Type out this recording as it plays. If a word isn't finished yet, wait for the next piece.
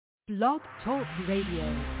Blog Talk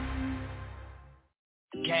Radio.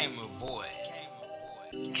 Gamer boy.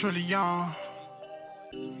 Truly young.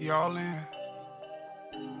 Y'all in.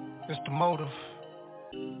 It's the motive.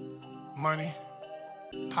 Money.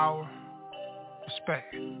 Power.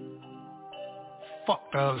 Respect. Fuck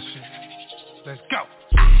the other shit. Let's go.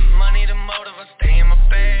 Money the motive, I stay in my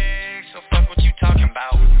bag. So fuck what you talking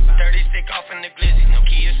about. 30 stick off in the glizzy. No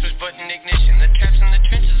Kia switch button ignition. The traps in the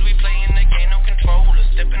trenches, we play in the game, no controller.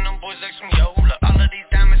 Stepping on boys like some Yola. All of these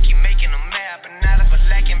diamonds keep making them mad, but out of a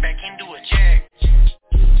lacking back into a jag.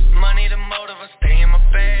 Money the motive, I stay in my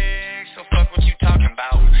bag. So fuck what you talking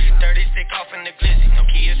about. 30 stick off in the glizzy. No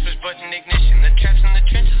Kia switch button ignition. The traps in the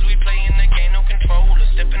trenches, we play in the game, no controller.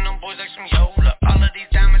 Stepping on boys like some Yola. All of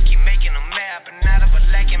these diamonds keep making them mad, but out of a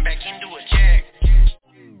lacking back into a jag.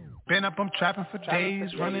 Been up, I'm trapping for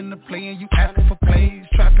days. Running the play and you asking for plays.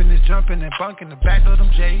 Trapping is jumping and bunking the back of them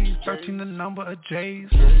J's. 13 the number of J's.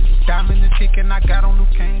 Diamond and chicken, I got on Luke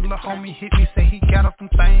Kane. Lil' homie hit me, say he got up them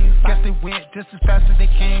things. Guess they went just as fast as they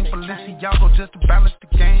came. Balenciaga just to balance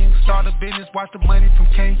the game. Start a business, watch the money from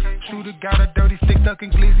Kane. Shooter got a dirty stick,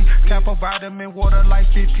 ducking glizzy. Capo vitamin water like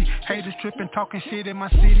 50. Haters tripping, talking shit in my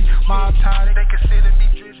city. Mob ties, they consider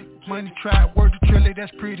me drizzy. Money trap, word to Trilly,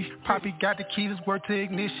 that's pretty. Poppy got the keys, word to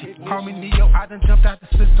ignition. Call me Neo, I done jumped out the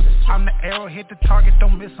system. I'm the arrow, hit the target,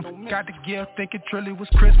 don't miss him. Got the gift, thinking Trilly was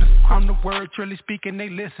Christmas. I'm the word, Trilly speaking, they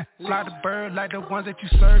listen. Fly the bird like the ones that you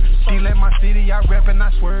serve. Deal in my city, I rep and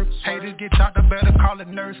I swerve. Haters get chopped up, better call it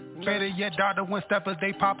nurse. Better yet, doctor, when steppers,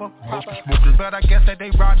 they pop up. But I guess that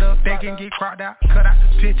they rocked up. They can get cropped out, cut out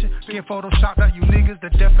the picture. Get photoshopped out, you niggas,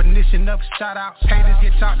 the definition of shout out. Haters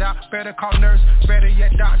get chopped out, better call nurse. Better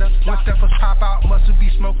yet, doctor, when steppers pop out, muscle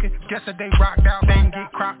be smoking. Guess that they rocked out, they can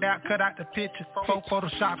get cropped out, cut out the picture.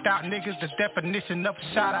 Photoshopped out, niggas, the definition of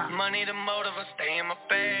shout out. Money the motive, I stay in my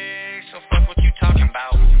bag. So fuck what you talking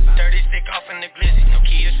about. 30 stick off in the glizzy. No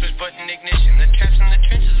Kia switch button ignition. The traps in the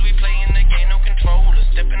trenches, we play in the game, no controller.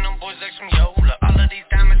 Stepping on boys like some Yola. All of these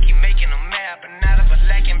diamonds keep making them mad, but out of a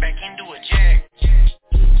lacking back into a jag.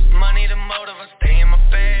 Money the motive, I stay in my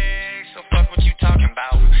bag. So fuck what you talking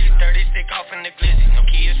about. 30 stick off in the glizzy. No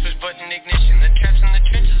Kia switch button ignition. The traps in the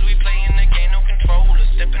trenches, we play in the game, no controller.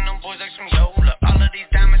 Stepping on boys like some Yola. All of these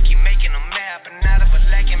diamonds keep making them mad, but out of a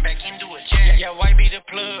lacking back into a jag. Yeah, white be the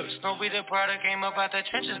plug, snow be the product. Came up out the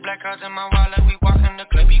trenches, black cards in my wallet. We walk in the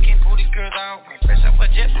club, you can't pull these girls out. We fresh up a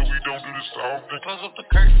jet, so we don't do this often. Close up the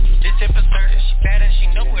curtain, this tip is certain. She bad and she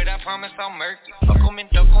know it, I promise I'll murk you. Fuck 'em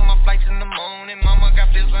and duck on my flights in the morning. Mama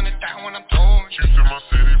got bills on the down when I'm torn. She's in my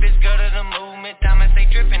city, bitch, go to the movement. Diamonds they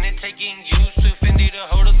dripping, it take getting used to. Fendi to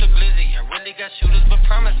hold up the glizzy. I really got shooters, but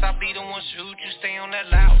promise I'll be the one shoot. You stay on that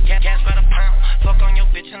loud, gas by the pound. Fuck on your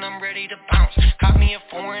bitch and I'm ready to bounce. Caught me a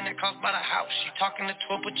foreign that cost by the house. She talking to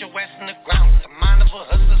 12, put your ass in the ground. The mind of a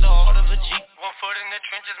hustler, the heart of a G. 1 foot in the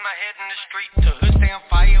trenches, my head in the street. The hood stay on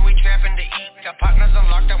fire, we trapping to eat. Got partners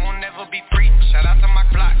unlocked that won't never be free. Shout out to my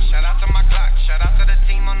block, shout out to my clock. Shout out to the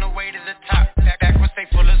team on the way to the top. Backwards stay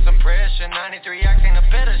full of some pressure. 93 I ain't a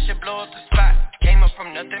better, shit blow up the spot. Came up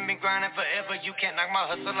from nothing, been grinding forever. You can't knock my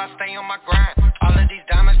hustle, I stay on my grind. All of these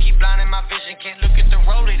diamonds keep blinding my vision. Can't look at the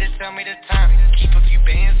rollie to tell me the time. Keep a few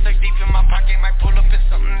bands stuck deep in my pocket. Might pull up in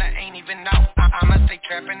something that ain't even out. I'ma stay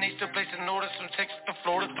trapping, they still placing orders from Texas to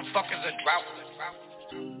Florida. The fuck is a drought?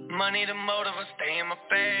 Money the motive, I stay in my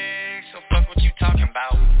bag. So fuck what you talking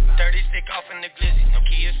about. 30 stick off in the glizzy. No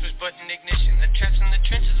Kia switch button ignition. The traps in the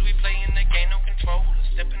trenches, we play in the game, no controller.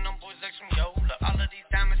 Stepping on boys like some Yola. All of these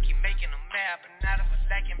diamonds keep making them mad, but out of a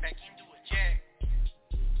lacking back into a jag.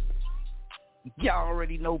 Y'all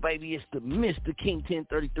already know, baby, it's the Mr. King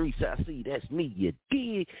 1033. So I see that's me, you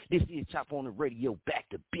dig? This is Chop on the Radio, back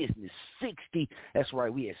to business 60. That's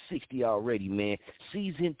right, we at 60 already, man.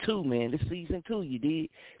 Season 2, man. This season 2, you dig?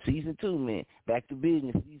 Season 2, man. Back to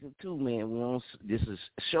business, season 2, man. This is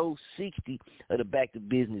show 60 of the Back to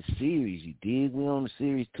Business series, you dig? We on the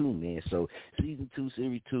series 2, man. So season 2,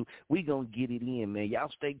 series 2, we gonna get it in, man.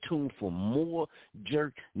 Y'all stay tuned for more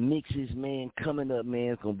jerk mixes, man, coming up,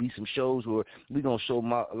 man. It's gonna be some shows where we're going to show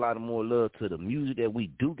a lot of more love to the music that we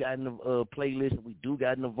do got in the playlist, that we do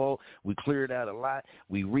got in the vault. We cleared out a lot.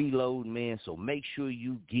 We reload, man, so make sure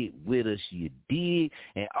you get with us, you dig?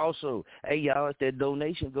 And also, hey, y'all, if that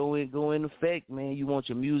donation go in effect, man, you want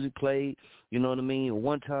your music played, you know what I mean,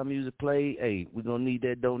 one-time music played, hey, we're going to need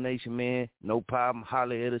that donation, man. No problem.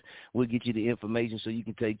 Holler at us. We'll get you the information so you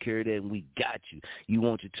can take care of that, and we got you. You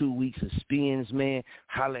want your 2 weeks of spins, man,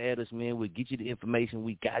 holler at us, man. We'll get you the information.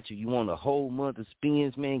 We got you. You want a whole whole month of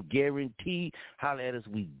spins, man, guaranteed. Holler at us,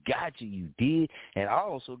 we got you, you did. And I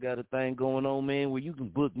also got a thing going on, man, where you can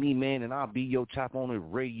book me, man, and I'll be your Chop On It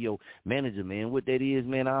Radio manager, man. What that is,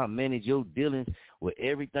 man, I'll manage your dealings with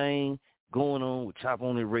everything going on with Chop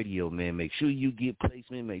On It Radio, man. Make sure you get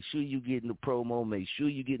placement. Make sure you get in the promo. Make sure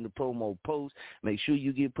you get in the promo post. Make sure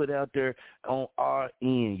you get put out there on our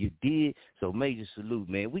end. You did. So major salute,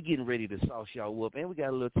 man. We getting ready to sauce y'all up, and we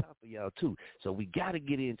got a little top for y'all, too. So we got to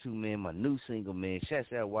get into, man, my new single, man.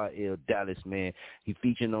 Shouts out YL Dallas, man. He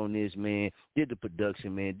featuring on this, man. Did the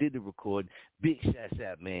production, man. Did the recording. Big shouts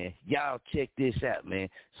out, man. Y'all check this out, man.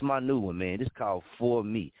 It's my new one, man. This called For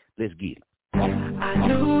Me. Let's get it. I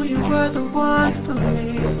knew you were the one for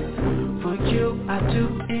me. For you, I'd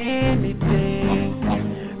do anything.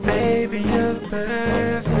 Baby, you're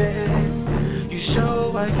perfect. You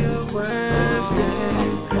show why you're worth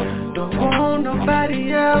it. Don't want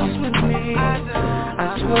nobody else with me.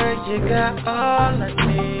 I swear you got all I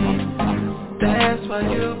need. That's why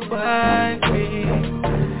you like me.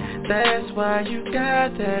 That's why you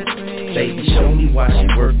got that ring. Baby, show me why she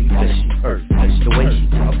worth me, cause she hurt. The way she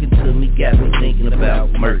talking to me got me thinking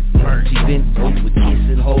about murder. She been over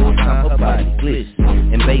kissing whole time, her body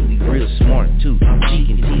glisten. And baby real smart too. She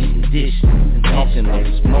can teach and dish. And talking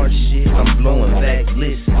that smart shit, I'm blowing back,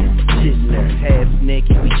 listen. Sitting there half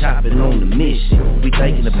naked, we chopping on the mission. We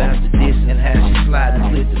thinking about the diss and how she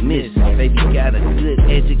sliding with the miss. Baby got a good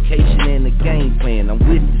education and a game plan. I'm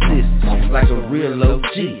with the sisters, like a real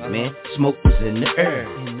OG, man. Smoke was in the air.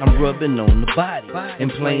 I'm rubbing on the body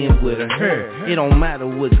and playing with her hair. It don't matter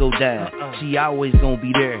what go down, she always gonna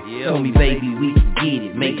be there. Tell me, baby, we can get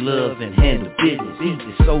it. Make love and handle business. Eat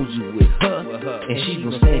the soldier with her, and she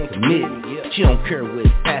gon' stand committed. She don't care what's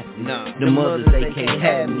happening. The mothers, they can't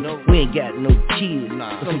have me. We ain't got no kids,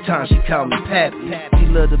 but sometimes she call me pappy. She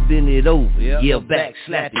love to bend it over, yell back,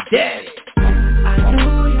 slap it, daddy. I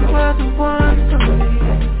knew you were the one for me.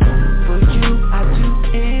 For you, I'd do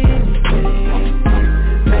anything.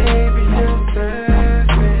 Baby, you're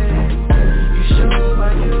perfect. You show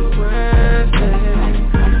why you're worth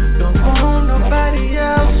it. Don't want nobody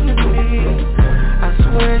else with me. I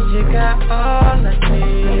swear you got all I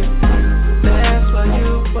need. That's why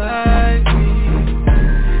you like me.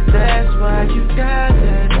 That's why you got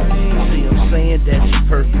that ring. See, I'm saying that you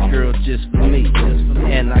perfect, girl, just for me.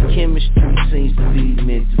 And our chemistry seems to be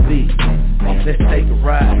meant to be. Let's take a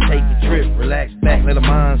ride, take a trip, relax back, let our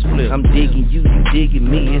minds flip. I'm digging you, you digging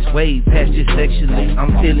me, it's way past just sexually.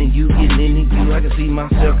 I'm feeling you, getting into you, I can see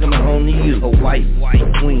myself coming home to you. A wife,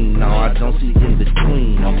 a queen, no, I don't see in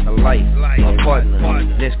between. A life, a partner,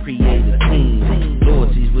 let's create a team.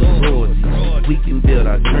 Loyalties with royalties, we can build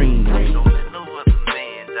our dreams. Don't let no other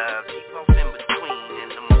man die, keep off in between.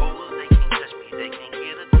 And them hoes, they can't touch me, they can't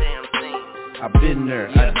get a damn thing. I've been there,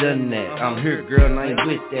 I done that. I'm here, girl, and I ain't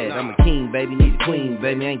with that. I'm a king, baby, need a queen,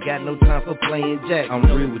 baby. Ain't got no time for playing jack. I'm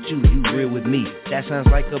real with you, you real with me. That sounds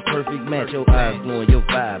like a perfect match. Your eyes glowing, your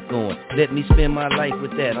vibe going. Let me spend my life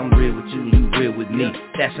with that. I'm real with you, you real with me.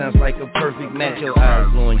 That sounds like a perfect match. Your eyes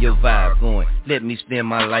glowing, your vibe going. Let me spend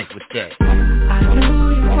my life with that. I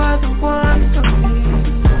knew you were the one for me.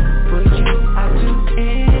 For you, I'd do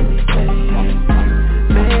anything.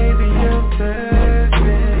 Baby, you're perfect.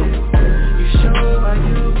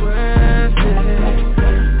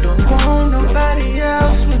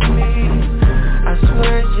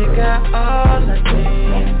 You got all I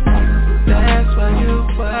need. That's why you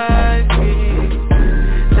like me.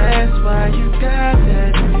 That's why you got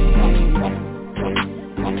that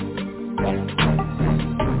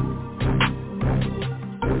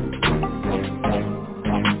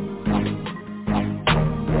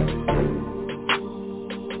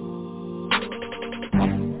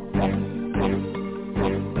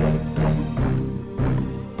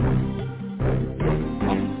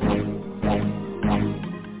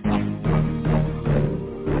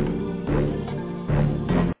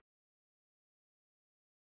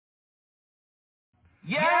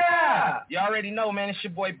You already know, man, it's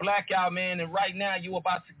your boy Blackout, man, and right now you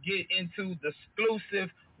about to get into the exclusive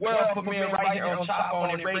world premiere right here on Chop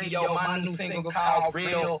On It Radio. My new single called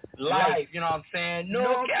Real Life, you know what I'm saying?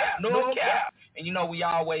 No cap, no cap. And you know we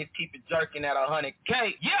always keep it jerking at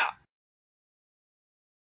 100K. Yeah!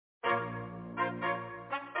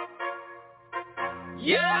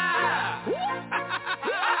 Yeah!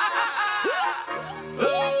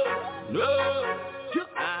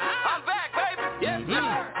 I'm back, baby. Yes,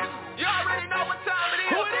 sir. You already know what time it is.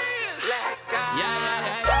 Who it is? Blackout.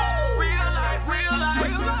 Yeah. Real life.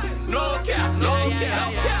 No cap,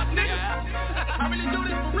 nigga. I really do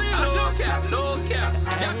this for real. No cap.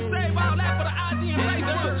 Got to save all that for the IG and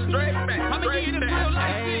Facebook. Straight back. I'm gonna give you this real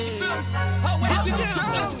life shit, you feel me?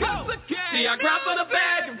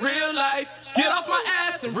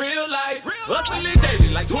 hustling daily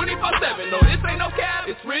like 24/7. No, this ain't no cap,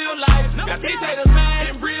 it's real life. Got these haters mad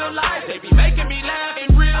in real life. They be making me laugh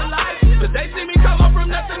in real life. Cause they see me come up from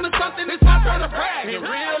nothing to something. It's my turn to brag in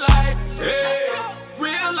real life. Hey,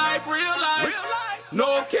 real life, real life.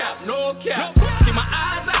 No cap, no cap. Keep my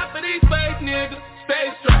eyes out for these fake niggas.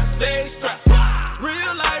 Stay strapped, stay strapped.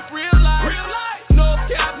 Real life, real life. Real life. No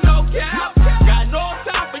cap, no cap. Got no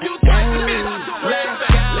time for you type of bitch.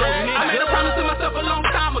 I made a promise to myself a long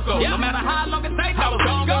time ago. No matter how long it takes, I was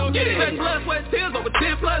gon' get it. 7 blood, sweat, tears over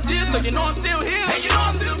 10 plus years. So you know I'm still here. Hey, you know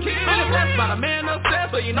I'm still here. Feeling blessed by the man upstairs.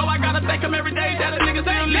 So you know I gotta thank him every day that a nigga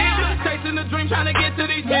still live. Chasing the dream, trying to get to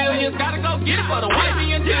these millions. Gotta go get it for the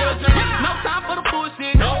wifey and children. No time for the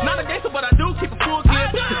bullshit. Not a gangster, but I do keep a full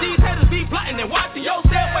clip. Cause these haters be plotting and watching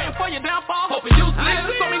yourself, waiting for your downfall, hoping you slip.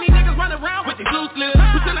 So many niggas running around with these loose lips.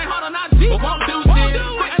 Who still ain't hard on our G, but won't do shit.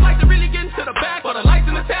 Ain't like to really get into the back for the lights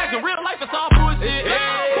and the tags. In real life, it's all bullshit.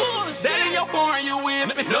 That ain't your foreign you with.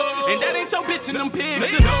 And that ain't your bitch in them pigs.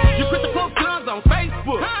 You put the close guns on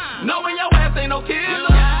Facebook, knowing your ass ain't no killer.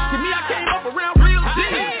 To me, I came up around real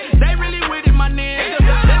shit. They really with it, my nigga.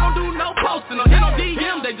 They don't do no posting or hit no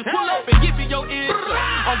DM. They just pull up and give you your ear.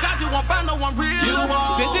 Oh God, you won't find no one real.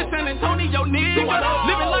 This San Antonio nigga.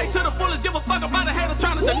 Living life to the fullest, give a fuck about a hater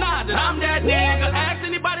trying to deny that I'm that nigga. Ask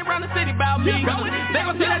anybody around the city about me. They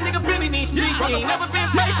gon' say that nigga been in these streets. He ain't never been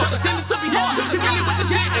paid for the sentence to be hard. He really with the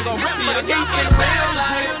shit. They gon' rap for the game in real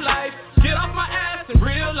life. Get off my ass in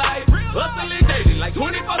real life. Hustling daily like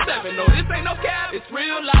 24/7. No, this ain't no cap, it's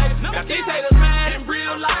real life. Got these haters mad in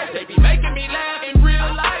real life. They be making me laugh in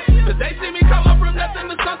real life. Cause they see me come up from nothing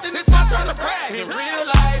to something. It's my turn to brag in real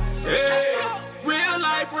life. Hey, real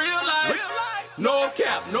life, real life. No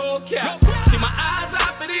cap, no cap. Keep my eyes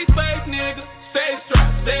out for these fake niggas. Stay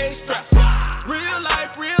strapped, stay strapped. Real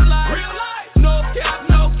life, real life. No cap,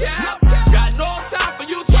 no cap. Got no time for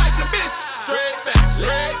you type of bitch. Straight back,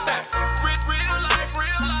 straight back.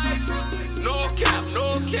 No cap,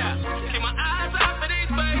 no cap. Keep my eyes out for these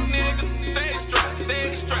fake niggas. Stay strapped,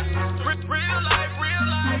 stay strapped. Real life.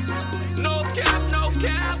 No cap, no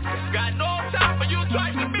cap. Got no time for you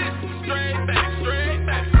type of bitch. Straight back, straight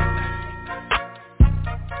back.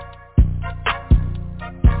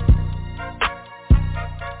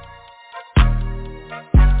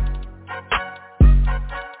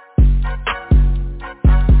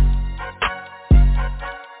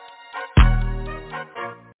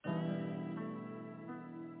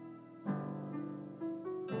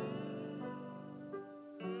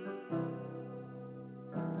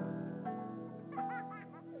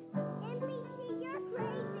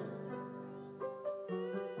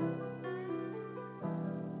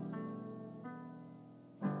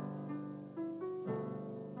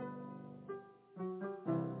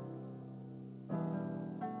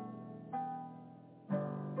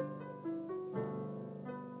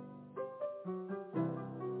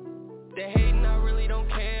 They hating, I really don't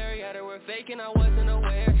care. Yeah, they were faking, I wasn't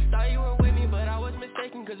aware. Thought you were with me, but I was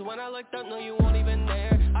mistaken. Cause when I looked up, no, you weren't even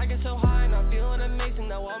there. I get so high and I'm feeling amazing.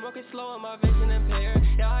 Now I'm walking slow and my vision impaired.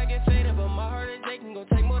 Yeah, I get faded, but my heart is aching. Gon'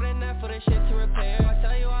 take more than that for this shit to repair. I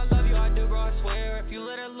tell you I love you, I do, bro, I swear. If you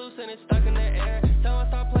let it loose and it's stuck in the air, tell me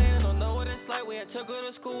stop playing, don't know what it's like. We had to go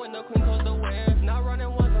to school with no clean clothes to wear. Not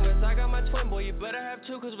running once unless I got my twin, boy, you better have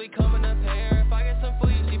two. Cause we come in a pair. If I get some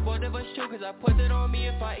food, you see both of us chew. Cause I put it on me,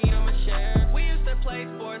 if I eat, I'ma share. We used to play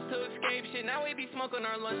sports to escape shit. Now we be smoking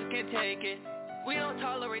our lunch and can't take it. We don't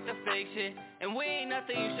tolerate the fake shit, and we ain't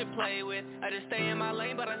nothing you should play with. I just stay in my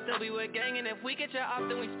lane, but I still be with gang. And if we get you off,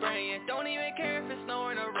 then we spray it. Don't even care if it's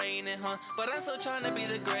snowing or raining, huh? But I'm still trying to be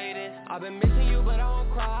the greatest. I've been missing you, but I won't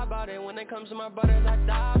cry about it. When it comes to my brothers, I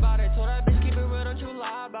die about it. Told that bitch keep it real, don't you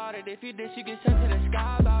lie about it. If you diss, you get sent to the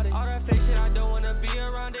sky about it. All that fake shit, I don't wanna be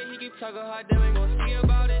around it. He keep talking hard, then we gon' see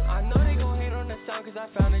about it. I know they gon' hate on the sound, cause I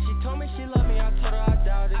found it. She told me she love me, I told her I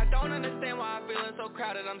doubt it. I don't understand why I'm feeling so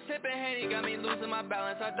crowded. I'm sipping Henny, got me losing my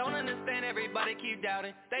balance. I don't understand, everybody keep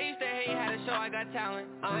doubting. They used to hate, had to show I got talent.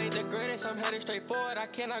 I ain't the greatest, I'm headed straight forward. I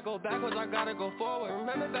cannot go backwards, I gotta go forward.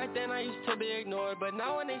 Remember back then I used to be ignored, but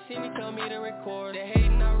now when they see me, tell me to record. They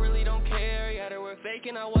hating, I really don't care. Yeah, they were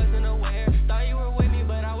faking, I wasn't aware. Thought you were with me,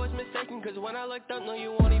 but I was mistaken. Cause when I looked up, no,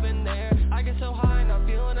 you weren't even there. I get so high and I'm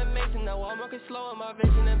feeling amazing. Now I'm walking slow and my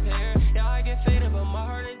vision impaired. Yeah, I get faded, but my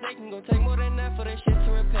heart is aching. Gon' take more than that for this shit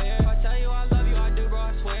to repair. If I tell you I love you, I do, bro,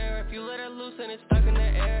 I swear. If you let it loose and it's stuck in the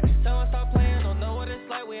air, tell me stop playing, don't know what it's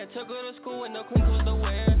like. We had to go to school with no clean clothes to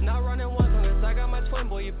wear. Not running once unless I got my twin,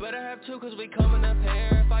 boy, you better have two. Cause we come in a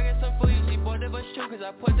pair. If I get some food, you see both of us chew. Cause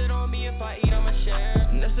I put it on me, if I eat, I'ma share.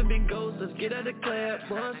 That's a big ghost, let's get out the clap,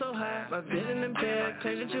 blowing so high, my vision impaired.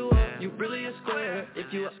 Changing you up, you really a square.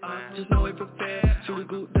 If you are up, just know it prepared. Shooter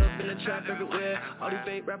gooped up in the trap everywhere. All these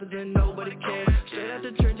fake rappers and nobody cares. Straight out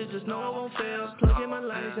the trenches, just know I won't fail. Plug in my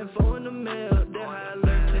lines and phone in the mail. They're high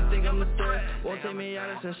alert, they think I'm a threat. Won't take me out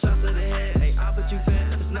and send shots to the head. Hey, I'll put you fat,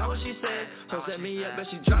 that's not what she said. Her set me up, but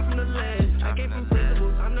she dropped from the ledge. I came from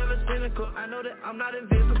principles, I'm never cynical. I know that I'm not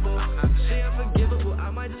invisible. She unforgivable, I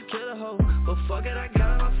might just kill a hoe. But fuck it, I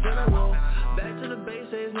got my feeling wrong. Back to the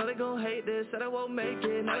basics, know they gon' hate this. Said I won't make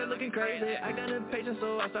it, now they looking crazy. I got impatient,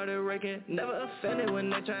 so I started raking. Never offended when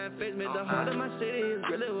they try and face me. The heart of my city is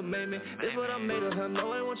really what made me. This what I'm made of, her,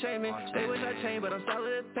 no it won't change me. They wish I changed, but I'm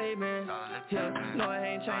solid as pavement. Yeah, no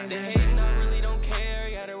I ain't changing. They hating, I really don't care.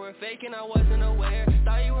 Yeah, they were faking, I wasn't aware.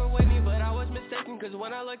 Thought you were with me, but I was mistaken. Cause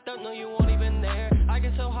when I looked up, no you weren't even there. I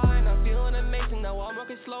get so high and I'm feeling amazing. Now I'm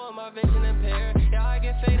walking slow and my vision impaired. Yeah, I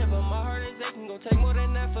get faded, but my heart is aching. Gon' take more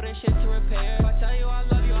than that for this shit to repair. If I tell you I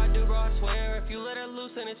love you, I do bro, I swear. If you let it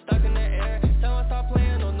loose and it's stuck in the air, tell her stop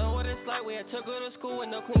playing, don't know what it's like. We had to go to school with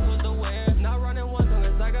no clean clothes to wear. Not running one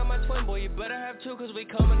unless I got my twin boy. You better have two cause we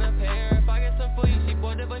come in a pair. If I get some food, you see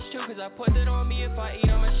boy, that was true. Cause I put it on me, if I eat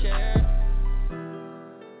I'ma share.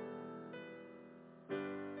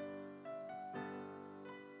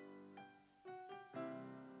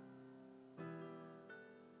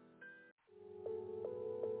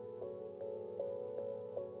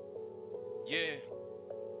 Yeah.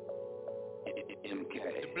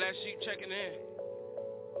 The Black Sheep checking in.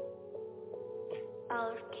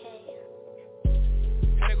 Okay.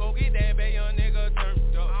 Had to go get that bad young nigga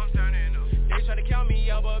turned up. I'm turning up. They try to count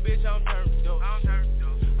me out, but bitch, I'm turned up. I'm turned up.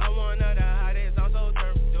 I'm one of the hottest, I'm so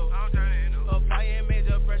turned up. I'm turning up. Applying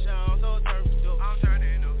major pressure, I'm so turned up. I'm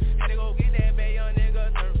turning up. Had to go get that bad young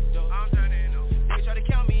nigga turned up. I'm turning up. They try to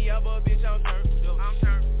count me out, but bitch, I'm turned up. I'm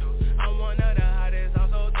turned up. I'm one of the hottest,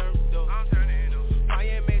 I'm so turned up. I'm turning up.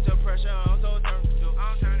 Applying major pressure, I'm so turned up.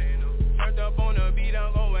 I'm turning up. Turned up on the beat,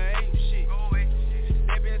 I'm going ape shit.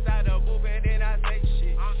 Step inside the booth and then I say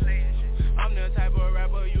shit. I'm saying shit. I'm the type of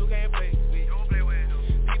rapper you can't play with. Don't play with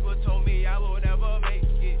him. People told me I will never make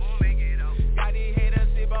it. Won't make it out. Got these haters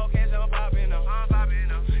sip out cash, I'm popping up. I'm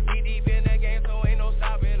popping up. Knee deep in the game, so ain't no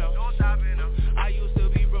stopping up. No stopping up. I used to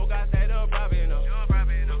be broke, I said I'm propping up. You're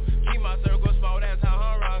propping up. Keep my circle small, that's how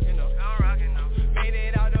I'm rocking up. I'm rocking up. Made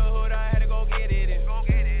it out the hood, I had to go get it in. Go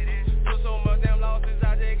get it in. Took so much damn losses,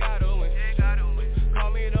 I just gotta win.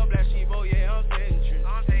 Call me the Black Sheep, oh yeah, I'm setting trends.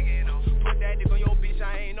 I'm taking off. Put that dick on your bitch,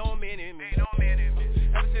 I ain't no minute man.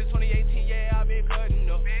 Ever since 2018, yeah, I've been cutting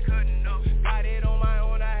up. Got it on my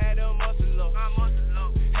own, I had to muscle up.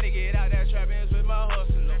 Had to get out that trap and with my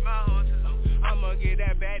hustle up. I'ma get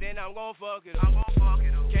that bad, then I'm gon' fuck it up.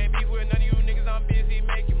 Can't be with none of you niggas, I'm busy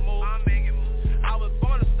making moves. I was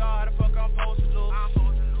born a star, how the fuck I'm supposed to lose?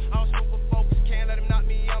 I'm super focused, can't let him knock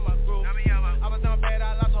me out my groove. I was down bad,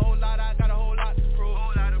 I lost a whole lot, I got a whole lot to prove.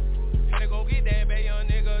 Had to go get that bad young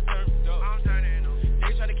nigga turned up. I'm turning up.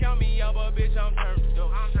 They try to count me out, but bitch, I'm turned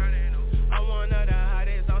up. I'm turning up. I'm one of the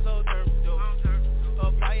hottest, I'm so turned up. I'm turned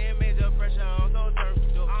up. Applying major pressure, I'm so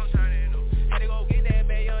turned up. I'm turning up. Had to go get that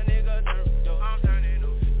bad young nigga turned up. I'm turning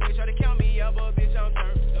up. They try to count me out, but bitch, I'm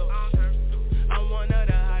turned up. I'm turned up. I'm one of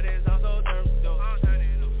the hottest, I'm so turned up. I'm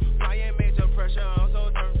turning up. Applying major pressure, I'm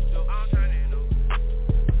so turned up. I'm turning up.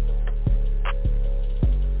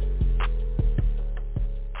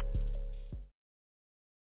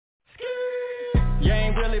 You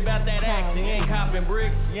ain't really about that action, you ain't copping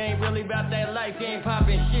bricks. You ain't really about that life, you ain't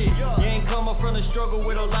popping shit. You ain't come up from the struggle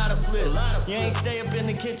with a lot of flips. You ain't stay up in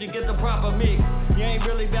the kitchen, get the proper mix. You ain't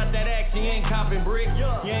really about that action, you ain't copping bricks.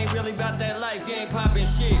 You ain't really about that life, you ain't popping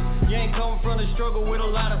shit. You ain't coming from the struggle with a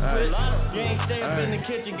lot of flips. You ain't stay up in the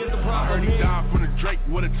kitchen, get the proper mix. I heard he died from the Drake,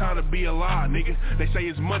 what a time to be alive, nigga. They say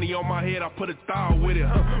it's money on my head, I put a thigh with it.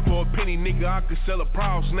 For a penny, nigga, I could sell a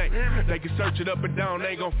proud snack. They can search it up and down,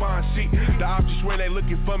 they ain't gon' find shit. The options swear they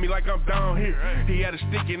looking for me like I'm down here. He had a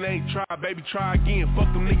stick and they ain't try, baby, try again.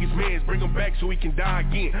 Fuck them niggas, mans, bring them back so he can die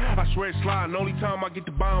again. I swear it's sliding, only time I get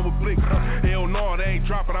to bond with Blick. Hell no, they ain't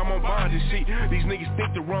dropping, I'm on bond and shit. These niggas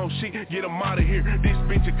think the wrong shit, get them out of here. This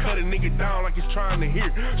bitch will cut a nigga down like it's trying to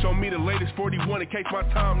hear. Show me the latest 41 in case my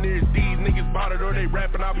time nears. These niggas bought it or they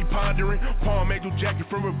rapping, I'll be pondering. Palm Angel jacket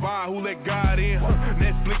from Revive, who let God in?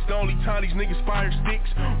 Netflix, the only time these niggas fire sticks.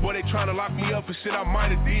 Boy, they trying to lock me up for shit I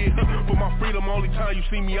might have did. For my freedom, only time you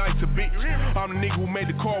see me ice a bitch. I'm the nigga who made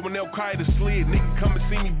the call when Al Qaeda slid. Nigga come and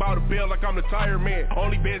see me bout a bill like I'm the tire man.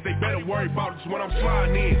 Only bands they better worry about is when I'm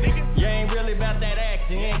sliding in, nigga. You ain't really about that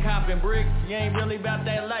action, you ain't copping bricks. You ain't really about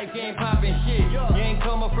that life, you ain't popping shit. You ain't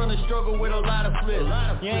coming from the struggle with a lot of flips.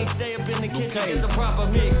 You ain't stay up in the kitchen, get the proper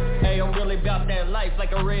mix. Hey, I'm really about that life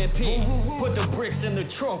like a red pig. Put the bricks in the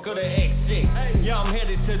trunk of the X6. Yeah, I'm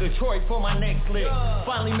headed to Detroit for my next lick.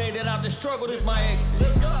 Finally made it out the struggle, this my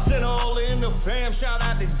exit. Send all in the fam, shout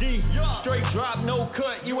out to D. Straight drop, no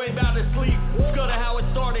cut, you ain't about to sleep. Scudder how it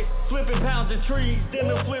started, flipping pounds of trees. Then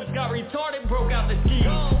the flips got retarded, broke out the skis.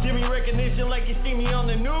 Give me recognition like you see me on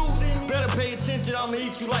the news. Better pay attention, I'ma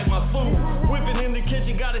eat you like my food. Whipping in the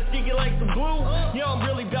kitchen, gotta stick it like the glue. Yeah, I'm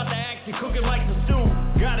really about to action, cooking like the stew.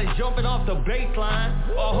 Got it jumping off the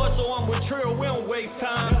baseline. All hustle, I'm with Trill, we don't waste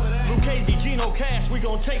time. Blue KZ, Gino Cash, we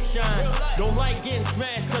gon' take shine. Don't like getting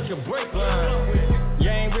smashed, cut your brake line. You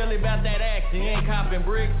ain't really about that action, you ain't copping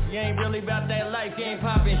bricks. You ain't really about that life, you ain't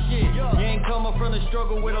popping shit. You ain't coming from the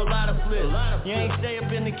struggle with a lot of flips. You ain't stay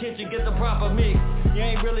up in the kitchen, get the proper mix. You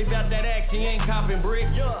ain't really about that action, you ain't copping bricks.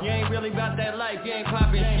 You ain't really about that life, you ain't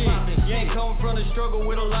popping shit. You ain't coming from the struggle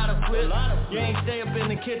with a lot of flips. You ain't stay up in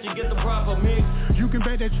the kitchen, get the proper mix. You can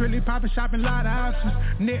bet that Trilly poppin' shopping, lot of options.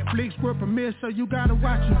 Netflix worth premiere, so you gotta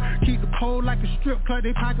watch it. Keep the pole like a strip club,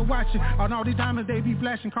 they pocket watching. On all these diamonds they be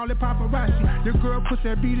flashing, call it paparazzi. Your girl puts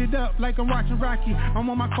that beat it up like I'm watching Rocky. I'm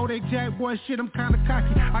on my Kodak Jack, boy, shit, I'm kinda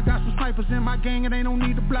cocky. I got some snipers in my gang and ain't no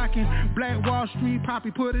need to blocking. Black Wall Street,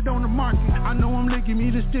 Poppy, put it on the market. I know I'm licking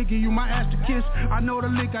me the sticky, you my ass to kiss. I know the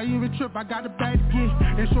lick, I even trip, I got a bad gift.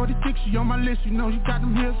 And shorty thick, she on my list, you know she got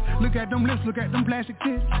them hips. Look at them lips, look at them plastic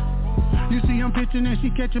tits. You see I'm pitching and she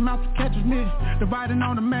catch him out to catch his miss. Dividing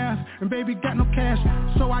on the math, and baby got no cash,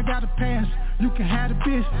 so I gotta pass. You can have the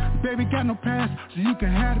bitch, baby got no pass, so you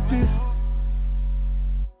can have the bitch.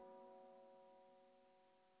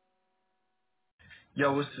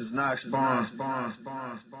 Yo, this is Knox Barnes.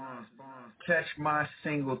 Catch my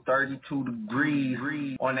single 32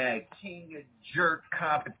 Degrees on that King of Jerk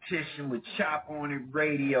competition with Chop On It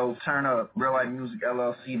Radio. Turn up.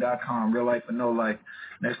 RealLifeMusicLLC.com. Real Life for No Life.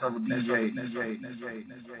 Next level DJ.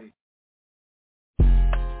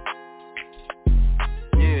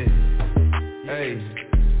 Yeah. Hey.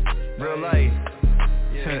 Real Life.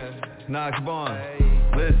 Yeah. Knox Barnes.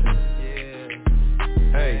 Listen.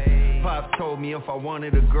 Hey. Pops told me if I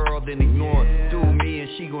wanted a girl, then ignore. Do me and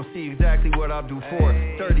she gon' see exactly what I'll do for.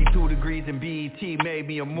 32 Degrees in BET,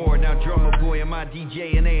 maybe or more. Now Drummer Boy and my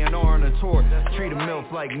DJ and A&R on a tour. Treat a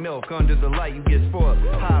MILF like milk, under the light you get spoiled.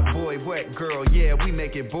 Hot boy, wet girl, yeah, we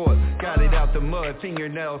make it boil. Got it out the mud,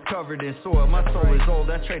 fingernails covered in soil. My soul is old,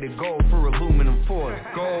 I traded gold for aluminum foil.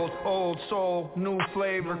 Gold, old soul, new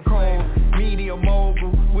flavor, cold. Media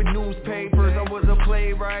mogul with newspapers. I was a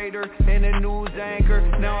playwright and a news anchor.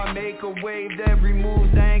 Now I make a wave that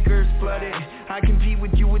removes anchors. Flooded, I compete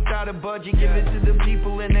with you without a budget. Give it to the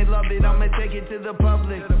people and they love it. I'ma take it to the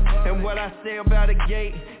public. And what I say about a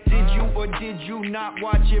gate, did you or did you not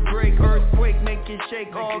watch it break? Earthquake, make it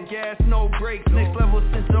shake, all gas, no brakes. Next level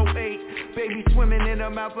since 08. Baby swimming in her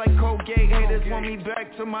mouth like Colgate. Haters want me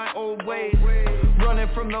back to my old ways. Running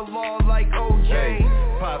from the law like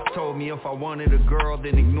OJ. Pop told me if I wanted a girl,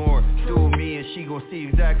 then ignore. Do me and she gon' see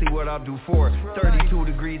exactly what I'll do for. 32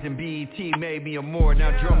 Degrees in BET, maybe or more.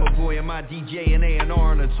 Now Drummer Boy and my DJ and A&R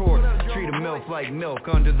on a tour. Treat a MILF like milk,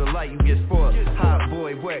 under the light you get spoiled. Hot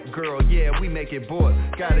boy, wet girl, yeah, we make it boil.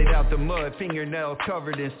 Got it out the mud, fingernails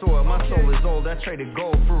covered in soil. My soul is old, I traded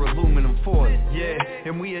gold for aluminum foil. Yeah,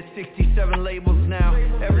 and we at 67 labels now.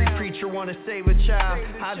 Every preacher wanna save a child.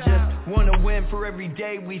 I just wanna win for every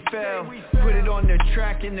day we fail. Put it on the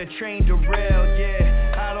track and the train derail,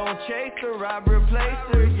 yeah. I don't chase her, I replace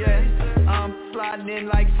her, yeah. I'm sliding in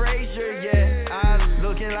like Frazier, yeah. I'm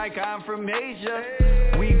looking like I'm from Asia.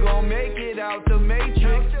 We gon' make it out the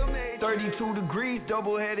matrix. 32 degrees,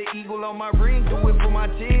 double-headed eagle on my ring. Do it for my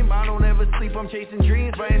team, I don't ever sleep, I'm chasing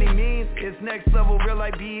dreams by any means. It's next level, real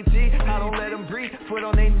like BET. I don't let them breathe, foot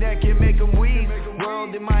on their neck and make them weave.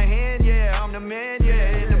 World in my hand, yeah, I'm the man, yeah.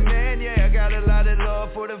 And the man, yeah, I got a lot of love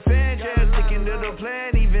for the fans, yeah. Sticking to the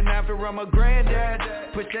plan, even after I'm a granddad.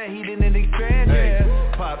 Put that heat in and expand,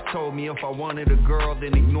 yeah. Pop told me if I wanted a girl,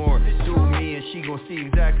 then ignore. Do me and she gon' see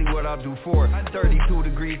exactly what I'll do for. 32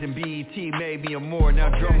 Degrees in BET, maybe or more. Now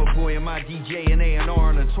Drummer Boy and my DJ and A&R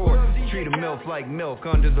on a tour. Treat a MILF like milk,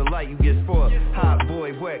 under the light you get spoiled. Hot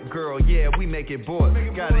boy, wet girl, yeah, we make it boil.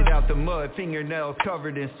 Got it out the mud, fingernails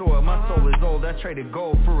covered in soil. My soul is old, I traded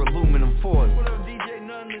gold for aluminum foil. What up, DJ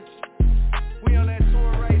Nunness? We on that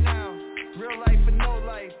tour right now. Real life and no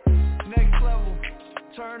life. Next level.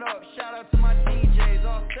 Turn up, shout out to my DJs,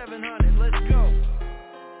 all 700, let's go.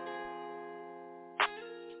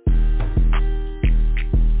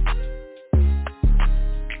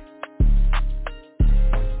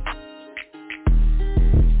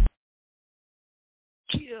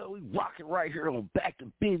 Yeah, we rocking right here on Back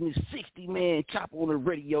to Business 60, man. Chop on the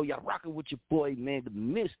radio. Y'all rocking with your boy, man, the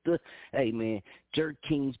Mr. Hey, man, Jerk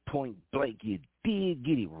King's Point Blank. You did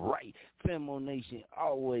get it right. Femo Nation,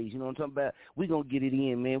 always, you know what I'm talking about? We gonna get it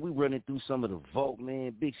in, man. We running through some of the vote,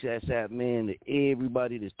 man. Big shouts out, man, to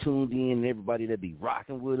everybody that's tuned in and everybody that be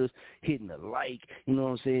rocking with us, hitting the like, you know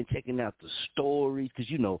what I'm saying, checking out the stories,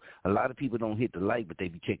 because, you know, a lot of people don't hit the like, but they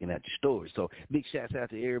be checking out the stories. So big shouts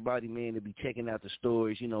out to everybody, man, that be checking out the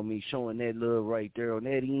stories, you know me, showing that love right there on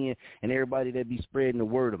that end, and everybody that be spreading the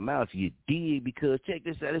word of mouth, you dig, because check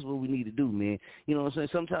this out, that's what we need to do, man. You know what I'm saying?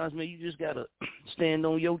 Sometimes, man, you just got to stand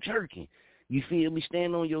on your jerkin. You feel me?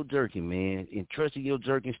 Stand on your jerkin, man. Entrust in your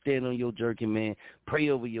jerkin, stand on your jerkin, man. Pray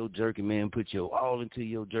over your jerkin, man. Put your all into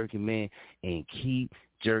your jerkin, man, and keep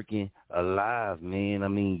jerking alive, man. I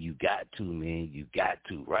mean, you got to, man. You got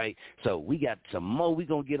to, right? So we got some more. We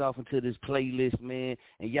going to get off into this playlist, man.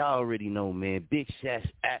 And y'all already know, man. Big shouts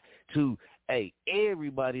out to,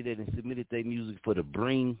 everybody that has submitted their music for the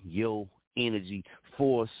Bring Your Energy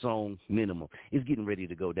 4-song minimum. It's getting ready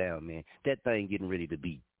to go down, man. That thing getting ready to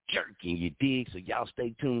be jerking, you dig? So y'all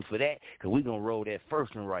stay tuned for that, because we're going to roll that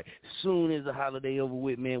first one right. Soon as the holiday over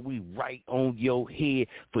with, man, we right on your head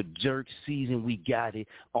for jerk season. We got it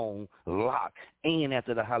on lock. And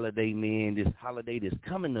after the holiday, man, this holiday that's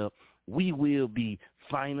coming up, we will be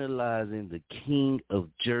finalizing the King of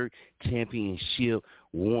Jerk Championship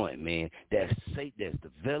 1, man. That's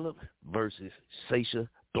Develop versus Sasha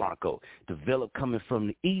Blanco. Develop coming from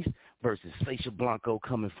the east versus Sasha Blanco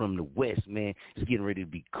coming from the west, man. It's getting ready to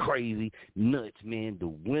be crazy nuts, man. The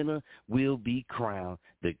winner will be crowned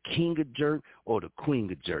the King of Jerk or the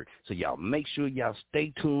Queen of Jerk. So y'all make sure y'all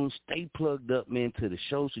stay tuned, stay plugged up, man, to the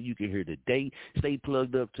show so you can hear the date. Stay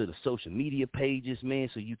plugged up to the social media pages, man,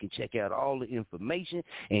 so you can check out all the information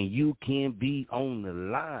and you can be on the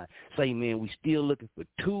line. Say, man, we still looking for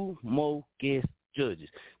 2 more guest judges.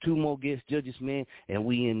 2 more guest judges, man, and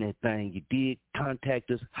we in that thing. You did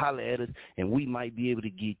contact us, holler at us, and we might be able to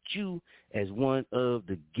get you as one of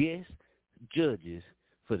the guest judges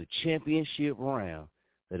for the championship round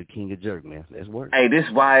of the King of Jerk, man. Let's work. Hey, this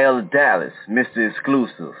YL Dallas, Mr.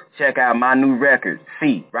 Exclusive. Check out my new record,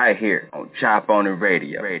 C, right here on Chop on the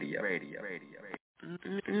Radio. Mr.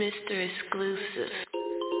 Exclusive.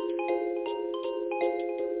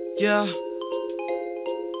 Yeah.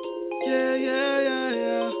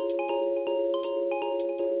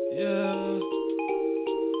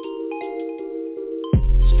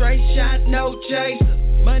 Straight shot, no chaser.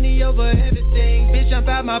 Money over everything, bitch, I'm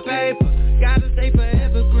about my paper. Gotta stay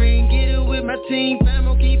forever green, get it with my team. Fam,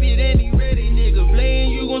 I'll keep it any ready, nigga.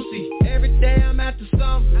 Playing, you gon' see. Every day I'm after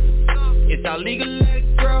something. It's all legal, let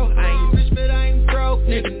it grow. I ain't rich, but I ain't broke,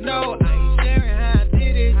 nigga, no. I ain't sharing how I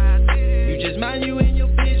did it. You just mind you and your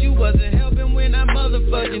bitch, you wasn't helping when I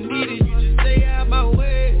motherfucking needed. You just stay out my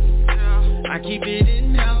way. I keep it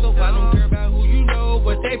in-house, so I don't care about who you know,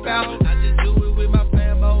 what they bout. I just do it with my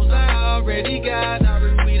famos I already got.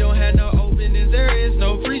 We don't have no openings, there is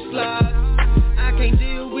no free slots. I can't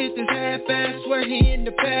deal with this half-ass, swear he in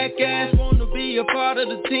the back ass. Wanna be a part of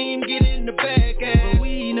the team, get in the back ass. But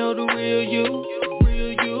we know the real you.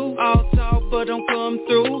 All talk but don't come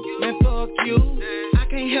through, man, fuck you. I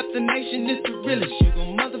can't help the nation, it's the realest. You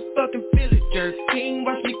gon' motherfucking feel it. Jerk King,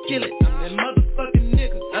 watch me kill it. I'm that motherfucking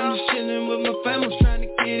nigga. I'm just chillin' with my family, trying to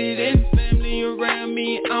get it in. Family around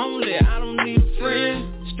me only, I don't need a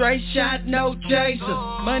friend. Straight shot, no chaser.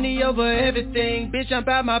 Money over everything, bitch, I'm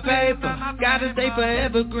about my paper. Gotta stay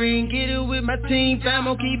forever green, get it with my team. Fam,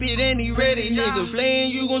 I'll keep it any ready, nigga.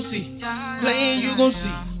 Playing, you gon' see. Playing, you gon'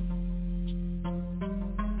 see.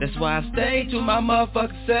 That's why I stay to my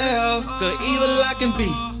motherfucking self. Cause evil I can be,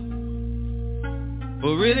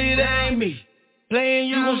 but really that ain't me. Playing,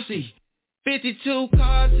 you gon' see. 52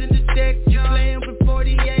 cards in the deck, you playing with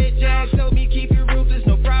 48 jacks. Told me keep it ruthless,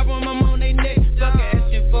 no problem, I'm on they neck. Fuck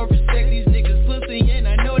asking for respect, these niggas pussy and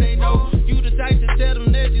I know they know. You the type to tell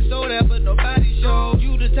them that you sold out but nobody show.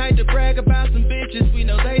 You the type to brag about some bitches, we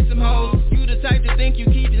know they some hoes. You the type to think you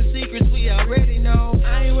keeping secrets, we already know.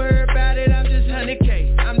 I ain't worried about it, I'm just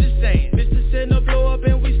 100K, I'm just saying. Mr. Said no blow up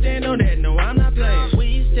and we stand on that, no I'm not playing.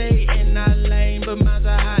 We stay in our lane, but mine's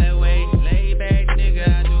a highway. Lay back nigga,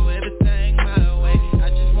 I do everything my way. I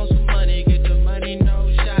just want some money, get the money, no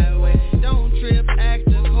shy away. Don't trip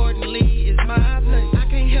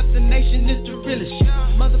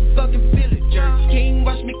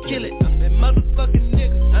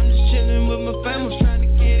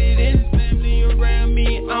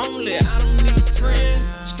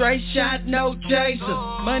chaser.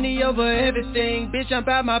 Money over everything, bitch, I'm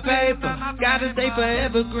about my paper. Gotta stay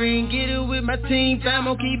forever green, get it with my team. Fam,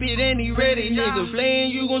 I'll keep it and he ready, nigga.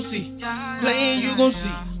 Playing, you gon' see. Playing, you gon'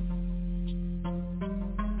 see.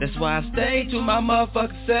 That's why I stay to my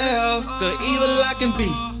motherfucking self. The evil I can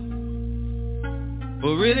be,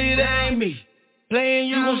 but really that ain't me. Playing,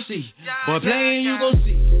 you gon' see. Boy, playing, you gon'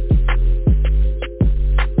 see.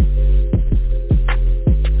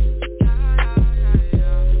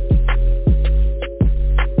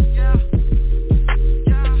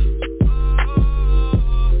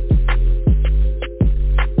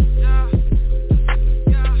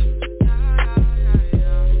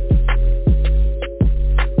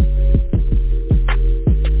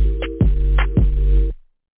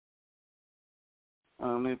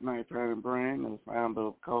 This night Turning Brand is founder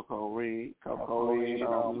of Coco Red. Coco Red,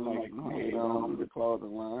 the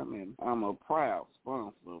clothing line, and I'm a proud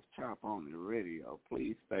sponsor of Chop On the Radio.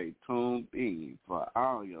 Please stay tuned in for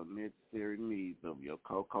all your necessary needs of your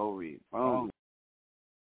Coco Red phone.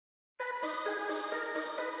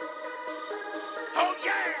 Oh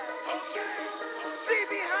yeah, see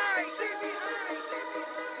behind,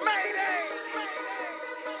 Mayday,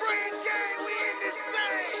 Friend Gang, we in this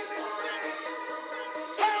thing.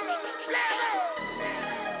 Hold up, let up.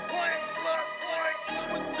 1 +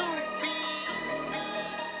 1 = 2 B.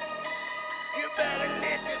 You better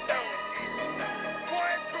listen though.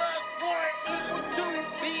 1 + 1 = 2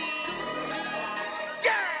 B.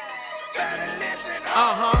 Yeah, better listen.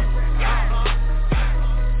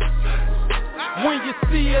 When you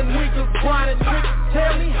see a nigga grinding trick,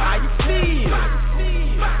 tell me how you feel.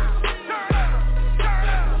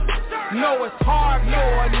 Know it's hard, know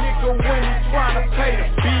a nigga when he tryna pay the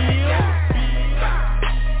bill.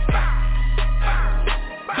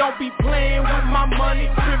 Don't be playing with my money,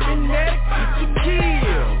 tripping that, get you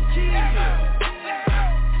killed.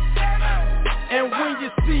 And when you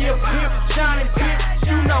see a pimp shining bitch,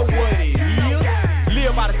 you know what it is.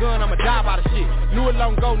 Live by the gun, I'ma die by the shit. Knew it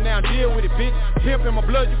long ago, now deal with it, bitch. Pimp in my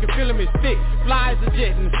blood, you can feel him, it's thick. Fly as a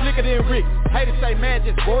jet and slicker than Rick. Haters say mad,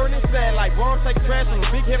 just boring and sad. Like worms take trash on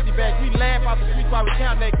a big hefty bag. We laugh off the streets while we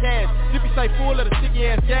count that cash. Zippy say full of the sticky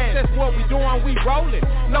ass gas. That's what we doing, we rolling.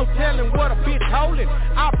 No telling what a bitch holding.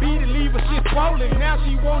 I beat it, leave her shit swollen. Now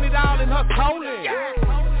she want it all in her colon.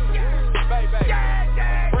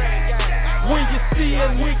 When you see a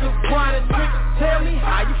nigga grinding trick, tell me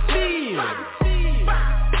how you feel.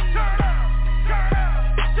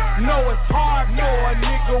 Know it's hard, know a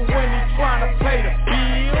nigga when he tryna pay the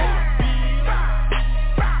bill.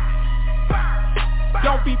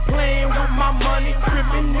 Don't be playing with my money,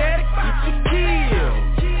 tripping that, get you killed.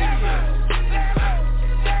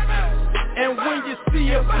 And when you see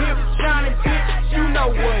a pimp shining bitch, you know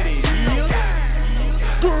what it is.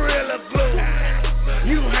 Gorilla Glue,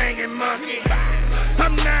 you hanging monkey.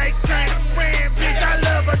 I'm not trying to friend, bitch, I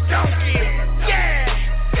love a donkey. Yeah,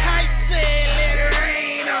 I said let it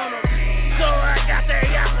rain on him. So I got that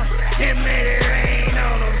yapper and made it rain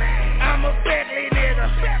on him. I'm a Bentley nigga,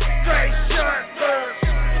 straight short buzz.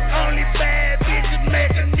 Only bad bitches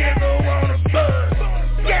make a nigga wanna buzz.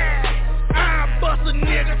 Yeah, I bust a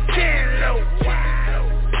nigga 10 low.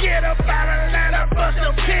 Get up out of line, I bust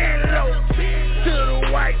your 10 low. To the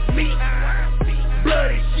white meat,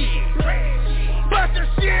 bloody shit. Bust the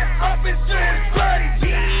shit up into his bloody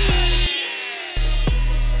shit.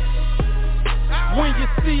 When you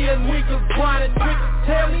see a nigga grinding trick,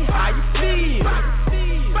 tell me how you feel.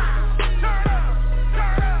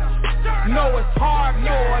 Know it's hard,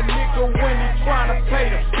 know a nigga when he tryna pay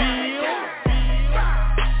the bill.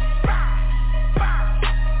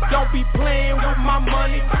 Don't be playing with my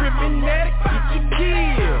money, tripping that, get you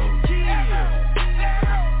killed.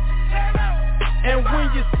 And when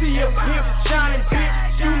you see a pimp shining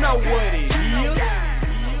bitch, you know what it is.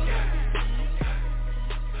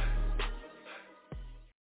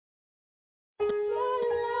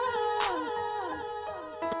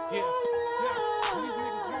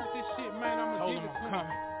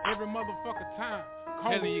 Every motherfucker time.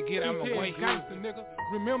 Telling you get out my way, gangster nigga.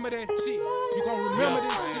 Remember that shit. You gon' remember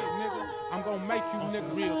this shit, nigga. I'm gon' make you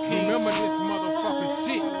nigga real kid. Remember this motherfucking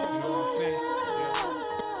shit. You know what I'm saying? Yeah.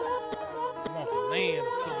 I want the land or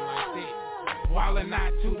something like that. Wildin'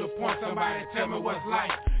 out to the point, somebody tell me what's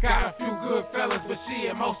life. Got a few good fellas, but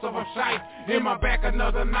shit, most of them shite. In my back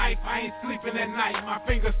another knife, I ain't sleeping at night. My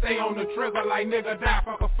fingers stay on the trigger like nigga die,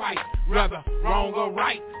 fuck a fight. Rather wrong or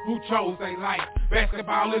right, who chose they life?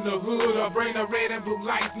 Basketball in the hood or bring the red and blue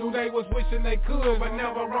lights. Knew they was wishing they could, but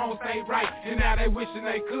never wrong stay right. And now they wishing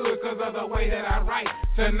they could, cause of the way that I write.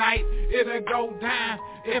 Tonight, it'll go down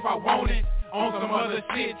if I want it. On some other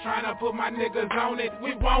shit, tryna put my niggas on it.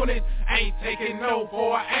 We want it, ain't taking no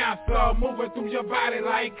for an answer. Moving through your body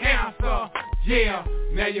like cancer. Yeah,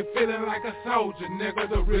 now you feeling like a soldier, nigga.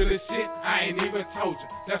 The realest shit, I ain't even told you.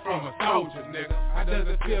 That's from a soldier, nigga. How does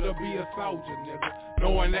it feel to be a soldier, nigga?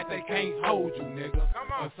 Knowing that they can't hold you, nigga.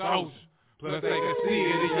 A soldier. Plus they can see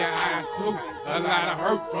it in your eyes too. A lot of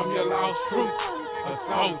hurt from your lost truth. A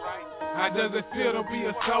soldier. How does it feel to be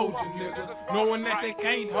a soldier, nigga? Knowing that they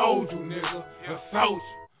can't hold you, nigga. A soldier.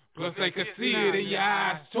 Plus they can see it in your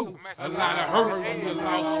eyes too. A lot of hurt from your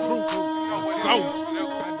lost truth. A soldier. How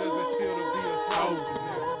does it feel to be a soldier, nigga? Knowing that they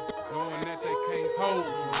can't hold you, nigga.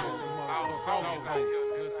 Plus they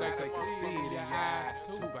can see it in your eyes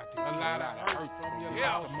too. A lot of hurt from your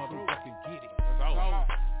lost truth. Get it. Soldier.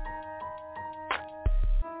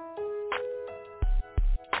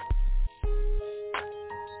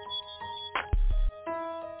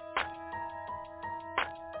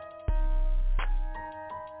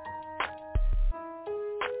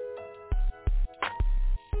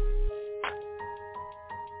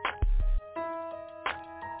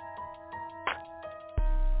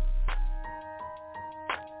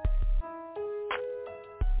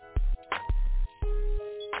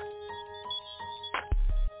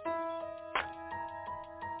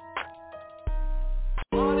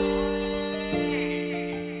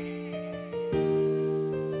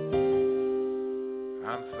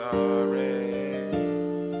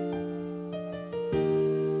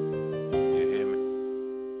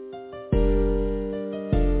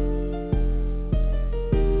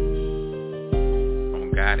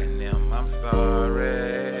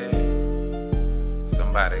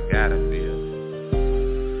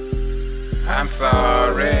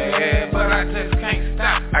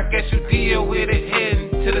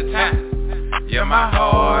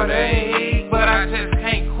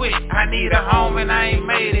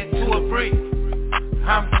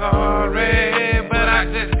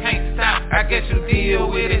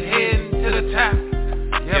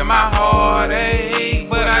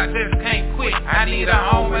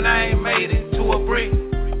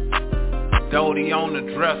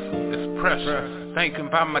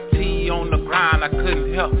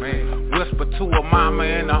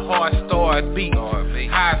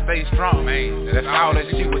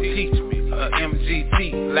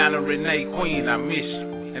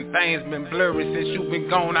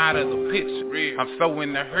 I'm so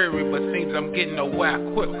in a hurry, but seems I'm getting nowhere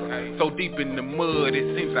quicker. So deep in the mud,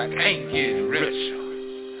 it seems like I ain't getting rich.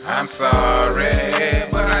 I'm sorry,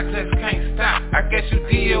 but I just can't stop. I guess you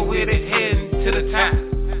deal with it heading to the top.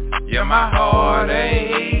 Yeah, my heart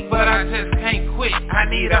ache, but I just can't quit. I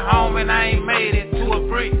need a home and I ain't made it to a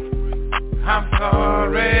brick. I'm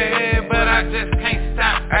sorry, but I just can't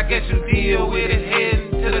stop. I guess you deal with it heading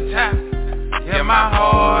to the top. Yeah, my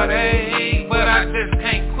heart ache, but I just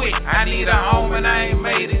can't quit. I need a home and I ain't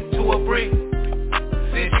made it to a brick.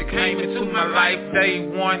 Since you came into my life day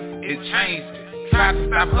one, it changed it. Tried to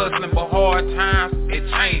stop hustling, but hard times, it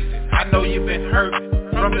changed it. I know you've been hurt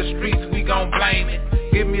from the streets, we gon' blame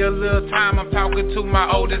it. Give me a little time, I'm talking to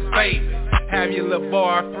my oldest baby. Have your little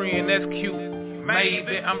boyfriend, that's cute.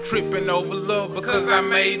 Maybe I'm tripping over love because I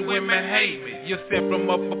made women hate me. You're sent from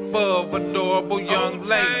up above, adorable young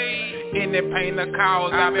lady. In that pain of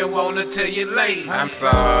cause, I've been wanting to tell you lately. I'm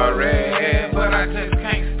sorry, but I just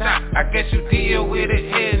can't stop. I guess you deal with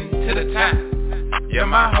it heading to the top. Yeah,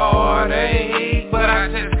 my heart ache, but I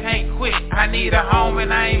just can't quit. I need a home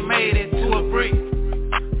and I ain't made it to a brick.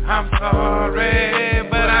 I'm sorry,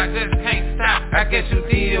 but I just can't stop. I guess you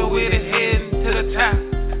deal with it heading to the top.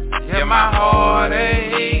 Yeah, my heart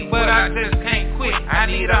ache, but I just can't quit. I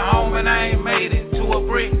need a home and I ain't made it to a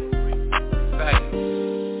brick.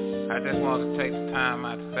 I just wanted to take the time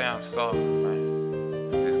out to say I'm sorry, man.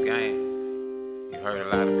 This game, you hurt a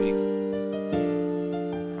lot of people.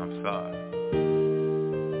 I'm sorry.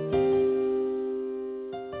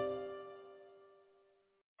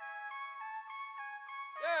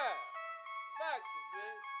 Yeah, Maxie,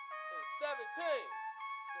 bitch. And 17.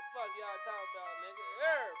 The fuck y'all talking about, nigga?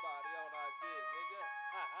 Everybody on our dick, nigga.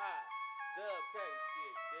 Ha ha. Dub K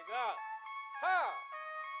shit, nigga. Ha!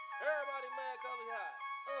 Everybody mad cause we hot.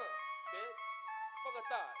 Bitch. Fuck a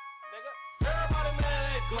thought, nigga. Everybody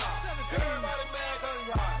mad at Glock. Everybody mad cause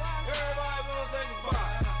we hot. Everybody wanna take a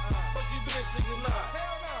spot. But you bitch nigga not.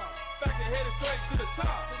 Hell no. Back and headed straight to the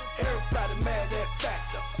top. Everybody mad at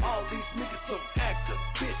Factor. All these niggas some actors.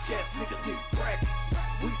 Bitch ass niggas need practice.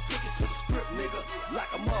 We sticking to the script, nigga,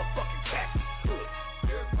 like a motherfucking cactus.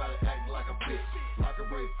 Everybody acting like a bitch. Like a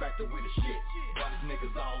rave factor with a shit. Why these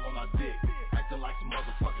niggas all on our dick? Acting like some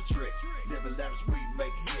motherfucking tricks. Living lavish, we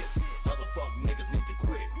make hits. Other fuck niggas need to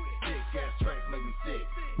quit. Dick ass tracks make me sick.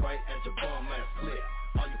 Right at your bum ass clip.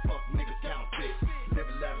 All you fuck niggas counterfeit.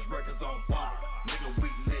 Living lavish records on fire. Nigga, we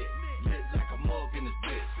lit. Lit like a mug in this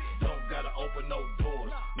bitch. Don't gotta open no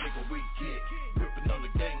doors. Nigga, we kick. Ripping on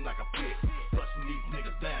the game like a bitch. Flushing these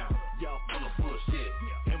niggas down. Y'all full of bullshit.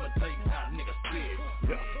 Imitating how niggas spit.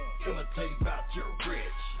 Imitate about your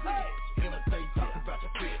rich. Imitate talk about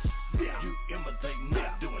your bitch. You imitate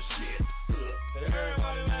not doing shit.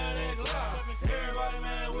 Everybody man, they clout. Everybody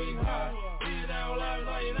man, we hot. These down lives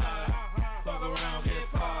like you not. Fuck around,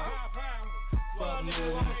 get popped. Fuck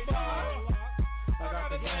niggas on the spot. I got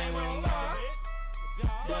the game on lock.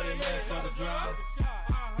 Bloody man got a drop.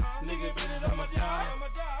 Nigga bitches on my job.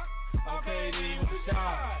 Okay, then with the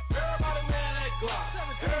shot. Everybody man, they clout.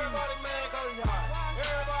 Everybody man, cause it's hot.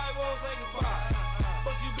 Everybody won't say goodbye.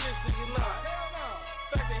 But you bitch think you not.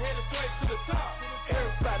 Fact they headed straight to the top.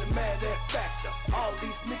 Everybody mad at Factor. All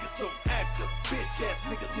these niggas some actors. Bitch ass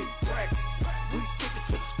niggas need practice. We stickin'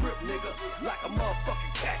 to the script, nigga, like a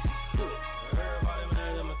motherfucking cactus. Everybody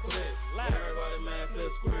mad at my clip. Everybody mad for the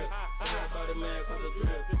script. Everybody mad for the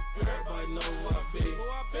drip. Everybody know who I be.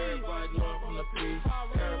 Everybody know I'm from the P.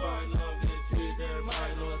 Everybody know I'm getting cheese.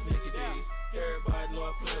 Everybody know it's Nicky D's. Everybody know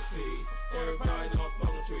I flip peas. Everybody know I'm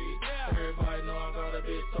smoking trees. Everybody know I got a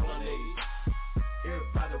bitch on her knees.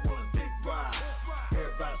 Everybody want a big ride.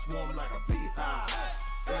 Everybody swarm like a beehive.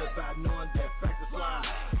 Everybody knowing that Factor slide.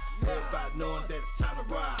 Everybody knowing that it's time to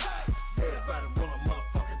ride. Everybody wanna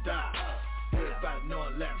motherfucking die. Everybody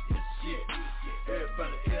knowing laps is shit.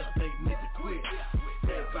 Everybody else they need to quit.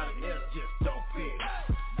 Everybody else just don't fit.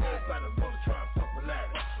 Everybody wanna try and fuck with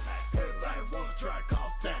ladders. Everybody wanna try and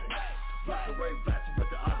call static. Block away blasting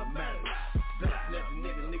with the automatic. Blasting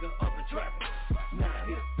at the nigga up and trapping. Now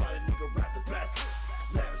hit body nigga rap the blasting.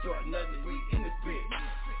 Lavish or nothing, we in this bitch.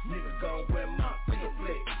 Nigga gon' wear my finger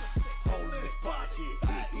flick. Holding this spot shit,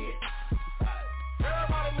 hit.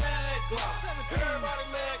 Everybody mad at Glock. Everybody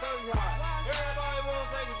mad cause it's hot. Everybody won't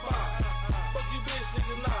say goodbye. But you bitch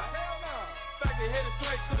niggas not. Fact they headed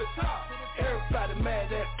straight to the top. Everybody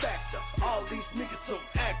mad at Factor. All these niggas some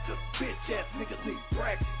actors. Bitch ass niggas need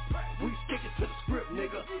practice. We stickin' to the script,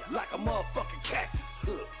 nigga, like a motherfucking cactus.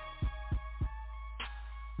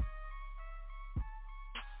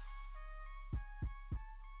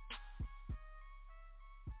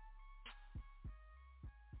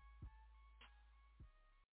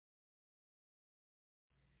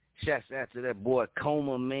 Shouts out to that boy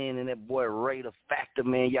Coma, man, and that boy Ray the Factor,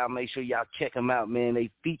 man. Y'all make sure y'all check them out, man. They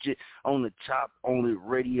featured on the Chop On It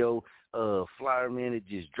radio flyer, man. It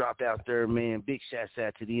just dropped out there, man. Big shouts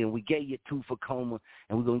out to them. We gave you 2 for Coma,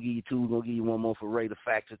 and we're going to give you 2. We're going to give you 1 more for Ray the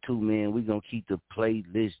Factor, too, man. We're going to keep the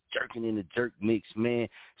playlist jerking in the jerk mix, man.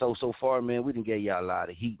 So far, man, we done gave y'all a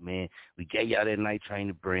lot of heat, man. We gave y'all that Night Train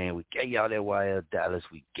to Brand. We gave y'all that YL Dallas.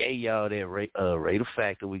 We gave y'all that Ray the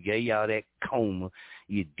Factor. We gave y'all that Coma.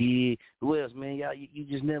 You did. Who else, man? Y'all, you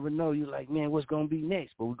just never know. You like, man, what's going to be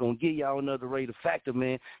next? But we're going to give y'all another Ray the Factor,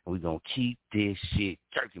 man, and we're going to keep this shit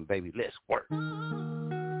jerking, baby. Let's work.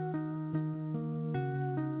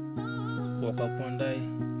 Woke up one day,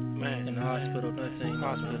 man, in the hospital, nothing.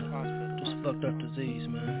 Just fucked up disease,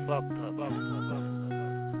 man. Fucked up.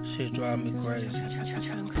 Shit drive me crazy.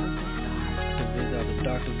 The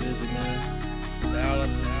doctor visit, man.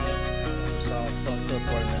 It's all fucked up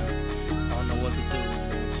right now. I don't know what to do, you know what I'm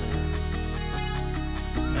saying?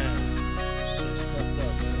 Man, shit's fucked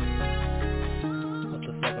up, man. What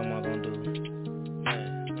the fuck am I gonna do? Man,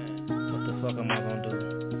 what the fuck am I gonna do?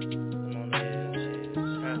 I'm on the edge,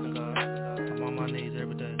 asking God. I'm on my knees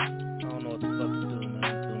every day. I don't know what the fuck to do, man.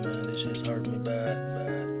 This shit's hurting me bad.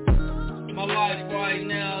 My life right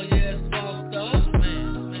now, yeah, it's fucked up,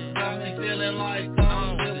 man. Got me feeling like I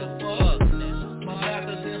don't give a fuck. My back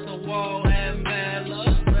against the wall, having bad luck.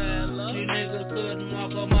 You niggas couldn't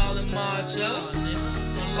walk a mile in my chest.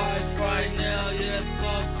 My life right now, yeah, it's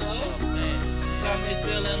fucked up, man. Got me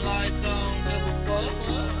feeling like I don't give a fuck.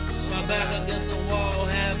 My back against the wall,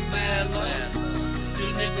 having bad luck. You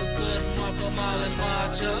niggas couldn't walk a mile in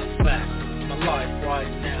my chest. My life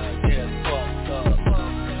right now, yeah, it's fucked up.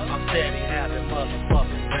 I'm steady having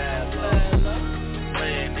motherfucking bad luck.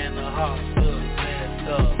 Laying in the hospital, messed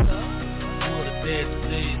up. With a dead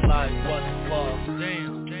disease, like what the fuck?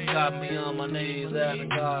 Damn. Got me on my knees asking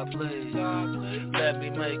God, please let me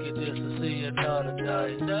make it just to see another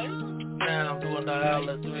day. Now I'm doing the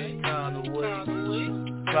outlet 3 times a week.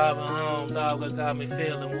 Driving home, dog, it got me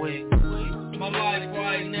feeling weak. My life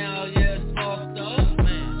right now, yeah, it's fucked up,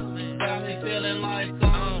 man. Got me feeling like I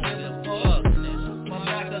don't give a fuck. My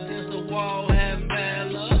back against the wall, having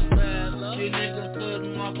bad luck. You niggas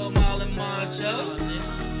couldn't walk a mile in my chest.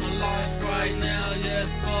 My life right now, yeah,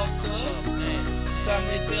 it's fucked up.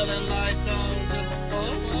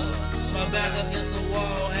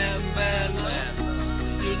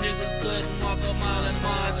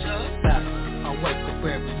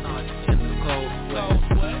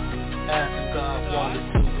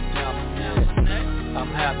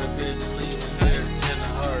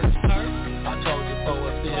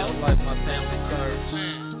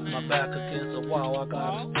 back against the wall, I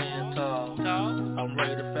gotta stand tall. I'm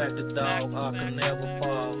ready to fact the dog, I can never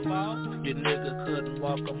fall. Your nigga couldn't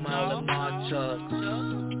walk a mile in my chucks.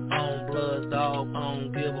 On blood, dog, I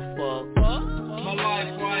don't give a fuck. My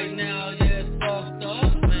life right now, yeah, it's fucked up.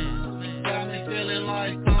 Got me feeling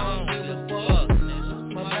like I don't give a fuck.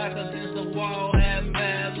 My back against the wall, having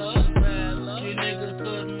bad luck. You niggas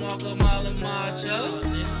couldn't walk a mile in my chucks.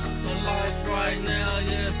 My life right now,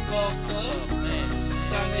 yeah, it's fucked up.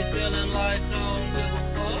 Got me feeling like I don't give a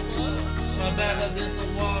fuck. My back against the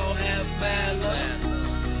wall, having bad luck.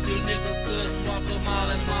 You niggas couldn't walk a mile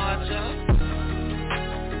in my chucks.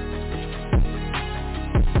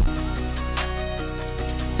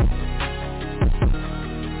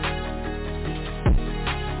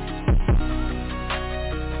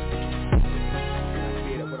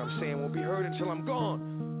 Until I'm gone.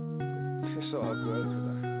 It's all good, cause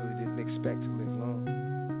I really didn't expect to live long.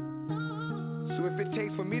 So if it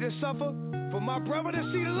takes for me to suffer, for my brother to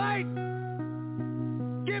see the light,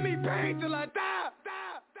 give me pain till I die.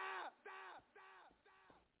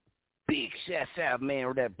 Big shouts out, man,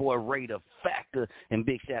 with that boy Raider Factor, and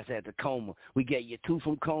big shouts out to Coma. We got you 2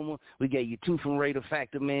 from Coma. We got you 2 from Raider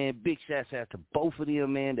Factor, man. Big shouts out to both of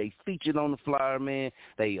them, man. They featured on the flyer, man.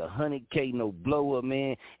 They 100K, no blower,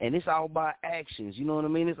 man. And it's all by actions, you know what I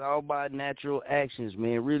mean? It's all by natural actions,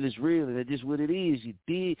 man. Real is real, and it's just what it is. You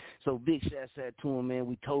did. So big shouts out to them, man.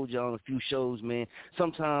 We told y'all on a few shows, man.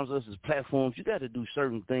 Sometimes us as platforms, you got to do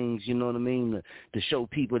certain things, you know what I mean, to show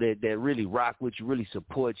people that really rock with you, really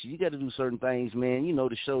support you. You got to do certain things, man, you know,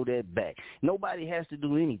 to show that back. Nobody has to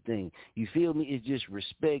do anything. You feel me? It's just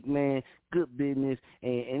respect, man, good business,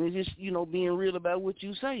 and it's just, you know, being real about what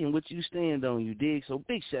you say and what you stand on, you dig? So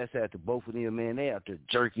big shouts out to both of them, man. They out there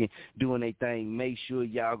jerking, doing their thing. Make sure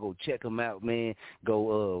y'all go check them out, man.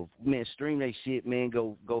 Go, man, stream their shit, man.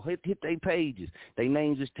 Go hit their pages. Their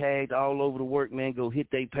names is tagged all over the work, man. Go hit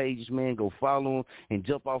their pages, man. Go follow them and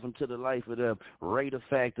jump off into the life of the Raider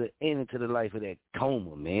Factor and into the life of that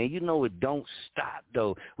Coma, man. You know it don't stop,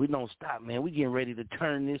 though. We don't stop, man. We getting ready to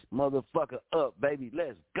turn this motherfucker up, baby.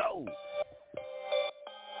 Let's go.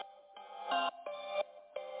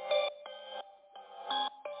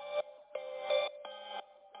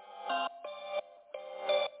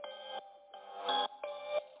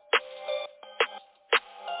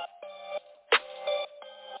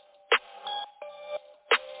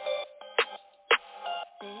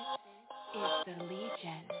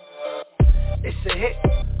 It's a hit,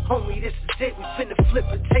 homie, this is it. We finna flip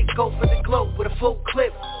and take over the globe with a full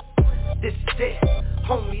clip. This is it,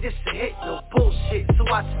 homie, this a hit, no bullshit. So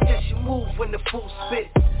I suggest you move when the fool spit.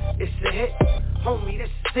 It's a hit, homie, this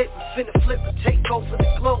is it. We finna flip and take over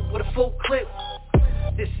the globe with a full clip.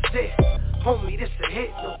 This is it, homie, this a hit,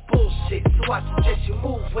 no bullshit. So I suggest you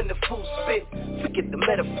move when the fool spit. Forget the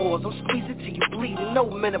metaphors, I'm squeezing till you bleeding, no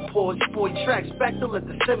menopause. Your boy tracks back to let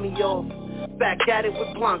the semi off. Back at it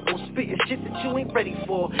with Blanco, spitting shit that you ain't ready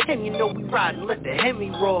for. And you know we riding, let the Hemi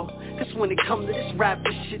roar. Cause when it come to this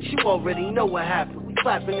rapping shit, you already know what happened. We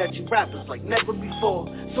clapping at you rappers like never before.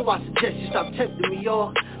 So I suggest you stop tempting me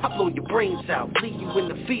off. I blow your brains out, leave you in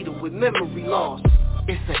the fetal with memory loss.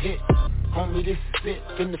 It's a hit, homie, this is it.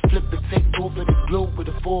 Finna flip and take over the globe with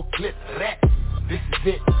a full clip. Rap, this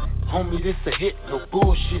is it, homie, this a hit, no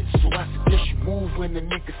bullshit. So I suggest you move when the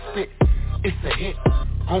nigga spit. It's a hit,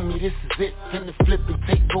 homie, this is it. Finna flip and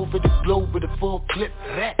take over the globe with a full clip.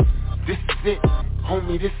 Rap, this is it,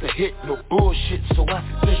 homie, this a hit, no bullshit. So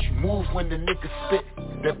I suggest you move when the nigga spit.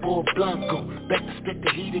 That boy Blanco, back to spit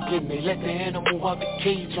the heat again. They let the animal out the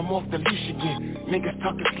cage, I'm off the leash again. Niggas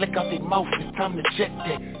talking slick out their mouth, it's time to check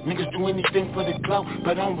that. Niggas do anything for the clout,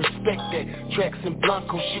 but I don't respect that. Tracks and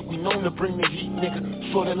Blanco shit, we known to bring the heat,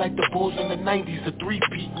 nigga. Sorta like the Bulls in the 90s, a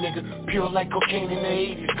 3-peat, nigga. Pure like cocaine in the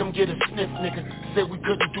 80s, come get a sniff, nigga. Said we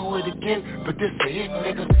couldn't do it again, but this a hit,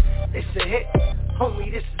 nigga. It's a hit,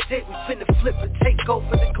 homie, this is it. We finna flip and take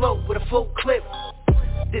over the globe with a full clip.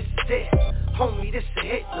 This is it, homie, this a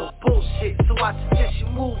hit, no bullshit. So I suggest you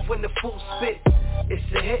move when the fool spit. It's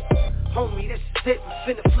a hit, homie, this is it.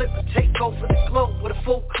 We finna flip and take over the globe with a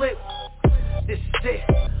full clip. This is it,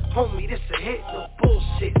 homie, this a hit, no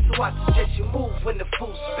bullshit. So I suggest you move when the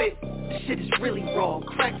fool spit. This shit is really raw,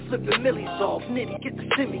 crack flipping millies off. Nitty, get the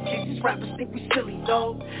semi kick, these rappers think we silly,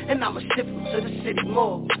 dog. And I'ma ship them to the city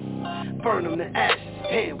mall. Burn them to ashes,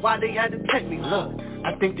 damn, why they had to take me, look.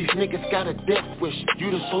 I think these niggas got a death wish. You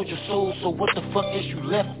done sold your soul, so what the fuck is you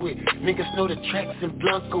left with? Niggas know the tracks in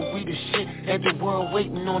Blanco, we the shit. Had the world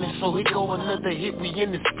waiting on it, so here go another hit. We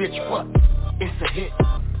in this bitch, what? It's a hit,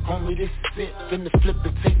 homie, this is it. Finna flip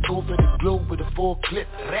and take over the globe with a full clip.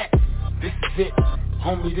 Rap, this is it,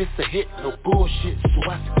 Homie, this a hit, no bullshit, so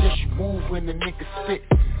I suggest you move when the nigga spit.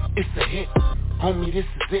 It's a hit, homie, this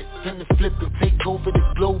is it. Finna flip and take over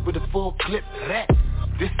the globe with a full clip. Rap,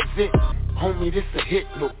 this is it, homie, this a hit,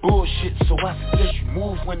 no bullshit, so I suggest you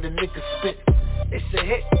move when the nigga spit. It's a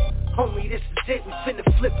hit, homie, this is it. We finna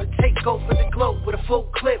flip and take over the globe with a full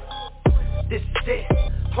clip. This is it,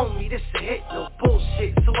 homie, this a hit, no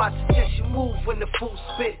bullshit, so I suggest you move when the fool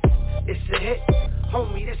spit. It's a hit,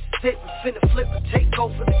 homie, this is it. We finna flip and take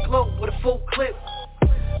over the globe with a full clip.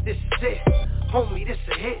 This is it, homie, this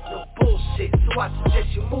a hit, no bullshit, so I suggest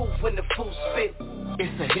you move when the fool spit.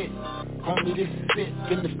 It's a hit, homie, this is it.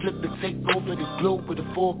 Finna flip and take over the globe with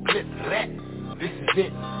a full clip. Rap, this is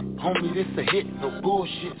it, homie, this a hit, no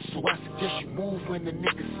bullshit, so I suggest you move when the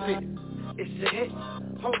nigga spit. It's a hit,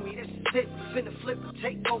 homie, this is it. We finna flip and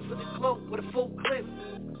take over the globe with a full clip.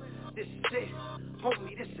 This is it,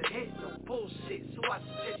 homie, this a hit, no bullshit, so I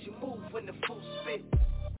suggest you move when the fool spit.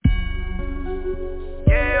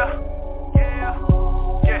 Yeah, yeah, yeah,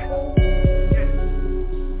 yeah,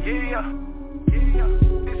 yeah,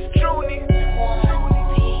 it's Junie.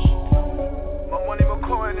 My money, my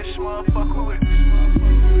coin, this motherfucker with.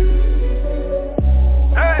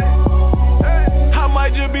 Hey, I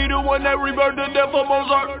might just be the one that rebirthed the death of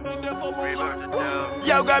Mozart.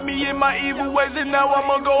 Y'all got me in my evil ways and now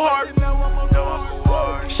I'ma go hard.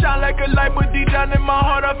 Shine like a light but deep down in my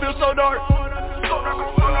heart I feel so dark.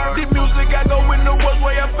 The music I go in the worst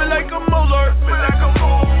way, I feel like a Mozart.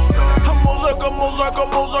 I'm Mozart, I'm Mozart, I'm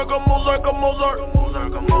Mozart, I'm Mozart, I'm Mozart.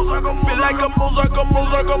 Feel like a Mozart, I'm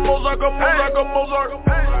Mozart, I'm Mozart, I'm Mozart, I'm Mozart. I'm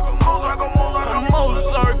Mozart, I'm Mozart,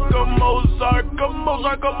 I'm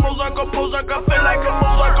Mozart, I'm Mozart, I'm Mozart. I feel like a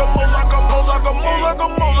Mozart, I'm Mozart, I'm Mozart, I'm Mozart,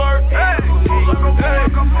 I'm Mozart.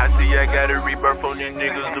 I see I got a rebirth on these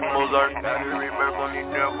niggas, the Mozart.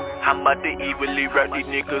 I'm about to evilly rap these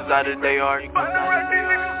niggas out of their heart.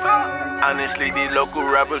 Honestly, these local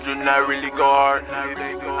rappers do not really go hard.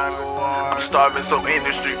 I'm starving, so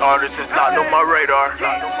industry artists is not on my radar.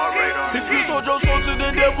 If you sold your soul to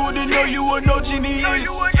the devil, then know you would know genius.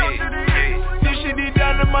 This shit deep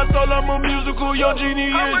down in my soul, I'm a musical, yo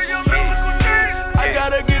genius. I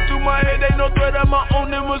gotta get through my head, ain't no threat, I'm my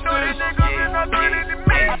own nemesis.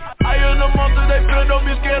 I am the monster, they feel, don't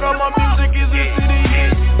be scared, all my music is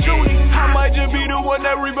insidious. I might just be the one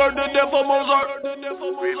that rebirthed the death of Mozart.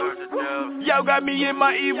 Y'all got me in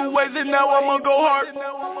my evil ways and now I'ma go hard.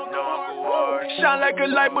 Shine like a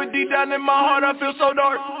light but deep down in my heart I feel so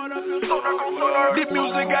dark. The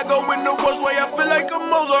music I go in the worst way, I feel like a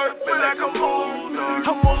Mozart.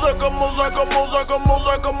 I'm Mozart, I'm Mozart, I'm Mozart, I'm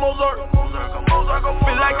Mozart, I'm Mozart.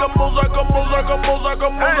 Feel like a Mozart, I'm Mozart, I'm Mozart,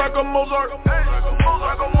 I'm Mozart, I'm Mozart.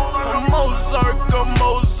 I'm Mozart, I'm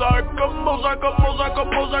Mozart, I'm Mozart, I'm Mozart, I'm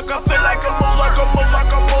Mozart. I feel like a Mozart, I'm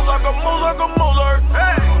Mozart, I'm Mozart, I'm Mozart, I'm Mozart.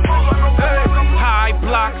 High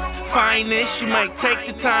block, finest, you might take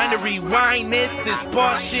the time to rewind this. This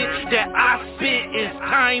boss shit that I spit is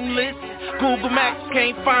timeless. Google Maps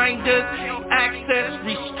can't find us, access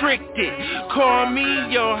restricted. Call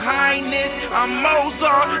me your highness, I'm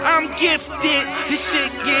Mozart, I'm gifted. This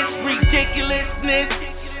shit gets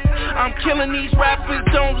ridiculousness. I'm killing these rappers,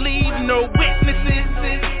 don't leave no witnesses.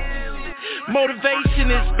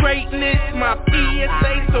 Motivation is greatness, my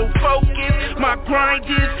PSA so focused. My grind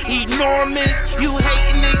is enormous, you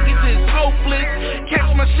hating niggas is hopeless.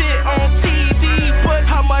 Catch my shit on TV, but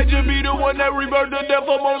I might just be the one that rebirthed the death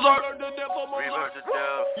of Mozart.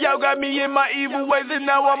 Y'all got me in my evil ways and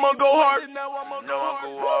now I'ma go hard.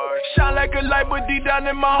 Shine like a light but deep down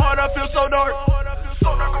in my heart I feel so dark.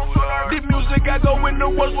 The music I go in the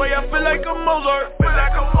worst way, I feel like a Mozart.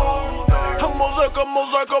 I'm Mozart, I'm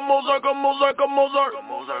Mozart, I'm Mozart, I'm Mozart, I'm Mozart.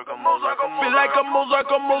 Feel like a Mozart,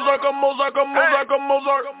 I'm Mozart, I'm Mozart, I'm Mozart, I'm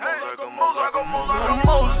Mozart. I'm Mozart, I'm Mozart,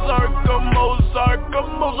 I'm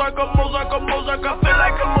Mozart, I'm Mozart, I'm Mozart. I feel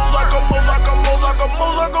like a Mozart, I'm Mozart, I'm Mozart, I'm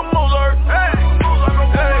Mozart, I'm Mozart. Hey,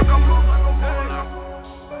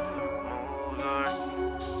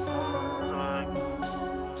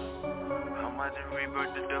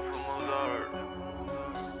 rebirth the death of Mozart.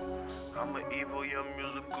 I'm an evil young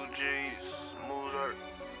musical genius, Mozart.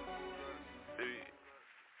 Hey.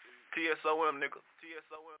 TSOM, nigga.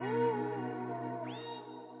 TSOM.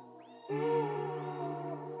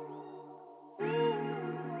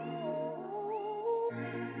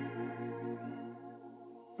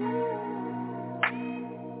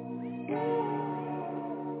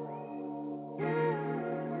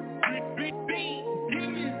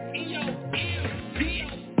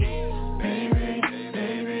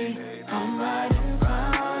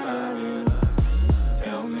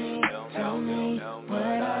 Tell me, what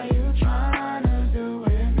are you trying to do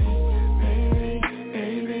with me? Baby,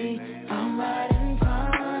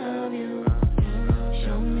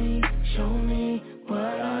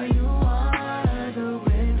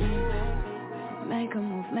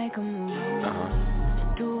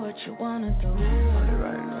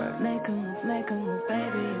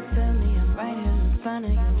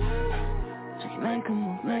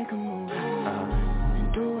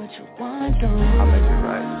 do. I'll make it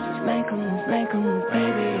right. Just make a move,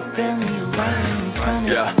 baby. You feel me? I'm right in front of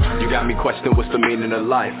you. Yeah, you got me questioning what's the meaning of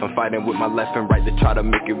life. I'm fighting with my left and right to try to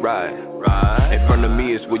make it right. In front of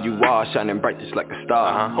me is where you are, shining bright just like a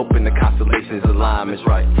star. Hoping the constellations align is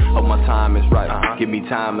right. Hope my time is right. Give me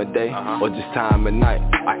time of day or just time of night.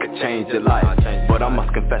 I could change your life, but I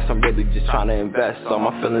must confess I'm really just trying to invest all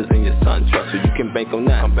my feelings in your son trust, so you can bank on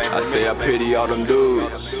that. I say I pity all them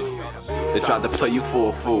dudes that tried to play you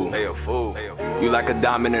for a fool. You like a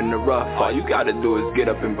diamond in the rough. All you gotta do is get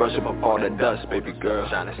up and brush up all the dust, baby girl.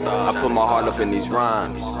 I put my heart up in these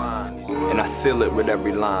rhymes, and I seal it with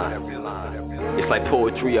every line. It's like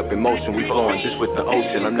poetry up in motion. We flowing just with the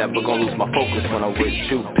ocean. I'm never gonna lose my focus when I'm with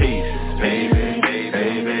you. Peace, baby,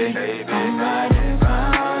 baby. I'm right in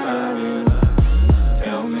front of you.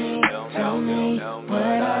 Tell me, what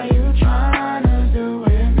are you trying to do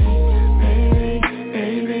with me?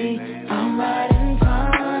 Baby, I'm right in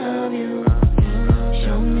front of you.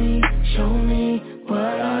 Show me, what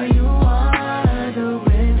are you wanna do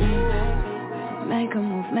with me?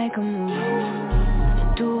 Make a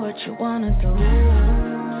move, do what you wanna do.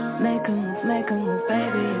 Make a move,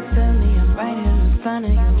 baby, you feel me? I'm right here in front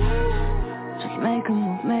of you. Just make a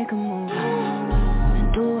move,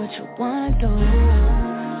 and do what you wanna do.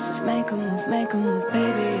 Just make a move,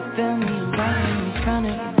 baby, you feel me? I'm right here in front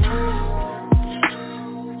of you.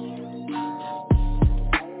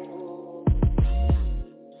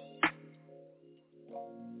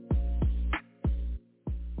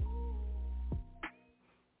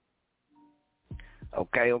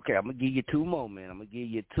 Okay, I'm gonna give you two more, man.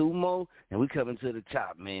 And we coming to the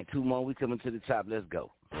top, man. Two more, we coming to the top. Let's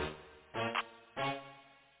go.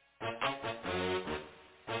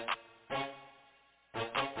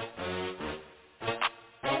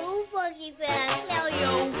 Oh, fucky fast, tell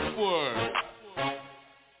you. Word.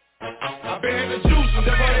 I been the juice and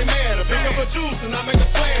that's why they mad. I pick up a juice and I make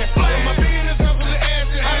a plan. All my business comes with the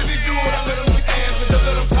answer. How did he do it? I let him answer. Just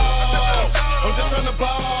let him talk. I'm just trying to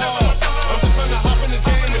ball.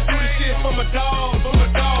 From a dog.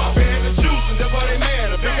 I been the juice and that's why they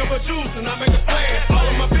mad. I pick up a juice and I make a plan. All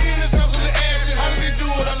of my business comes with the action. How did they do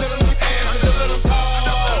it? I let them answer. Just let them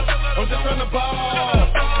talk. I'm just trying to ball.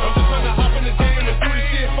 I'm just trying to hop in the game and do this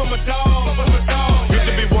shit from a dog. Used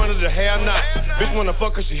to be one of the have-nots. Bitch wanna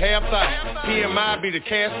fuck cause she half-thought. PMI be the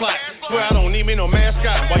cash slot. Swear I don't need me no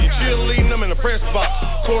mascot. While you cheerleading them in the press box.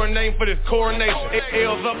 Coordinating for this coronation.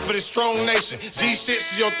 L's up for this strong nation. G-shit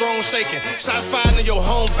to your throne shaking. Shots fired in your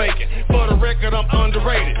home vacant. For the record, I'm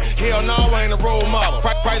underrated. Hell no, I ain't a role model.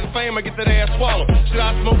 Price of fame, I get that ass swallowed. Shit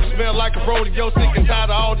I smoke smell like a rodeo. Sick and tired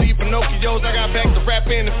of all these Pinocchios. I got back to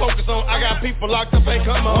rapping and focus on. I got people locked up, ain't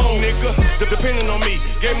coming home, nigga. Depending on me.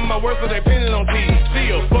 Gave me my word, so they pinning on T.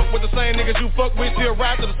 Still, fuck with the same niggas you fuck with. Still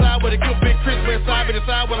ride to the side where they kill Big Chris. Where side be the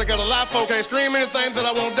side where I got a lie for. Can't scream anything that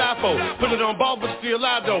I won't die for. Put it on ball, but still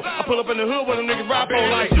lie though. I pull up in the hood where them niggas ride for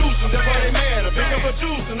like juice, and that's why they mad. I pick up a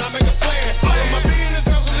juice and I make a plan. All of my business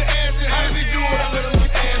comes with the answer. How did he do it? I let him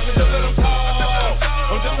answer. Just let him talk.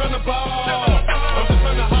 I'm just trying to ball. I'm just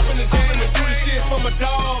trying to hop in the game and do this shit from a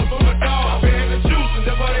dog. I been the juice and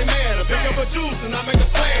that's why they mad. I pick up a juice and I make a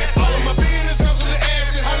plan. All of my business comes with the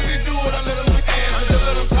answer. How did he do it? I let him answer. Just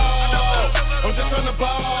let him talk. I'm just trying to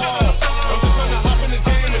ball. I'm just trying to hop in the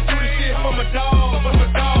game and do this shit from a dog.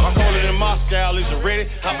 I'm calling in Moscow, is you ready?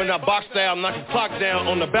 Hopping out box style, knocking clock down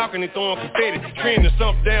on the balcony, throwing confetti. Treeing the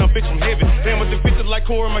stump down, bitch, I'm heavy. Damn with the bitches like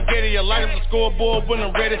Corey Maggette. I light up the scoreboard when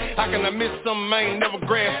I'm ready. How can I miss something I ain't never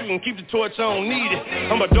grabbed? You can keep the torch, I don't need it.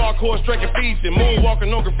 I'm a dark horse striking feet.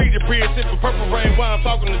 Moonwalking on graffiti, bridge, sipping purple rain while I'm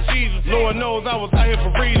talking to Jesus. Lord knows I was out here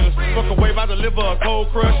for reasons. Fuck a wave, I deliver a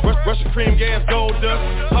cold crush. Russian cream, gas, gold dust.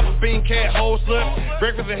 Hop a bean cat, whole slut.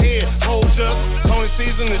 Breakfast ahead, hold just. Tony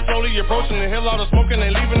season is slowly approaching. The hell out of smoking,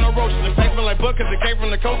 ain't leaving no roaches. The paper like buckets, it came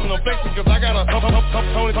from the coast, no flexing, cause I got a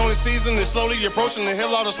Tony season is slowly approaching. The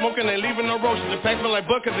hell out of smoking, ain't leaving no roaches. The paper like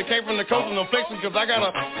buckets, it came from the coast, no flexing, cause I got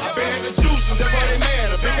a I been the juice, and that's why they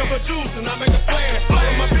mad. I pick up a juice, and I make a plan. All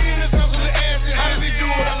of my business comes with the answer. How did he do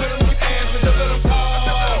it? I let him answer. Just let him talk.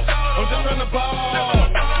 I'm just trying to ball.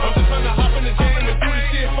 I'm just trying to hop in the game and do this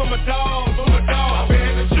shit from a dog. I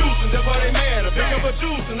been the juice, and that's why they mad. I pick up a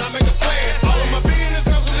juice, and I make a plan. All of my business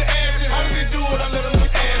comes with the answer. How did he do it? I let him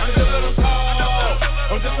answer. Just let him talk.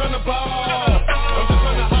 I'm just trying to ball. I'm just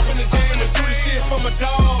trying to hop in the game and do this shit from a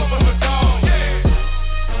dog.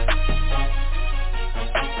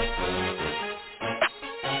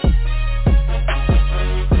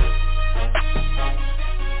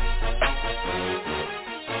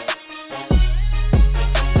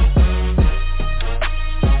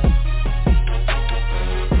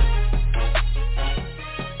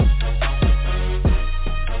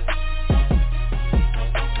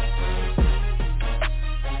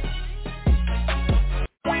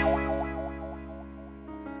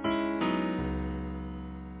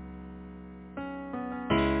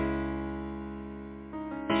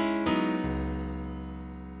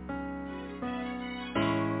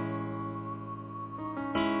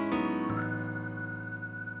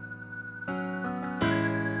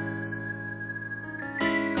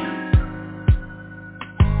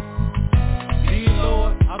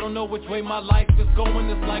 don't know which way my life is going.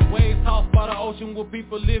 It's like waves tossed by the ocean where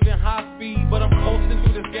people living high speed, but I'm coasting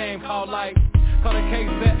through this game called life. Caught a case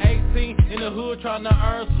at 18 in the hood trying to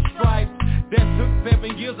earn some stripes. That took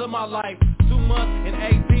 7 years of my life, 2 months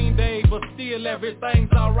and 18 days, but still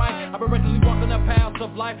everything's alright. I've been recklessly walking the paths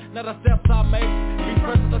of life, not the steps I make. Be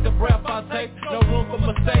precious like the breath I take, no room for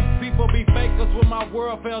mistakes. People be fakers when my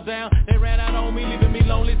world fell down. They ran out on me, leaving me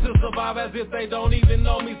lonely to survive as if they don't even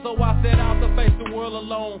know me. So I set out to face the world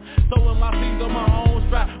alone, sowing my seeds on my own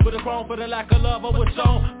strap. With a crown for the lack of love I was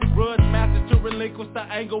shown. The grudge masters to relinquish the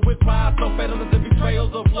anger with pride. So fatal as the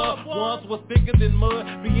betrayals of love once was thicker than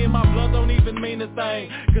mud. Be in my blood don't even mean a thing,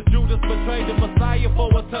 cause Judas betrayed the Messiah for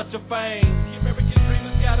a touch of fame. The American dream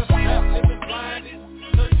has got us trapped, living blinded.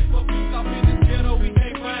 Searching for peace off in this ghetto, we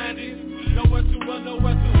can't find it. Nowhere to run,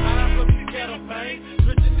 nowhere to hide from this ghetto pain.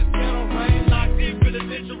 Switching this ghetto rain, locked in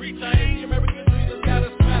penitentiary chains. The American dream has got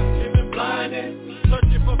us trapped, living blinded.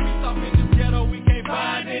 Searching for peace off in this ghetto, we can't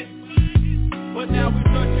find it. But now we're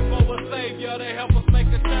searching for a savior to help us make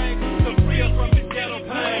a change, to free us from this ghetto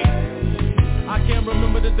pain. I can't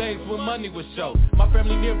remember the days when money was short. My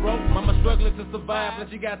family near broke, mama struggling to survive, and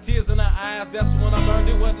she got tears in her eyes. That's when I learned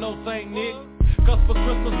it wasn't no Saint Nick. Cause for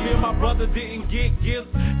Christmas me and my brother didn't get gifts.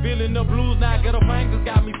 Feeling the blues, now ghetto pain just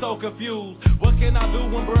got me so confused. What can I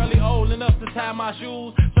do when barely old enough to tie my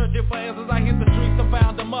shoes? Searching for answers, I hit the streets and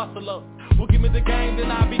found a muscle up. Well, give me the game, then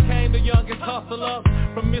I became the youngest hustler.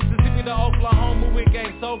 From Mississippi to Oklahoma, we get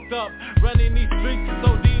soaked up. Running these streets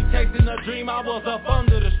so deep, chasing a dream, I was up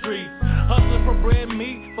under the street. Hustling for bread and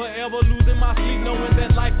meat, forever losing my sleep, knowing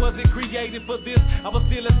that life wasn't created for this. I was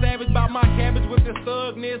still a savage by my cabbage with this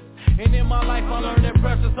thugness. And in my life I learned that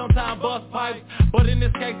pressure sometimes bust pipes, but in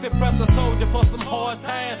this case it prepped a soldier for some hard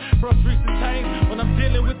times. Frustration change when I'm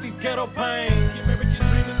dealing with these ghetto pains. The American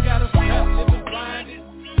dream has got us trapped, living blinded.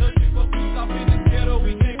 Searching for peace off in this ghetto,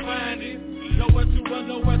 we can't find it. Nowhere to run,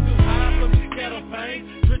 nowhere to hide from this ghetto pain.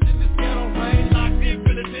 Switching this ghetto rain, locked in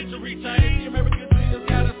penitentiary chains. The American dream has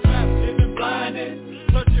got us trapped, living blinded.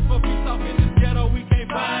 Searching for peace off in this ghetto, we can't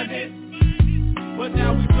find it. But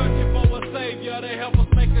now we searching for a savior to help us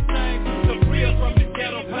make a change, to free us from this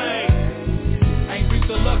ghetto pain. Ain't reached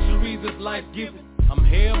the luxuries this life given. I'm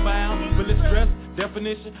hellbound, really stressed.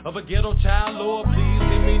 Definition of a ghetto child. Lord, please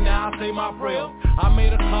hear me now, say my prayer. I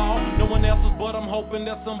made a call, no one else's, but I'm hoping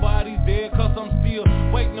that somebody's there. Cause I'm still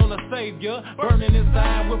waiting on a savior, burning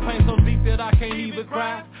inside with pain so deep that I can't even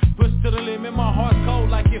cry. Pushed to the limit, my heart's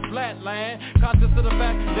cold like it flatline. Conscious of the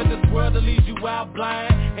fact that this world will lead you out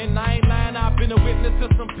blind. And I ain't lying, I've been a witness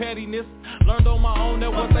to some pettiness. Learned on my own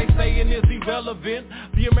that what they saying is irrelevant.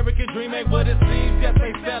 The American dream ain't what it seems, yes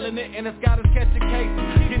they selling it. And it's got us catching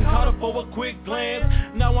cases, getting caught up for a quick glance.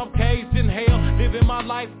 Now I'm caged in hell, living my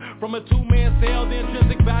life from a 2-man cell. The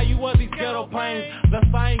intrinsic value of these ghetto pains, thus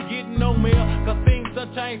I ain't getting no mail. Cause things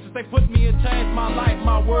done changed since they put me in change. My life,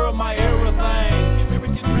 my world, my everything. The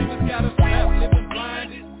American dream has got us trapped, living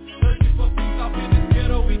blinded. Searching for peace off in this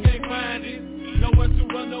ghetto, we can't find it. Nowhere to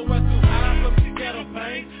run, nowhere to hide from this ghetto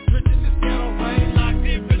pain. Switching this ghetto rain, locked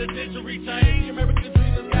in penitentiary chains. The American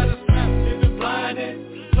dream has got us trapped, living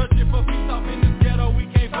blinded. Searching for peace off in this ghetto, we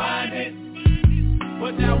can't find it.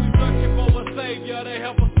 But now we searching for a savior to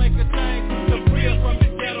help us make a change, to free us from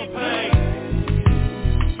this ghetto pain.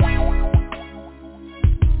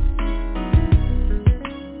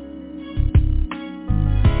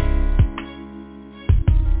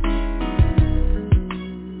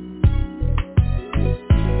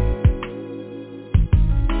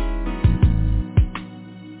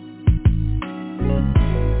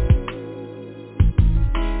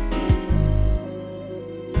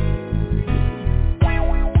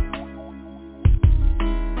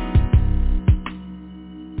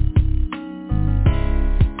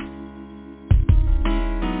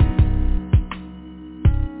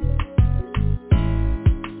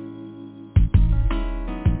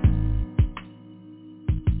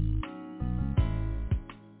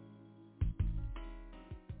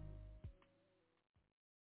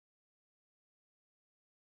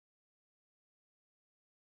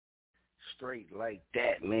 Straight like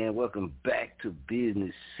that, man. Welcome back to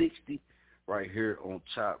Business 60, right here on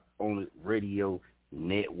Chop On It Radio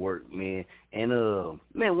Network, man. And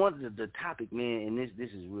man, one of the topic, man, and this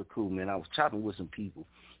is real cool, man. I was chopping with some people,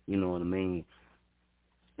 you know what I mean.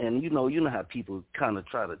 And you know how people kind of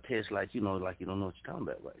try to test, like you don't know what you're talking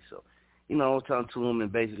about, right? So, I was talking to them,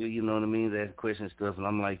 and basically, you know what I mean, they ask questions and stuff, and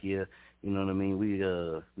I'm like, yeah, you know what I mean.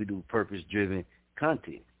 We do purpose-driven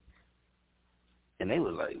content. And they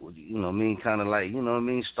were like, well, you know what I mean, kind of like, you know what I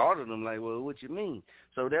mean, started them like, well, what you mean?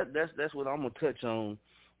 So that's what I'm going to touch on,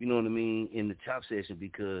 you know what I mean, in the top session,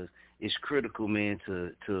 because it's critical, man,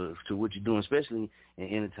 to what you're doing, especially in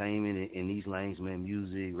entertainment, in these lanes, man,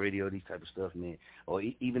 music, radio, these type of stuff, man, or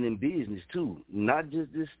even in business, too. Not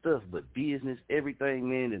just this stuff, but business, everything,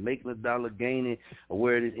 man, that's making a dollar, gaining, or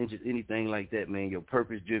where it is, interest, anything like that, man. Your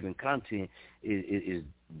purpose-driven content is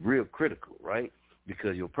real critical, right?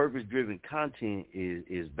 Because your purpose-driven content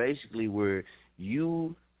is basically where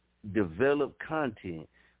you develop content,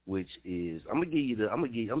 which is, I'm just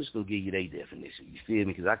gonna give you their definition. You feel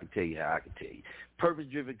me? Because I can tell you how I can tell you.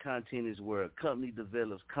 Purpose-driven content is where a company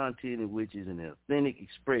develops content in which is an authentic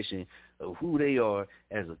expression of who they are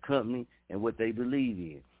as a company and what they believe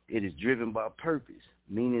in. It is driven by purpose,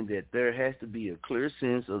 meaning that there has to be a clear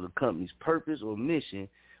sense of the company's purpose or mission,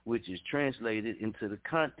 which is translated into the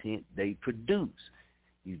content they produce.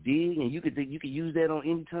 You dig? And you could use that on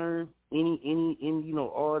any term, any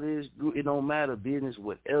artist, group, it don't matter, business,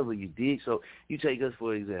 whatever, you dig? So you take us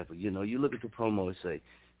for example, you look at the promo and say,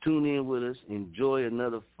 tune in with us, enjoy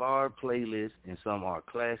another fire playlist and some of our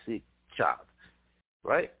classic chop,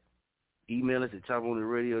 right? Email us at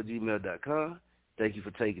chopontheradio@gmail.com. Thank you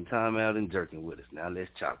for taking time out and jerking with us. Now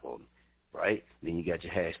let's chop on it, right? Then you got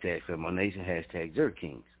your hashtag FemoNation, hashtag Jerk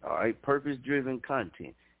Kings, all right? Purpose-driven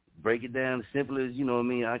content. Break it down as simple as,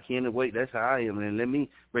 I can't wait. That's how I am. And let me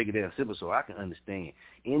break it down simple so I can understand.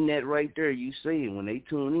 In that right there, you say when they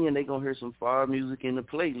tune in, they going to hear some fire music in the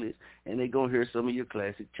playlist, and they going to hear some of your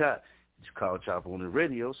classic chop. It's called Chop on the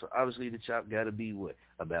Radio, so obviously the chop got to be what?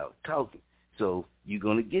 About talking. So you're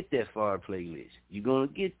going to get that fire playlist. You're going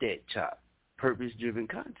to get that chop. Purpose-driven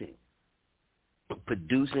content.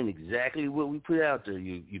 Producing exactly what we put out there.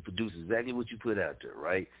 You produce exactly what you put out there,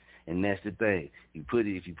 right? And that's the thing.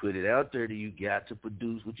 If you put it out there, then you got to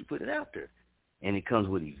produce what you put it out there. And it comes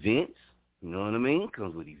with events, you know what I mean? It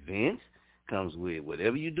comes with events, comes with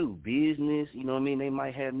whatever you do, business, you know what I mean? They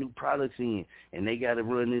might have new products in, and they got to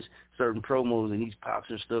run this certain promos, and these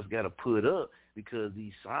pops and stuff got to put up because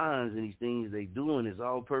these signs and these things they doing is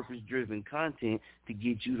all purpose-driven content to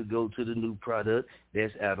get you to go to the new product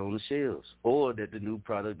that's out on the shelves, or that the new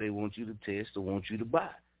product they want you to test or want you to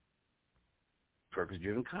buy.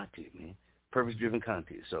 Purpose-driven content, man. Purpose-driven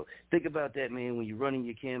content. So think about that, man, when you're running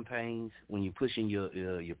your campaigns, when you're pushing your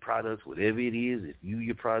products, whatever it is, if you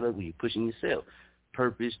your product, when you're pushing yourself.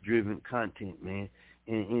 Purpose-driven content, man.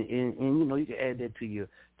 And you can add that to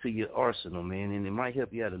your arsenal, man, and it might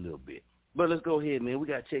help you out a little bit. But let's go ahead, man. We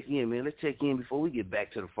got to check in, man. Let's check in before we get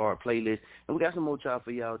back to the far playlist. And we got some more chop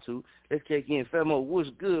for y'all, too. Let's check in. Femo, what's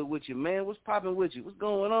good with you, man? What's popping with you? What's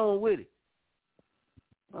going on with it?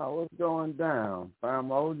 Oh, what's going down?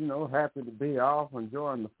 Famo, happy to be off,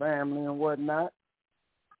 enjoying the family and whatnot.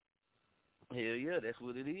 Hell yeah, that's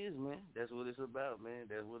what it is, man. That's what it's about, man.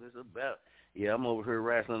 That's what it's about. Yeah, I'm over here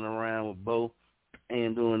wrestling around with Bo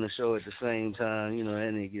and doing the show at the same time.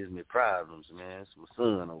 That nigga gives me problems, man. It's my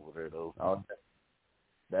son over here, though. Oh,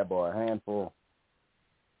 that boy a handful.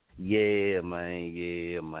 Yeah,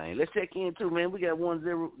 man. Let's check in, too, man. We got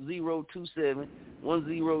 1027.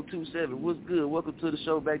 1027. What's good? Welcome to the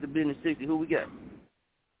show, Back to Business 60. Who we got?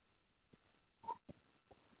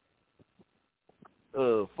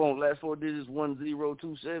 Phone last 4 digits,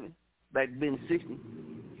 1027. Back to Business 60.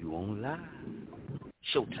 You on live.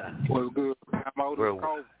 Showtime. What's good? I'm out of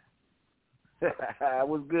Cobra.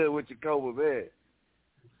 What's good with your Cobra, man?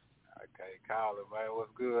 Okay, Colin, man.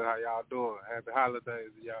 What's good? How y'all doing? Happy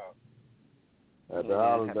holidays to y'all. Happy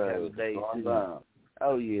holidays. Happy holidays to you.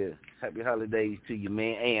 Oh, yeah. Happy holidays to you,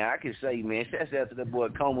 man. And I can say, man, shouts out to that boy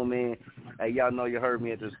Coma, man. Hey, y'all know you heard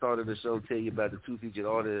me at the start of the show tell you about the 2 featured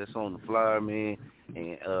artists that's on the flyer, man.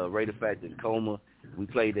 And rate the fact that Coma, we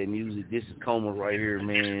played that music. This is Coma right here,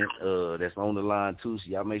 man. That's on the line, too. So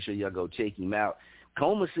y'all make sure y'all go check him out.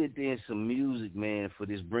 Coma sent in some music, man, for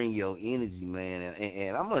this Bring Your Energy, man.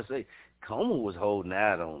 And I must say, Coma was holding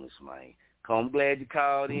out on us, man. Coma, I'm glad you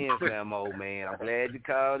called in, Famo, man. I'm glad you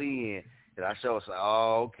called in. And I said,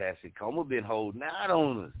 oh, okay. I said, Coma been holding out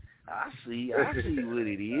on us. I see what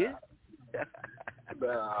it is.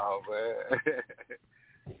 No, man.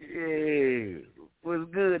 Yeah. What's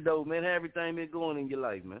good, though, man? How everything been going in your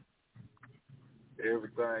life, man?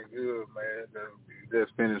 Everything good, man.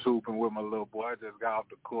 Just finished hooping with my little boy. I just got off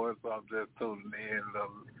the court, so I'm just tuning in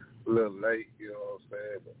a little late, you know what I'm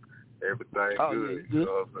saying? But everything good, you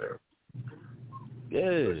know what I'm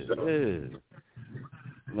saying? Yeah.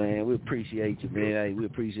 Man, we appreciate you, man. Hey, we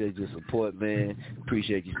appreciate your support, man.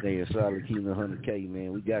 Appreciate you staying solid, keeping 100K,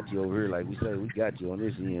 man. We got you over here, like we say. We got you on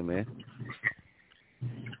this end, man.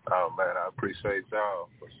 Oh, man, I appreciate y'all,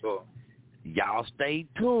 for sure. y'all stay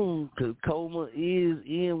tuned, because Coma is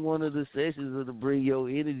in one of the sessions of the Bring Your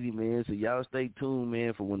Energy, man. So y'all stay tuned,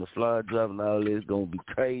 man, for when the fly drop and all this. It's going to be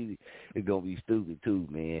crazy. It's going to be stupid, too,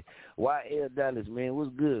 man. YL Dallas, man,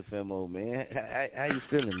 what's good, famo, man? How you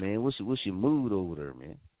feeling, man? What's your mood over there,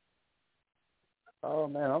 man? Oh,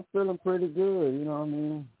 man, I'm feeling pretty good, you know what I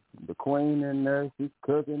mean? The queen in there, she's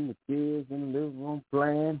cooking, the kids in the living room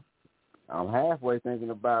playing. I'm halfway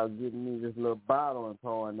thinking about getting me this little bottle and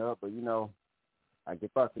pouring up, but, you know, I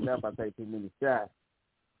get fucked up, I take too many shots.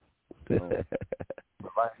 So,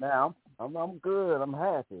 but right now, I'm good. I'm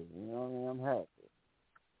happy. You know what I mean? I'm happy.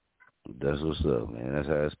 That's what's up, man. That's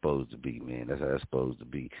how it's supposed to be, man. That's how it's supposed to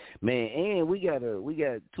be, man. And we got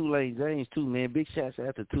Tulane James too, man. Big shouts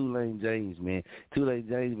out to Tulane James, man. Tulane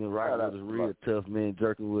James been rocking with us real tough, man.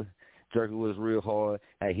 Jerking with us real hard.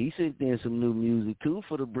 Hey, he sent in some new music too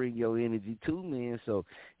for the Bring Your Energy too, man. So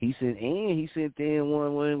he sent in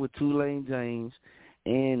one with Tulane James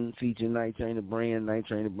and featuring Night Train the Brand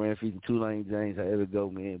featuring Tulane James, however it go,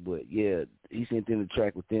 man. But yeah, he sent in the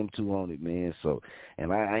track with them two on it, man. So,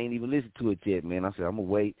 and I ain't even listened to it yet, man. I said I'm gonna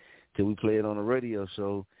wait till we play it on the radio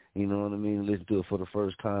show. You know what I mean? Listen to it for the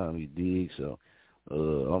first time, you dig? So,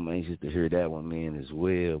 I'm anxious to hear that one, man, as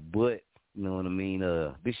well. But you know what I mean?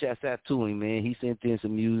 Big shouts out to him, man. He sent in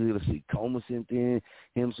some music. Let's see, Coma sent in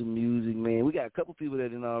him some music, man. We got a couple people that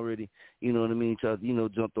didn't already, you know what I mean,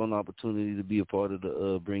 jumped on the opportunity to be a part of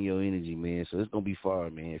the Bring Your Energy, man. So it's going to be fire,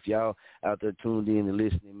 man. If y'all out there tuned in and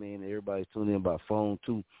listening, man, everybody's tuned in by phone,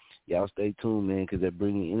 too. Y'all stay tuned, man, because that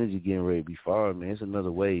Bring Your Energy getting ready to be fire, man. It's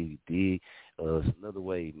another wave, you dig? It's another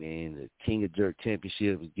wave, man. The King of Jerk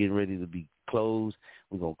Championship is getting ready to be closed.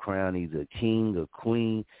 We're going to crown either king or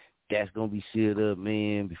queen. That's going to be sealed up,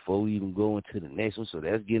 man, before we even go into the next one. So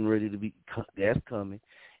that's getting ready to be, that's coming.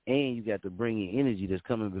 And you got the Bring Your Energy that's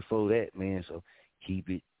coming before that, man. So keep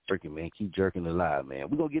it jerking, man. Keep jerking alive, man.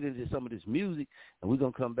 We're going to get into some of this music, and we're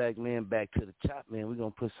going to come back, man, back to the top, man. We're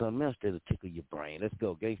going to put something else that'll tickle your brain. Let's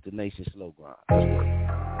go. Gangsta Nation Slow Grind. Let's work.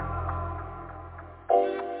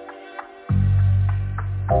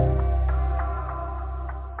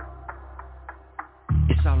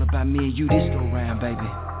 It's all about me and you this go round, baby.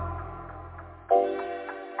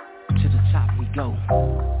 To the top we go.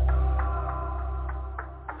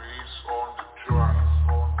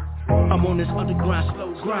 I'm on this underground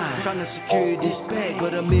slow grind, trying to secure this bag,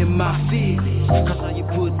 but I'm in my feelings. Cause how you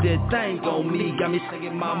put that thing on me got me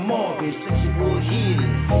singing my Marvin, sexual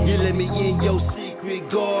healing. You let me in your secret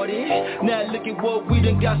garden. Now look at what we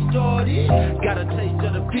done got started. Got a taste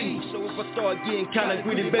of the peach, so if I start getting kinda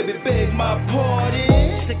greedy, baby, beg my pardon.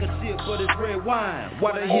 Take a sip of this red wine.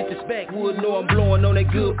 While I hit this backwood, know I'm blowing on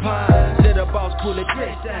that good pine. Let a boss pull the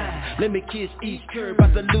dress down. Let me kiss each curve,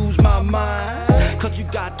 about to lose my mind. Cause you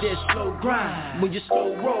got that slow grind. When you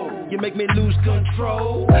slow roll, you make me lose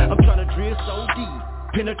control. I'm trying to drill so deep,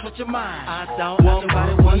 penetrate your mind. I don't want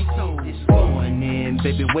nobody one soul. This morning,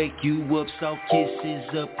 baby, wake you up, soft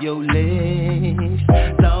kisses up your legs.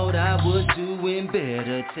 Thought I was doing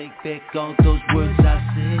better, take back all those words I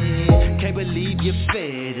said. Can't believe you're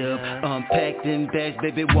fed up, unpack them bags,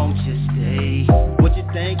 baby, won't you stay? What you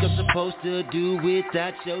think I'm supposed to do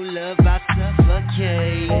without your love? I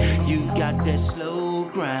suffocate. You got that slow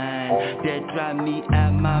grind that drive me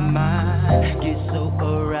out my mind. Get so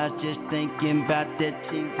aroused just thinking about that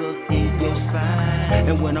tingle in your spine.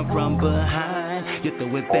 And when I'm from behind, you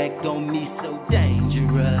throw it back on me so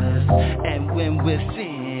dangerous. And when we're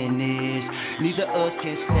finished, neither us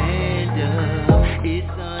can stand up. It's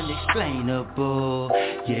unexplainable,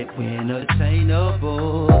 yet we're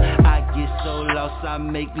unattainable. I get so lost, I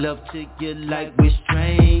make love to you like we're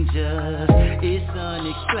strangers. It's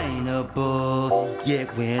unexplainable,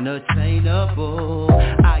 yet we're unattainable.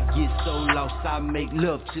 I get so lost, I make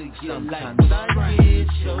love to you. Sometimes like I get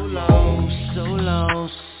so lost, so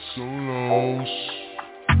lost, so lost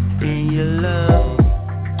in your love.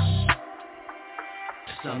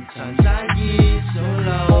 Sometimes I get so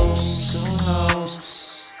lost, so lost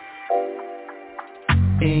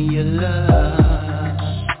in your love.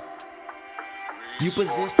 You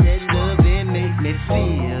possess that love and make me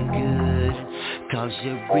feel good. Cause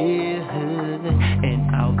you're real hood.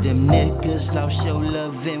 And all them niggas lost your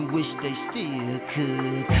love and wish they still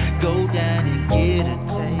could. Go down and get a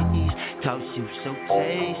taste, cause you so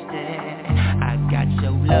tasty. I got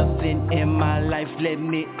your loving in my life, let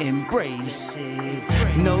me embrace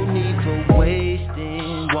it. No need for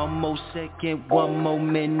wasting one more second, one more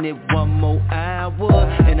minute, one more hour,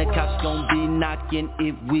 and the cops gon' be knocking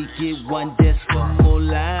if we get one decimal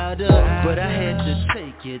louder. But I had to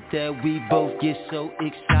take it that we both get so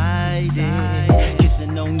excited.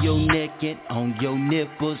 Kissing on your neck and on your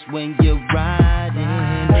nipples when you're riding.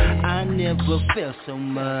 I never felt so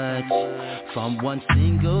much from one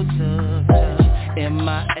single touch.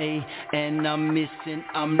 MIA and I'm missing,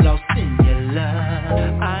 I'm lost in your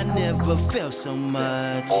love. I never felt so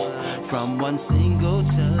much from one single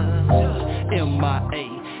touch.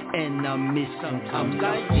 MIA and I'm missing, I'm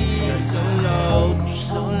like so lost,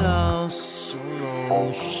 so lost, so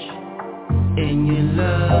lost. In your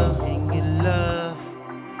love, in your love.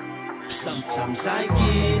 Sometimes I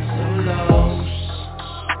get so lost,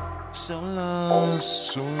 so lost,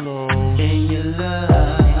 so lost. In your love.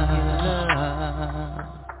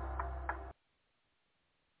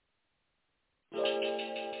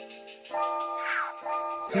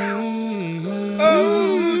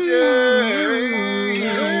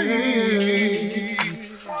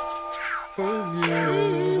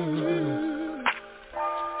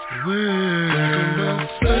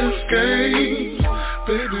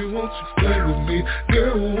 Baby, won't you stay with me?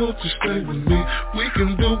 Girl, won't you stay with me? We can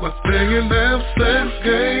do our thing and have sex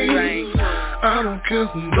games. I don't care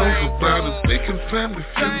who knows about it. We can family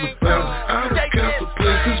feud about it. I don't care the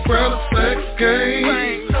place is crowded sex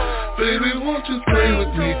games. Baby, won't you stay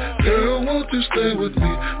with me? Girl, won't you stay with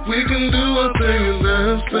me? We can do our thing and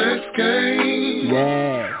have sex games.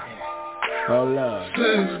 Yeah. Hold up.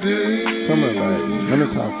 Sex games. Come here, baby. Let me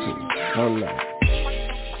talk to you. Hold up.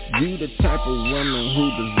 You the type of woman who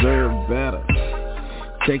deserve better.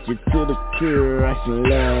 Take you to the crib, I can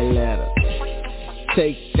love ladder.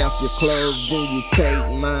 Take off your clothes, then you take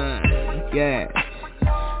mine. Yeah.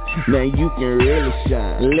 Now you can really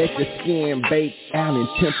shine. Let your skin bake out in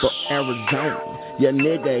Temple, Arizona. Your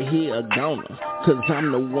nigga he a goner, cause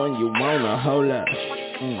I'm the one you wanna. Hold up.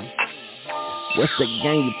 What's the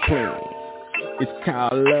game you playing? It's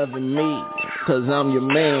called loving me, cause I'm your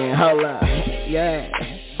man. Hold up. Yeah.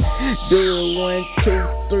 Do it 1,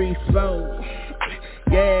 2, 3, 4.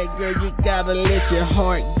 Yeah, girl, you gotta let your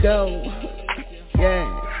heart go. Yeah,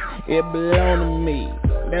 it belong to me.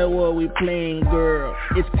 That's what we playing, girl.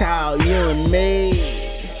 It's called you and me.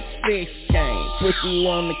 Sex game, put you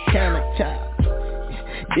on the countertop.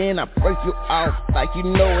 Then I break you off like you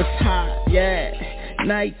know it's hot. Yeah,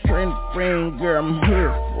 night trend friend, girl, I'm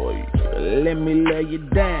here for you. Let me lay you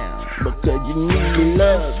down because you need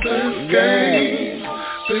love. Yeah.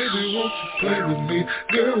 Baby, won't you play with me?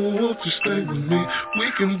 Girl, won't you stay with me? We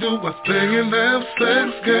can do our thing and have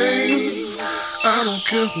sex games. I don't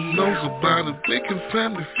care who knows about it. We can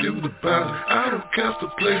family feud about it. I don't care if the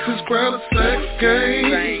place is crowded sex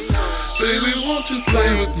games. Baby, won't you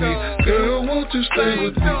play with me? Girl, won't you stay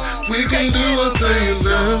with me? We can do our thing and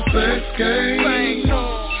have sex games.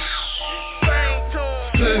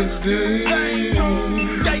 Sex games.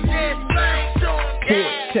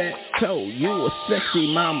 Tic-tac-toe, you a sexy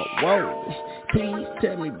mama, whoa. Please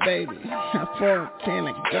tell me, baby, how far can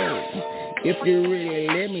I go? If you really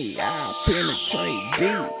let me, I'll penetrate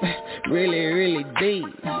deep. Really, really deep.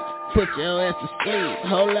 Put your ass to sleep,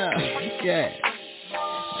 hold up, yeah.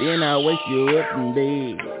 Then I wake you up in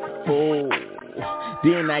bed, oh.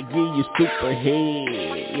 Then I give you super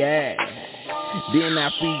head, yeah. Then I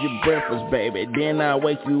feed you breakfast, baby. Then I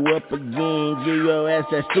wake you up again, give your ass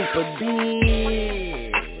that super D.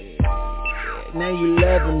 Now you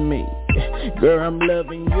loving me, girl, I'm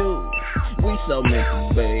loving you. We so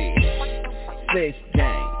meant to be. Sex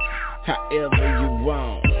game, however you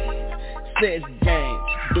want. Sex game,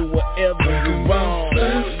 do whatever you want.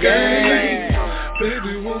 Sex game.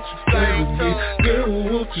 Baby, won't you stay with me? Girl,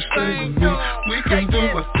 won't you stay with me? We can do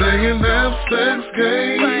our thing and have sex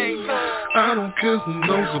games. I don't care who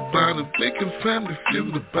knows about it. We can family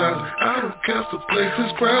feud about it. I don't care if the place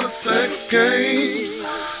is crowded sex games.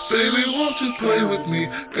 Baby, won't you play with me?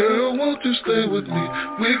 Girl, won't you stay with me?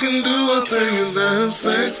 We can do our thing and have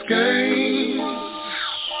sex games.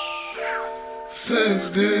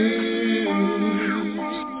 Sex games.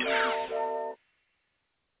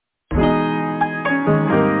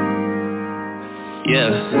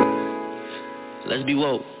 Yeah, let's be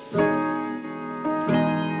woke.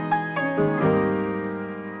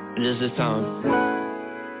 Just this time.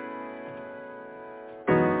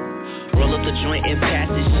 Roll up the joint and pass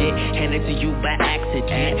this shit. Hand it to you by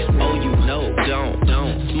accident. Oh, you know,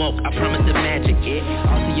 don't smoke. I promise to magic it.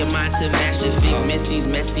 Also your mind to master big missy's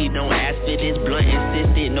messy. Don't ask for this. Blunt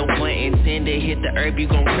insisted, no pun intended. Hit the herb, you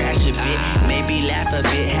gon' crash a bit. Maybe laugh a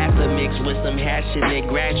bit. Have to mix with some hash and it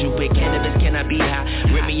graduate. Cannabis cannot be high.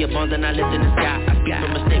 Rip me your bones and I lift in the sky. I speak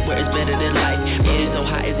from a state where it's better than life. It is so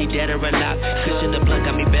hot, is he dead or alive? Cushion the blunt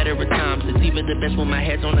got me better at times. It's even even the best when my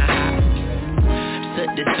head's on the high. Took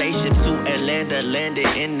the spaceship to Atlanta, landed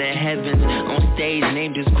in the heavens. On stage,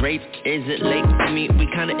 named as great. Is it late? I mean, we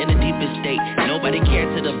kinda in the deepest state. Nobody cares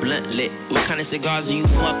to the blunt lit. What kind of cigars do you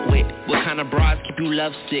fuck with? What kind of bras keep you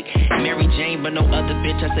lovesick? Mary Jane, but no other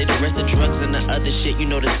bitch. I say the rest of drugs and the other shit. You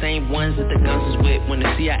know the same ones that the guns is with. When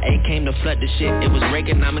the CIA came to flood the shit, it was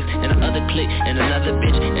Reaganomics and another clique and another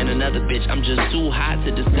bitch and another bitch. I'm just too hot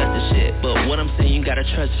to discuss the shit. But what I'm saying, you gotta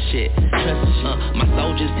trust the shit. Trust the shit. My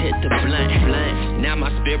soul just hit the blunt. Now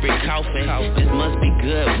my spirit coughing. This must be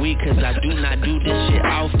good weed, cause I do not do this shit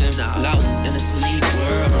often. Lost in a sleep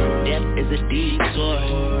world, death is a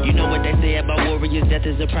detour. You know what they say about warriors, death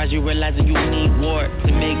is a prize. You realizing you need war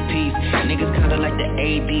to make peace. Niggas kinda like the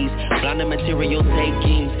ADs, blind material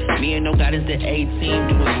takings. Me and no guidance the A-team,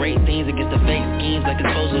 doing great things against the fake schemes, like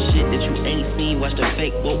exposing shit that you ain't seen. Watch the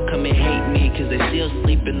fake woke come and hate me, cause they still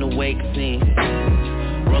sleep in the wake scene.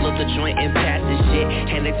 Roll up the joint and pass this shit,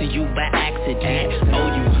 hand it to you by accident. Oh,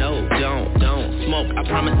 you know, don't smoke, I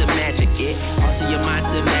promise to magic it. Also your mind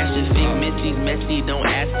to master fig, Missy's messy, don't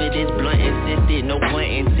ask for this, blunt insisted, no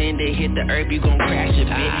point intended. Hit the herb, you gon' crash a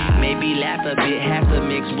bit. Maybe laugh a bit, half a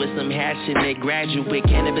mix with some hash in it. Graduate,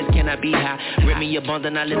 cannabis cannot be high. Rip me a bond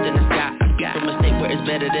and I lift in the sky. From a state where it's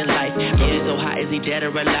better than life. Bro, so hot, is he dead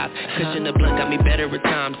or alive? Cushion the blunt got me better at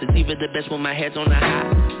times. It's even the best when my head's on the high.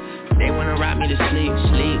 They wanna rob me to sleep.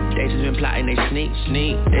 They just been plotting, they sneak.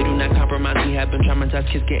 They do not compromise, we have been traumatized,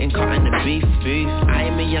 kids getting caught in the beef. I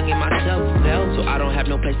am a youngin' myself, so I don't have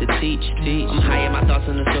no place to teach. I'm high in my thoughts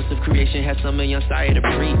and the source of creation has some young sire to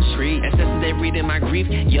preach. Ancestors, they reading my grief,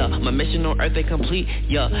 yeah. My mission on earth, they complete,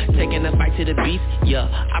 yeah. Taking the fight to the beast, yeah.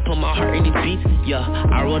 I put my heart in these beats, yeah.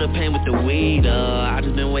 I roll the pain with the weed, I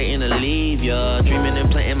just been waiting to leave, yeah. Dreaming and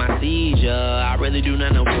planting my seeds, yeah. I really do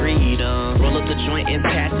not know freedom. Roll up the joint and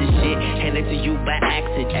pass this shit, hand it to you by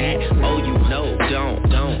accident. Oh, you know, don't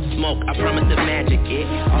smoke, I promise to magic it.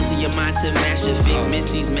 Also your mind to master fig,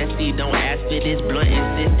 Missy's messy, don't ask for this, blunt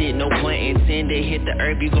insisted, no point intended. Hit the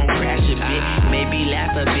herb, you gon' crash a bit. Maybe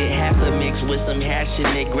laugh a bit, half a mix with some hash in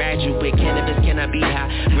it. Graduate, cannabis cannot be high.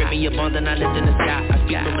 Rip me a bond and I lift in the sky. I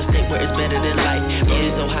speak from a state where it's better than life. Bro,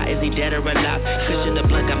 is so hot, is he dead or alive? Cushion the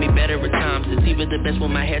blunt got me better at times. It's even the best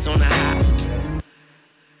when my head's on the high.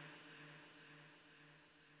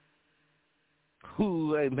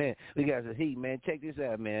 Ooh, hey, man, we got some heat, man. Check this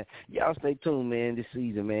out, man. Y'all stay tuned, man, this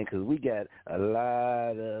season, man, because we got a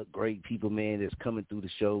lot of great people, man, that's coming through the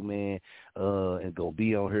show, man, and going to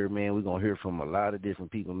be on here, man. We're going to hear from a lot of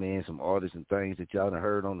different people, man, some artists and things that y'all done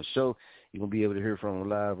heard on the show. You're going to be able to hear from them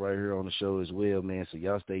live right here on the show as well, man, so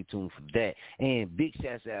y'all stay tuned for that. And big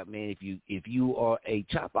shouts out, man, if you are a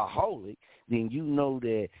chopaholic, then you know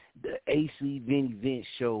that the AC Vent Event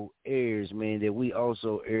show airs, man, that we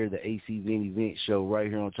also air the AC Vent Event show right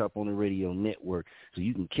here on Chop on the Radio Network. So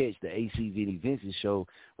you can catch the AC Vent Events show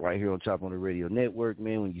right here on Chop on the Radio Network,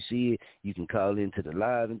 man. When you see it, you can call into the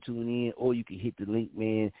live and tune in, or you can hit the link,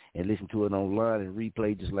 man, and listen to it online and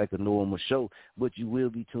replay just like a normal show. But you will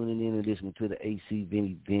be tuning in and listening to the AC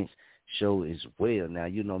Vent Events show as well. Now,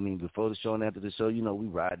 you know what I mean, before the show and after the show, you know, we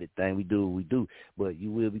ride the thing, we do what we do, but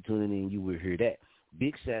you will be tuning in, you will hear that.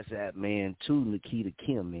 Big shouts out, man, to Nikita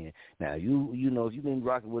Kim, man. Now, you know, if you've been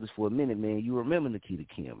rocking with us for a minute, man, you remember Nikita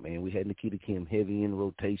Kim, man. We had Nikita Kim heavy in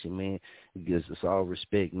rotation, man. It gives us all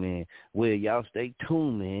respect, man. Well, y'all stay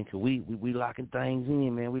tuned, man, because we locking things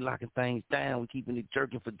in, man. We locking things down. We keeping it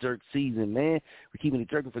jerking for jerk season, man. We keeping it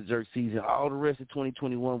jerking for jerk season. All the rest of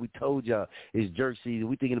 2021, we told y'all, is jerk season.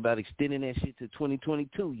 We thinking about extending that shit to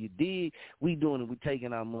 2022. You dig? We doing it. We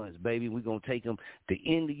taking our months, baby. We going to take them to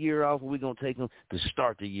end the year off, or we going to take them to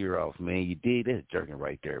start the year off, man. You did. That's jerking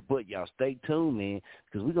right there. But y'all stay tuned, man,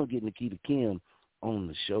 because we're going to get Nikita Kim on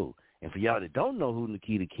the show. And for y'all that don't know who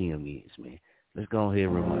Nikita Kim is, man, let's go ahead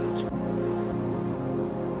and remind you.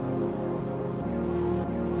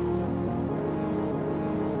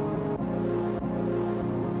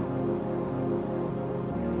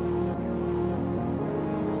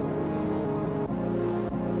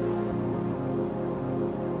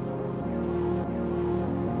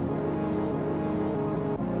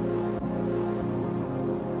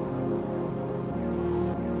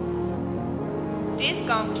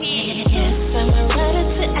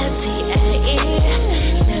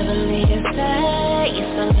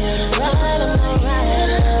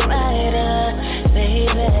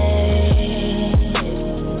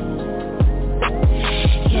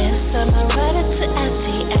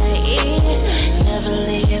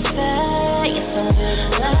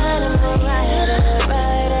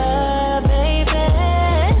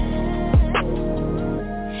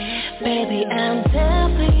 Baby, I'm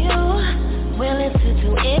down for you, willing to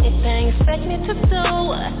do anything to do.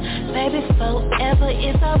 Baby, forever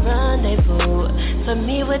is our rendezvous. For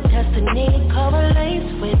me, what destiny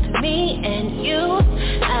correlates with me and you.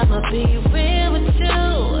 I'ma be real with you.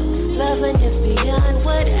 Loving is beyond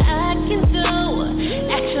what I can do.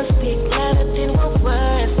 Actions speak louder than what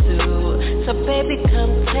words do. So baby,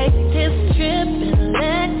 come take this trip and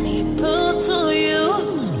let me prove to you.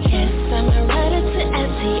 Yes, I'm a rider to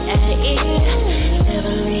S-T-A-E.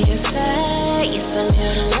 Never leave your side. Yes, I'm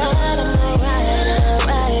here to ride. I'm a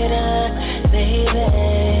rider, baby.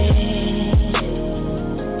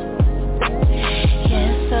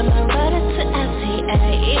 Yes, I'm a rider to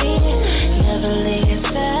S-T-A-E. Never leave your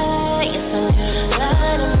side. Yes, I'm here to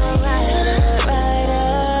ride. I'm a rider,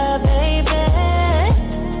 baby.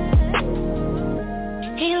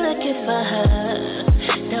 He looking for her.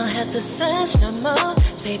 Don't have to search no more.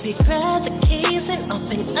 Baby, grab the keys and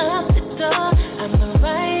open up the door. I'm a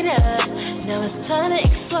rider, now it's time to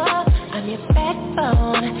explore. I'm your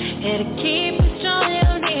backbone, here to keep you strong.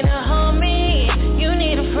 You need a homie, you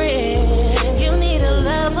need a friend, you need a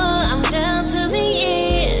lover. I'm down to the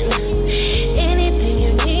end. Anything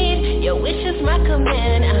you need, your wish is my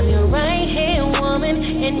command. I'm your right hand woman,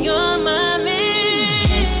 and you're my man.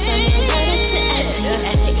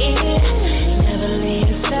 Never leave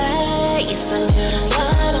your side. Yes, I'm here to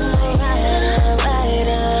ride. I'm a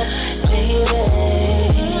rider, baby.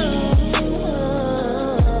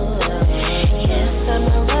 Yes, I'm a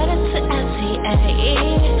rider to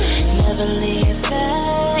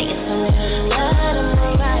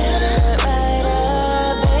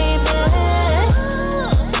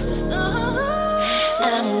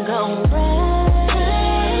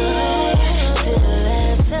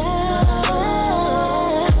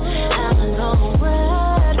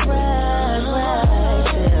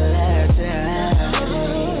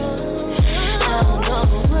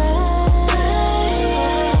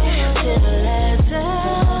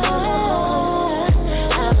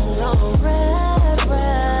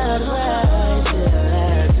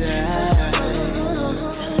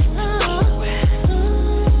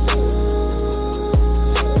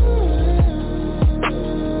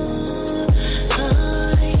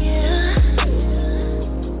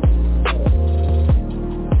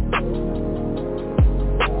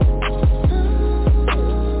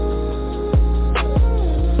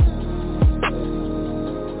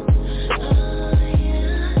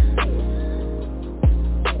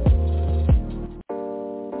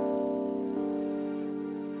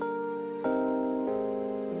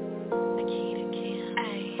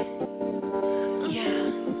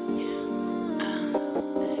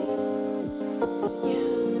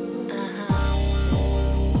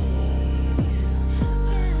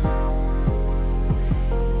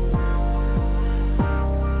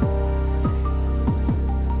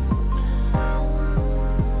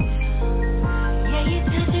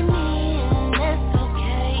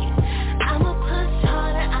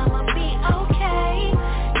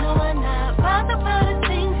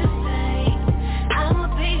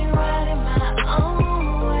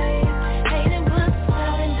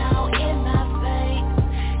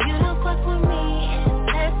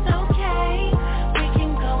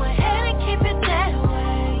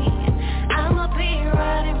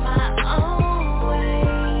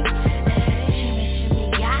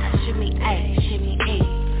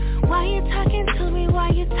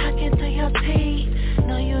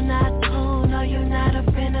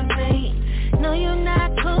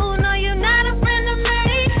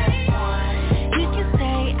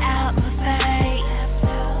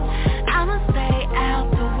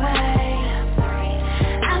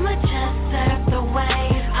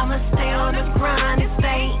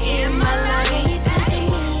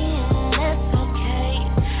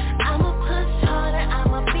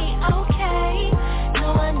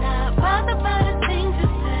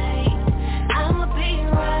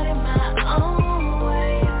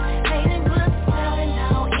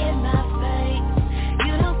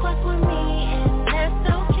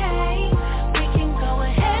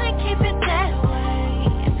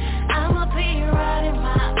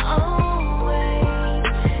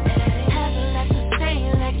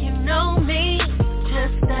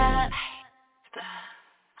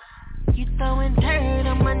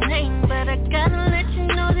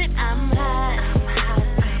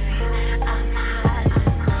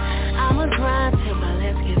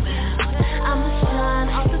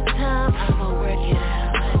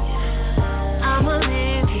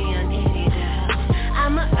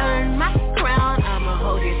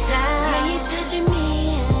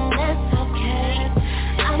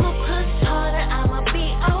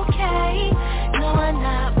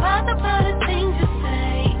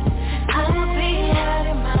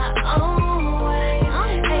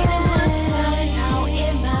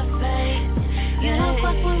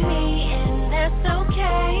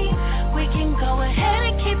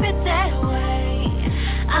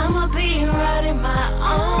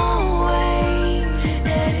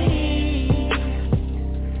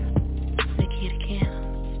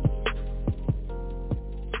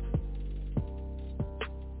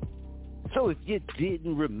you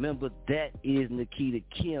didn't remember, that is Nikita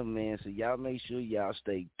Kim, man. So y'all make sure y'all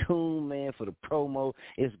stay tuned, man, for the promo.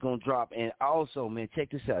 It's going to drop. And also, man,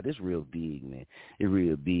 check this out. This real big, man. It's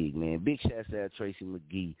real big, man. Big shouts out Tracy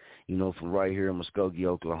McGee, you know, from right here in Muskogee,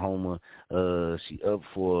 Oklahoma.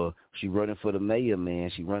 She running for the mayor, man.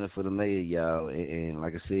 She running for the mayor, y'all. And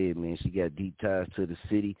like I said, man, she got deep ties to the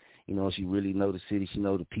city. You know, she really know the city. She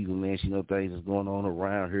know the people, man. She know things that's going on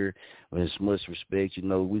around her. With much respect, you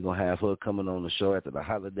know, we're going to have her coming on the show after the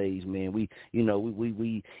holidays, man. We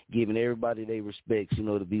giving everybody their respects, you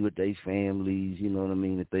know, to be with their families, you know what I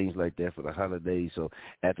mean, and things like that for the holidays. So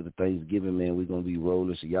after the Thanksgiving, man, we're going to be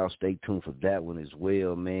rolling. So y'all stay tuned for that one as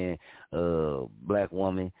well, man. Black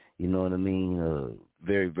woman, you know what I mean?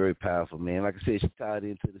 Very, very powerful, man. Like I said, she tied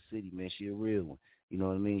into the city, man. She a real one. You know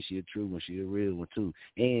what I mean? She a true one. She a real one, too.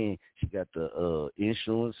 And she got the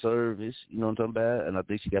insurance service, you know what I'm talking about? And I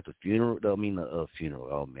think she got the funeral. Funeral.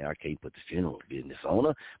 Oh, man, I can't put the funeral business on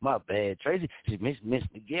her. My bad, Tracy. She Miss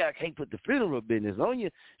Miguel, I can't put the funeral business on you.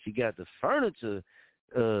 She got the furniture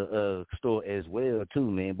store as well, too,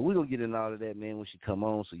 man. But we're going to get in all of that, man, when she come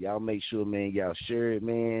on. So y'all make sure, man, y'all share it,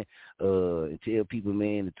 man, and tell people,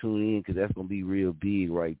 man, to tune in because that's going to be real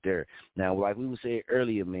big right there. Now, like we were saying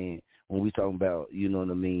earlier, man, when we talking about, you know what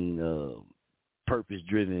I mean,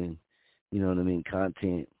 purpose-driven, you know what I mean,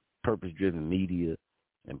 content, purpose-driven media,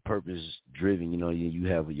 and purpose-driven, you know, you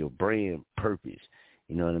have your brand purpose,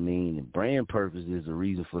 you know what I mean? And brand purpose is the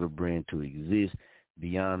reason for the brand to exist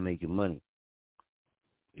beyond making money.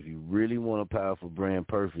 If you really want a powerful brand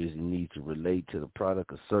purpose, you need to relate to the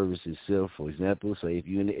product or service itself. For example, say if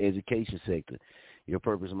you're in the education sector, your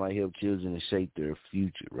purpose might help children to shape their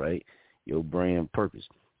future, right? Your brand purpose.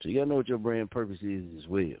 So you got to know what your brand purpose is as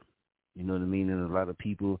well. You know what I mean? And a lot of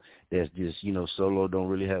people that's just, you know, solo, don't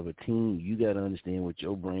really have a team. You got to understand what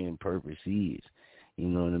your brand purpose is. You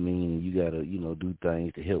know what I mean? And you got to, you know, do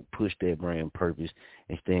things to help push that brand purpose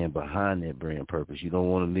and stand behind that brand purpose. You don't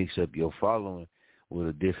want to mix up your following with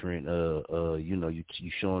a different, you know, you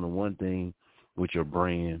showing them one thing with your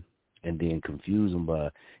brand and then confuse them by,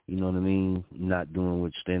 you know what I mean, not doing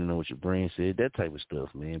what, standing on what your brand said, that type of stuff,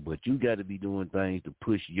 man. But you got to be doing things to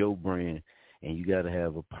push your brand, and you got to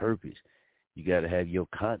have a purpose. You got to have your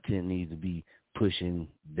content needs to be pushing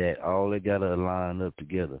that. All they got to align up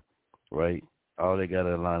together, right? All they got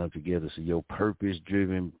to align up together. So your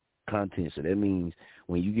purpose-driven content. So that means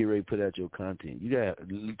when you get ready to put out your content, you got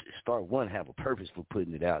to start have a purpose for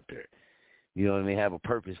putting it out there. You know what I mean? Have a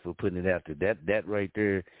purpose for putting it out there. That right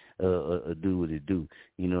there do what it do.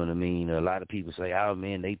 You know what I mean? A lot of people say, oh,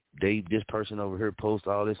 man, they this person over here posts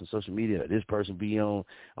all this on social media. This person be on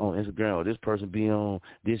Instagram, or this person be on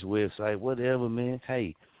this website, whatever, man.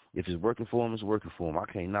 Hey, if it's working for them, it's working for them.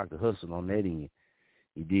 I can't knock the hustle on that end.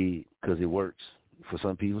 You did, because it works. For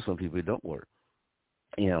some people it don't work.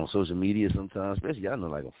 You know, on social media sometimes, especially y'all know,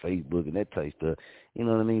 like on Facebook and that type stuff, you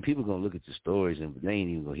know what I mean? People going to look at your stories, and they ain't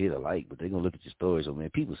even going to hit a like, but they going to look at your stories. So, man,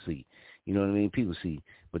 people see. You know what I mean? People see.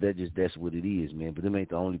 But that's what it is, man. But them ain't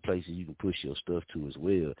the only places you can push your stuff to as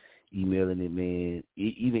well. Emailing it, man,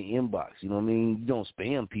 even inbox. You know what I mean? You don't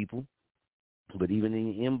spam people, but even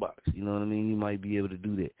in your inbox, you know what I mean? You might be able to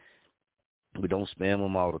do that. But don't spam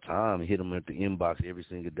them all the time and hit them at the inbox every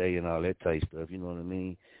single day and all that type stuff. You know what I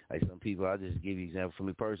mean? Like some people, I'll just give you an example from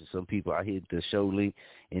me personally. Some people, I hit the show link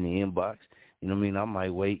in the inbox. You know what I mean? I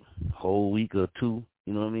might wait a whole week or two,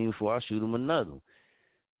 you know what I mean, before I shoot them another.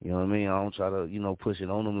 You know what I mean? I don't try to, you know, push it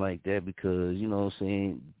on them like that because, you know what I'm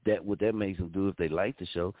saying, that what that makes them do, if they like the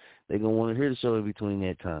show, they're going to want to hear the show in between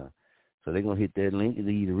that time. So they're going to hit that link and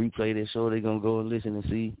they either replay that show or they're going to go and listen and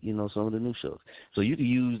see, you know, some of the new shows. So you can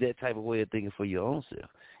use that type of way of thinking for your own self.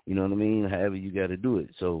 You know what I mean? However you got to do it.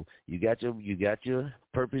 So you got your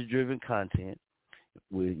purpose-driven content.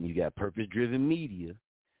 You got purpose-driven media,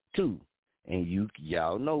 too. And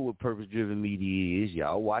y'all know what purpose-driven media is.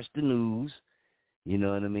 Y'all watch the news. You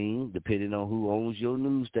know what I mean? Depending on who owns your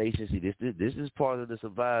news station. See, this is part of the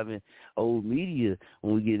surviving old media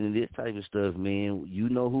when we get into this type of stuff, man. You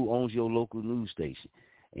know who owns your local news station.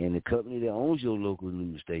 And the company that owns your local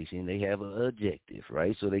news station, they have an objective,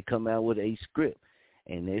 right? So they come out with a script.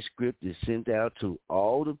 And that script is sent out to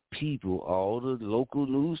all the people, all the local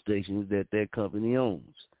news stations that company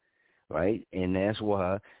owns, right? And that's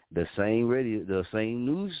why the same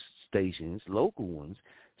news stations, local ones,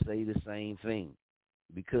 say the same thing.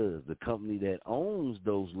 Because the company that owns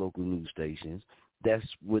those local news stations, that's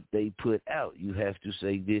what they put out. You have to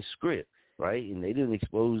say this script, right? And they didn't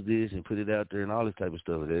expose this and put it out there and all this type of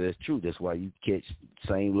stuff. That's true. That's why you catch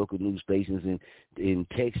same local news stations in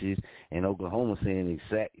Texas and Oklahoma saying the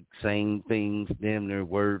exact same things, damn near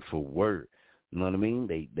word for word. You know what I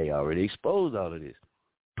mean? They already exposed all of this.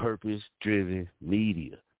 Purpose-driven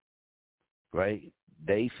media, right?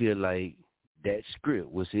 They feel like that script,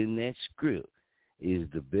 what's in that script, is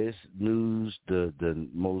the best news, the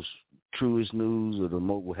most truest news, or the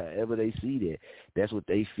most, however they see that. That's what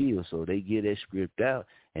they feel. So they get that script out,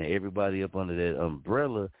 and everybody up under that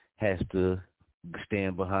umbrella has to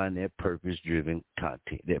stand behind that purpose-driven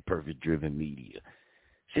content, that purpose-driven media.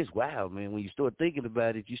 It's just wild, man. When you start thinking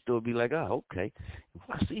about it, you start be like, oh, okay.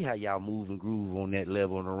 I see how y'all move and groove on that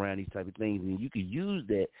level and around these type of things, and you can use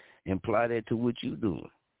that and apply that to what you're doing.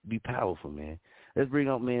 Be powerful, man. Let's bring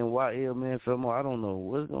up, man, YL, man, Felmo. I don't know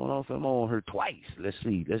what's going on, Felmo, on her twice. Let's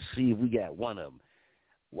see if we got one of them.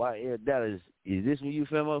 YL Dallas, is this from you,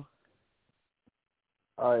 Felmo?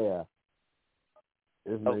 Oh, yeah.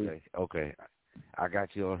 It's me. Okay. I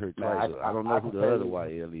got you on her twice. I don't know who the other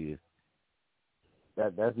YL is.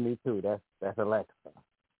 That's me too. That's Alexa.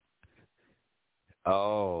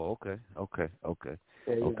 Oh, okay. Yeah,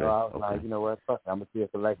 I was like, you know what? Fuck it. I'm gonna see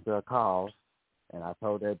if Alexa calls, and I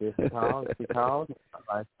told her this to call. She called. I'm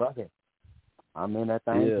like, fuck it. I'm in that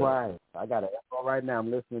thing quiet. I got an echo right now. I'm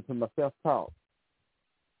listening to myself talk.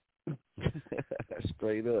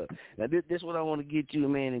 Straight up. Now this what I want to get you,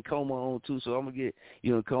 man, and Coma on too. So I'm gonna get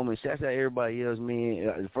Coma. Shouts out everybody else, man.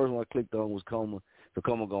 The first one I clicked on was Coma. So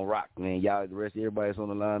Coma gonna rock, man. Y'all, the rest of everybody that's on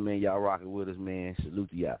the line, man, y'all rocking with us, man. Salute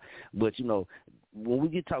to y'all. But when we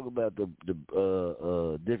get talk about the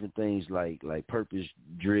different things like purpose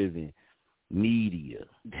driven media,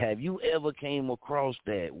 have you ever came across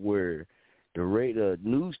that where the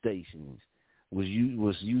news stations was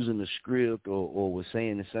using the script or was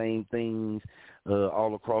saying the same things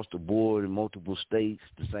all across the board in multiple states?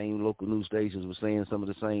 The same local news stations were saying some of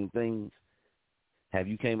the same things. Have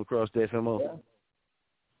you came across that, Femo? Yeah.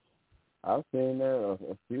 I've seen that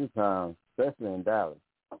a few times, especially in Dallas.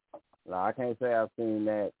 Now, I can't say I've seen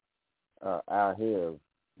that out here,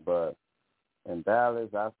 but in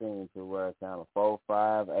Dallas, I've seen to where it's kind of 4,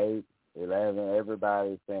 5, 8, 11,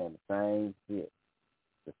 everybody's saying the same shit,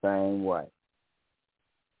 the same way.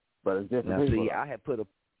 But it's different people. See, I had put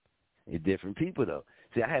it's different people, though.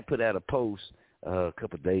 See, I had put out a post a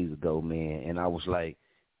couple of days ago, man, and I was like,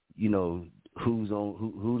 who's on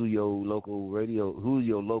who do your local radio, who's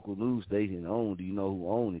your local news station own? Do you know who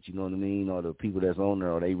own it? You know what I mean? Or the people that's on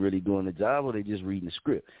there, are they really doing the job, or they just reading the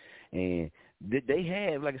script? And they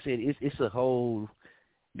have, like I said, it's a whole.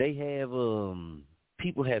 They have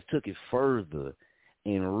people have took it further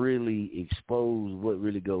and really expose what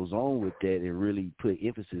really goes on with that and really put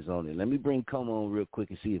emphasis on it. Let me bring Coma on real quick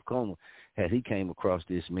and see if Coma he came across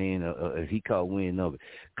this, man, if he caught wind of it.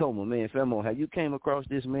 Coma, man, Femo, have you came across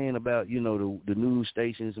this, man, about, the news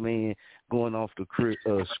stations, man, going off the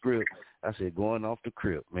script? I said, going off the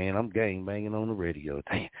script, man. I'm gang banging on the radio.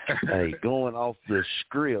 Damn. Hey, going off the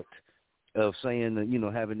script of saying,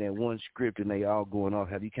 having that one script and they all going off.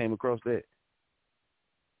 Have you came across that?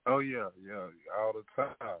 Oh, yeah, all the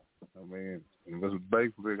time. I mean, this is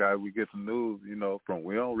basically how we get the news, from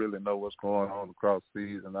we don't really know what's going on across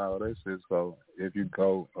seas and all that shit. So if you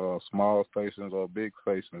go small stations or big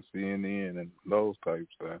stations, CNN and those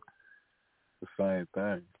types, the same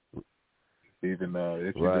thing. Even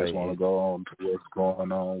if you just want to go on to what's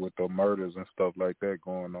going on with the murders and stuff like that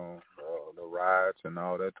going on, the riots and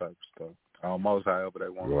all that type of stuff. Almost however they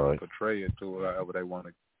want to portray it to, however they want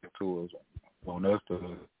to get to us. Want us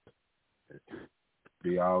to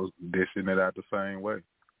be all dishing it out the same way.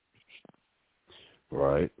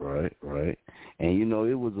 Right. And,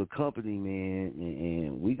 it was a company, man,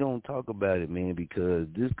 and we going to talk about it, man, because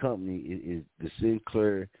this company is the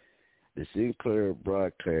Sinclair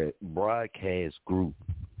Broadcast Group.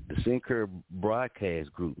 The Sinclair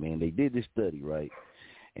Broadcast Group, man, they did this study, right?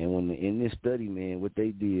 And in this study, man, what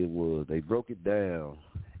they did was they broke it down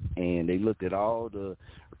and they looked at all the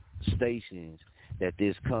stations that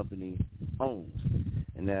this company owns.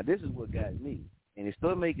 And now this is what got me. And it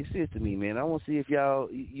started making sense to me, man. I want to see if y'all,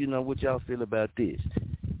 what y'all feel about this.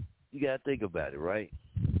 You got to think about it, right?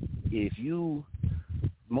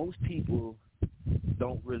 Most people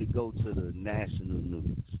don't really go to the national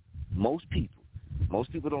news. Most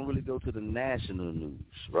people don't really go to the national news,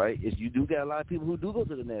 right? You do got a lot of people who do go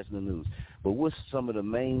to the national news. But what's some of the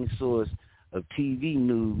main source of TV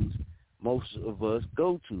news most of us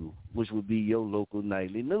go to, which would be your local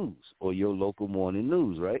nightly news or your local morning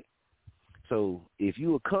news, right? So if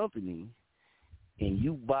you a company and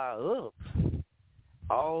you buy up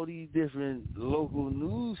all these different local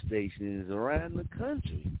news stations around the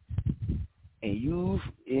country, and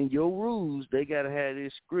in your rules, they got to have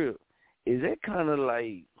this script, is that kind of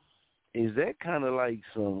like is that kind of like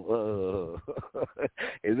some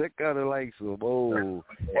that's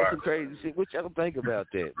some crazy shit? What y'all think about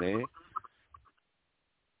that, man?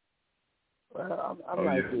 Well, I'm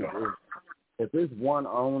like, if it's one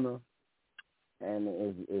owner and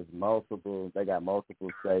it's multiple, they got multiple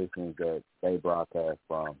stations that they broadcast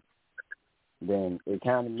from, then it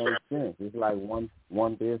kind of makes sense. It's like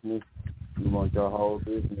one business, you want your whole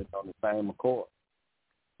business on the same accord.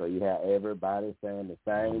 So you have everybody saying the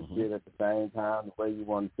same shit at the same time, the way you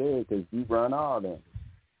want to say it, because you run all them.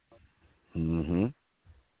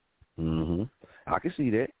 I can see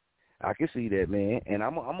that, man. And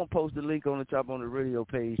I'm gonna post the link on the top on the radio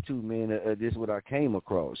page too, man. This is what I came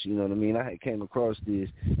across. You know what I mean? I came across this,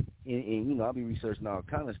 and I'll be researching all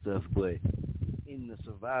kind of stuff, but in the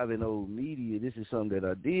surviving old media, this is something that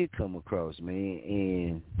I did come across, man.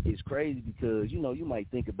 And it's crazy because, you might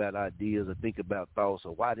think about ideas or think about thoughts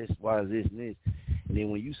or why is this and this. And then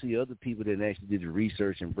when you see other people that actually did the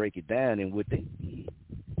research and break it down, and what they did,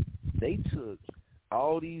 they took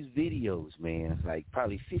all these videos, man, like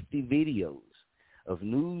probably 50 videos of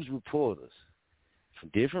news reporters from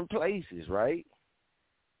different places, right?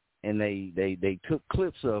 And they took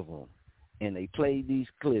clips of them. And they played these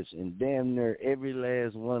clips, and damn near every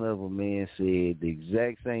last one of them, man, said the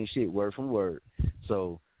exact same shit, word from word.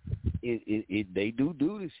 So they do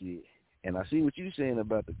this shit. And I see what you're saying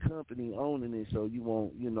about the company owning it, so you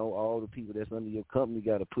won't, all the people that's under your company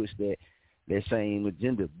got to push that same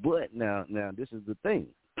agenda. But now this is the thing.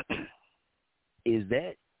 Is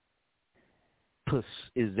that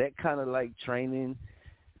kind of like training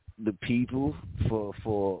the people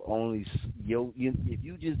for only if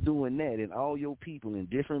you just doing that, and all your people in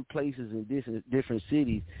different places in different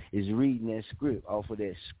cities is reading that script off of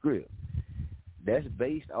that script, that's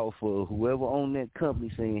based off of whoever owned that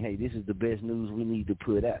company saying, hey, this is the best news we need to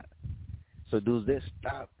put out. So does that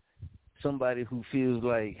stop somebody who feels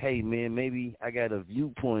like, hey, man, maybe I got a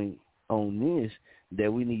viewpoint on this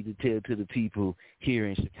that we need to tell to the people here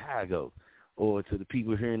in Chicago or to the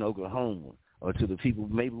people here in Oklahoma, or to the people,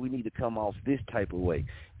 maybe we need to come off this type of way?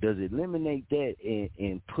 Does it eliminate that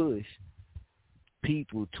and push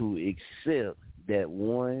people to accept that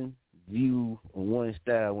one view or one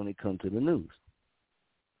style when it comes to the news?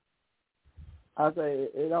 I say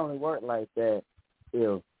it only works like that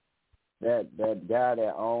if that guy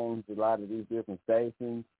that owns a lot of these different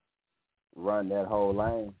stations run that whole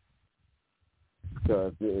lane.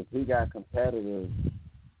 So if he got competitors,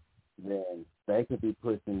 then they could be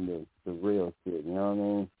pushing the real shit, you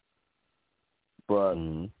know what I mean?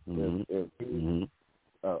 But if he's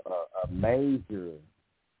a major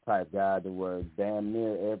type guy to where damn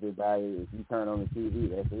near everybody, if you turn on the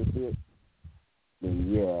TV, that's his shit,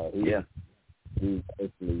 then he's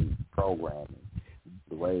actually programming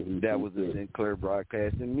the way he. That was the Sinclair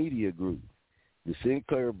Broadcasting Media Group. The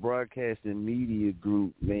Sinclair Broadcasting Media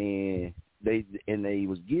Group, man, they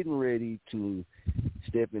was getting ready to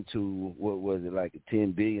step into, what was it, like a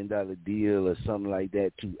 $10 billion deal or something like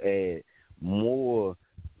that, to add more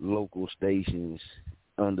local stations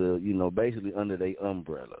under, basically under their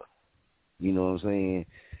umbrella. You know what I'm saying?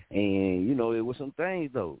 And, it was some things,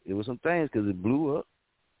 though. It was some things because it blew up.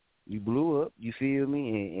 You blew up, you feel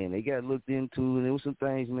me? And they got looked into, and there was some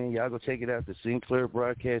things, man. Y'all go check it out, the Sinclair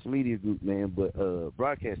Broadcast Media Group, man, but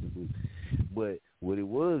Broadcasting Group. But what it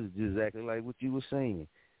was is exactly like what you were saying.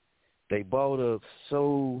 They bought up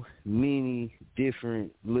so many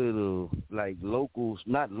different little, like locals,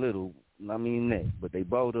 not little, I mean that, but they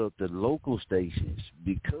bought up the local stations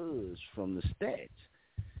because from the stats,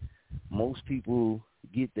 most people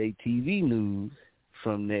get their TV news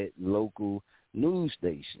from that local news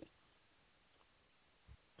station.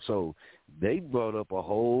 So they brought up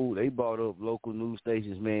local news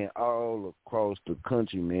stations, man, all across the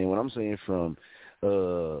country, man. What I'm saying from,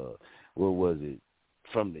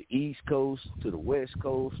 from the East Coast to the West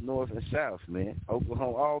Coast, North and South, man,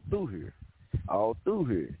 Oklahoma, all through here.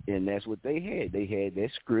 And that's what they had. They had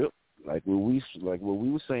that script, like what we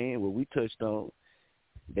were saying, what we touched on.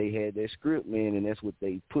 They had that script, man, and that's what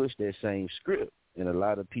they pushed, that same script. And a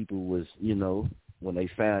lot of people was, when they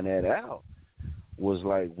found that out, was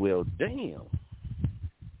like, well, damn.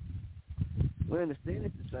 We understand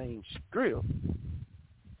it's the same script,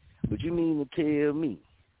 but you mean to tell me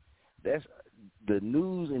that's the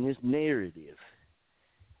news and this narrative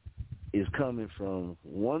is coming from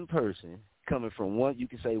one person, coming from one, you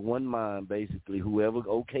can say one mind, basically, whoever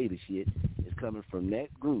okayed the shit is coming from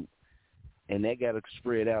that group, and that got to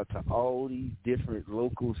spread out to all these different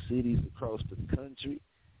local cities across the country,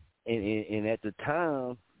 and at the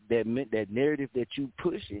time, that meant that narrative that you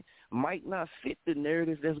pushing might not fit the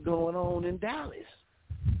narrative that's going on in Dallas.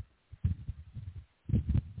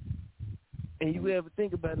 And you ever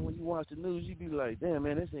think about it when you watch the news, you be like, damn,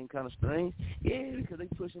 man, this ain't kind of strange. Yeah, because they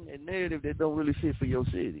pushing that narrative that don't really fit for your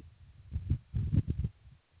city.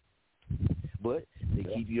 But they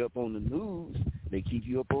keep you up on the news. They keep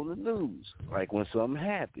you up on the news. Like when something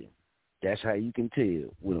happened, that's how you can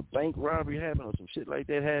tell. When a bank robbery happened or some shit like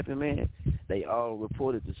that happened, man, they all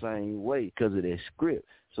report it the same way because of that script.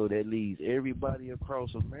 So that leaves everybody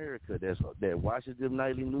across America that watches them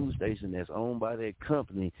nightly news station that's owned by that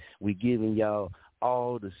company. We giving y'all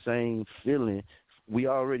all the same feeling. We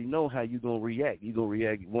already know how you're going to react. You're going to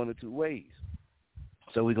react one or two ways.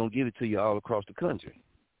 So we're going to give it to you all across the country.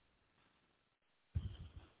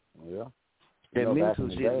 Yeah. That mental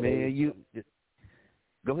shit, man,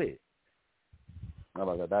 go ahead.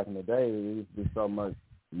 Like back in the day, there used to be so much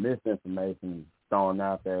misinformation thrown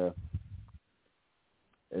out there.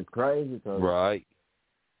 It's crazy because right.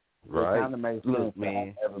 It kind of makes sense to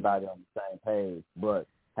have everybody on the same page, but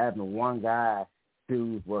having one guy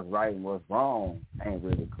choose what's right and what's wrong ain't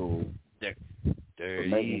really cool. There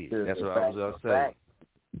he is. Sure that's what I was going to say.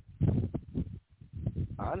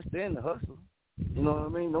 I understand the hustle. You know what I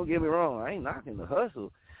mean? Don't get me wrong. I ain't knocking the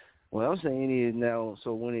hustle. What I'm saying is now,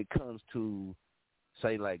 so when it comes to,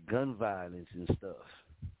 say, like gun violence and stuff,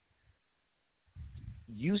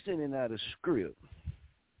 you sending out a script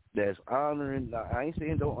that's honoring, I ain't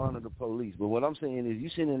saying don't honor the police, but what I'm saying is you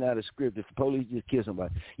sending out a script, if the police just kill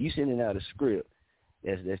somebody, you sending out a script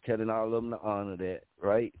that's telling all of them to honor that,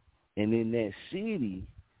 right? And in that city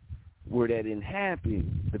where that didn't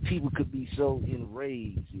happen, the people could be so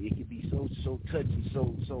enraged. It could be so touchy,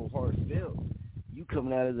 so heartfelt. You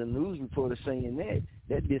coming out as a news reporter saying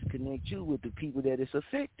that disconnects you with the people that it's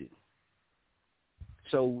affected.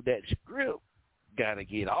 So that script gotta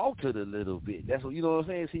get altered a little bit. That's what, you know what I'm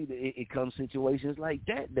saying? See, it comes situations like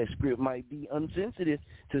that. That script might be unsensitive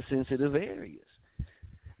to sensitive areas,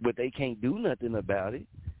 but they can't do nothing about it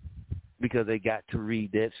because they got to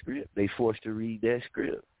read that script. They forced to read that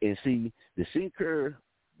script. And see, the Sinclair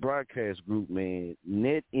Broadcast Group, man,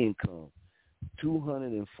 net income,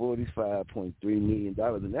 $245.3 million,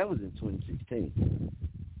 and that was in 2016.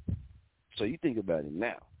 So you think about it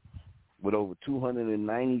now, with over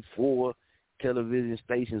 294 television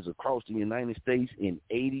stations across the United States in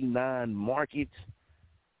 89 markets.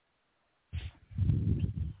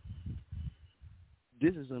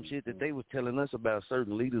 This is some shit that they was telling us about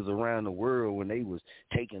certain leaders around the world when they was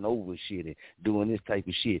taking over shit and doing this type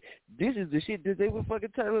of shit. This is the shit that they were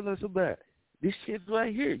fucking telling us about. This shit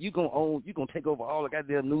right here. You gonna take over all the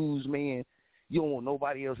goddamn news, man. You don't want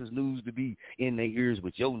nobody else's news to be in their ears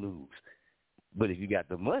with your news. But if you got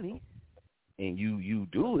the money and you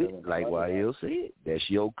do it, like YL said, that's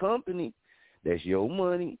your company. That's your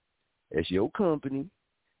money. That's your company.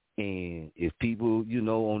 And if people,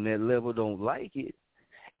 on that level don't like it,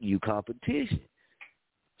 you competition.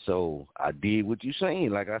 So I did what you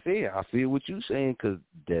saying. Like I said, I feel what you saying because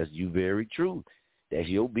that's you very true. That's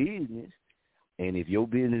your business. And if your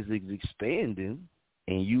business is expanding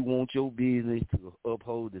and you want your business to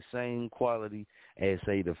uphold the same quality as,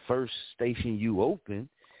 say, the first station you open,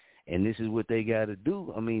 and this is what they got to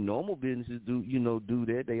do. I mean, normal businesses do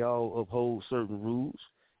that. They all uphold certain rules.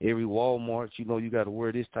 Every Walmart, you got to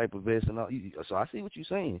wear this type of vest and all. So I see what you're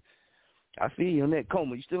saying. I feel you on that.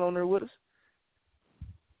 Coma, you still on there with us?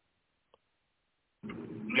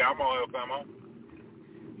 Yeah, I'm on here, fam.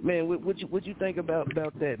 Man, what you think about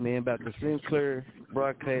that, man? About the Sinclair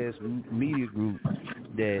Broadcast Media Group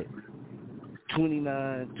that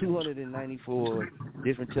 294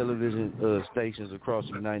 different television stations across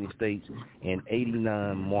the United States and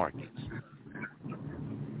 89 markets.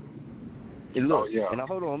 And look, and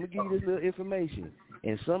hold on, I'm gonna give you this little information.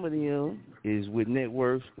 And some of them is with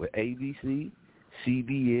networks with ABC,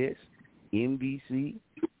 CBS, NBC,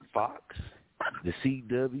 Fox, the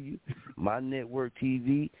CW, My Network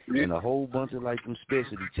TV, and a whole bunch of like them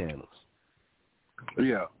specialty channels.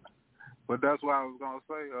 Yeah, but that's why I was gonna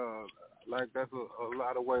say, like that's a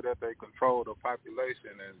lot of way that they control the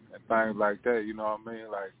population and things like that. You know what I mean?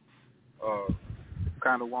 Like,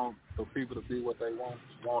 kind of want the people to be what they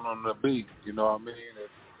want them to be. You know what I mean? If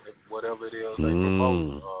whatever it is they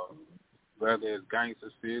promote, whether it's gangster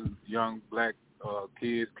shit, young black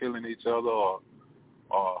kids killing each other, or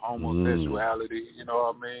homosexuality. You know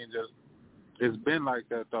what I mean? Just it's been like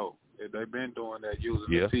that though. They've been doing that using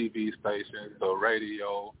the TV stations, the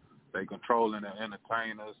radio. They controlling the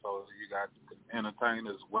entertainers, so you got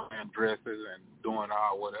entertainers wearing dresses and doing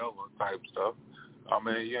all whatever type stuff. I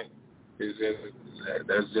mean, yeah, it's just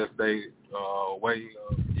that's just their way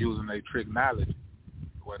of using their trick knowledge,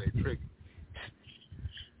 the way they trick.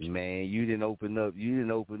 Man, you didn't open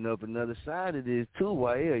up another side of this too.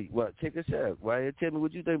 Why? Well, check this out. Why? Tell me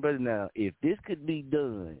what you think about it now. If this could be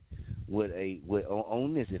done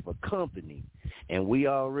on this, if a company, and we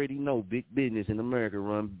already know big business in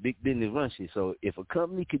America big business run shit. So if a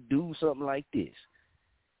company could do something like this,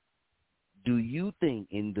 do you think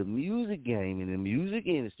in the music game, in the music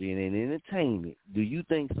industry, and in entertainment, do you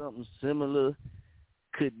think something similar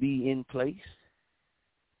could be in place?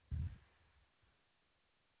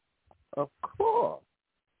 Of course.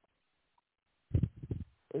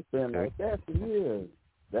 It's been like that for years.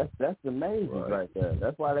 That's the majors right there.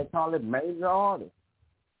 That's why they call it major artists.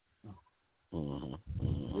 Mm-hmm.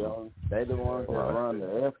 You know, they the ones that run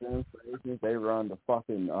the FM stations. They run the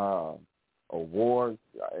fucking awards,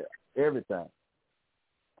 everything.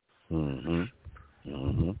 Mm-hmm.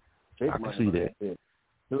 Mm-hmm. I can see that.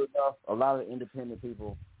 True enough, a lot of independent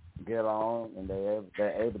people get on and they're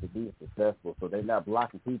able to be successful, so they're not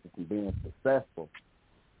blocking people from being successful.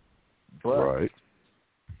 But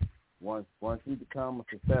once you become a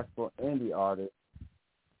successful indie artist,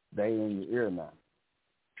 they in your ear now.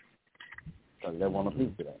 So they want a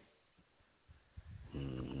piece of that.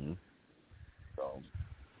 Mm-hmm. So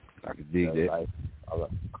I can dig that. Like,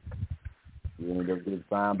 you end up getting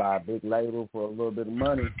signed by a big label for a little bit of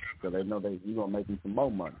money, because they know that you're going to make them some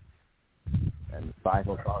more money. And the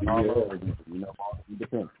cycle starts all over again. You know, all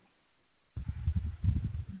independent.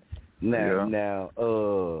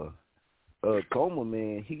 Now, Coma,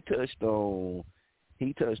 man, he touched on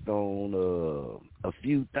a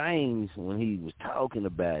few things when he was talking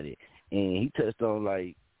about it, and he touched on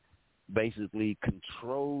like basically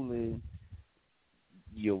controlling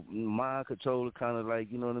your mind controller, kind of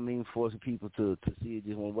like, you know what I mean, forcing people to see it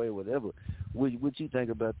just one way or whatever. What you think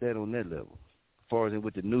about that on that level? As far as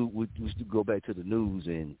with the news, we still go back to the news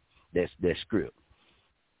and that script.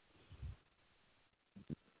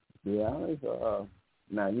 Yeah,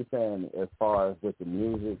 now you saying as far as with the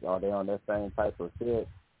music, are they on that same type of shit?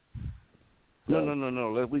 No.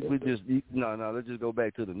 Let's just go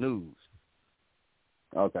back to the news.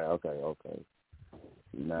 Okay.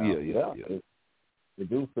 Now, yeah. It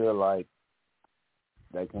do feel like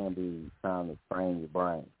they can be trying to train your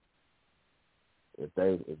brain. If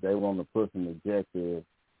they want to push an objective,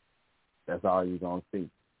 that's all you're gonna see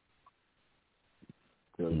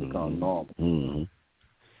till it becomes normal. Mm-hmm.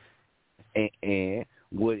 And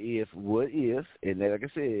what if, and like I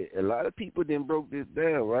said, a lot of people then broke this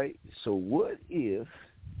down, right? So what if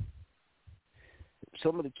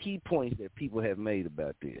some of the key points that people have made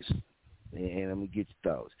about this, and I'm going to get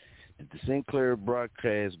your thoughts, that the Sinclair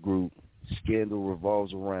Broadcast Group scandal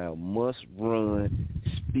revolves around must-run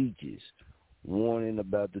speeches warning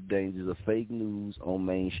about the dangers of fake news on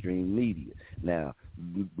mainstream media. Now,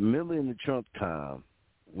 remember in the Trump time,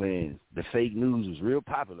 when the fake news was real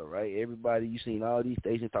popular, right? Everybody, you seen all these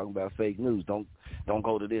stations talking about fake news. Don't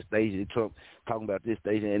go to this station. Trump talking about this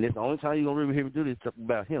station, and it's the only time you're gonna really hear me do this, talking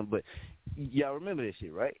about him. But y'all remember this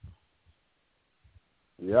shit, right?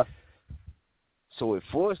 Yeah. So it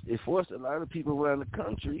forced a lot of people around the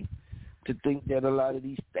country to think that a lot of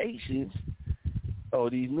these stations, or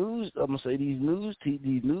these news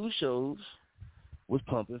shows, was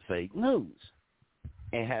pumping fake news.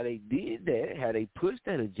 And how they did that, how they pushed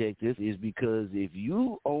that objective, is because if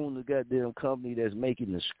you own the goddamn company that's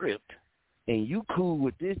making the script and you cool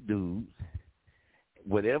with this dude,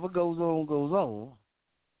 whatever goes on,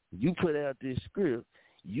 you put out this script,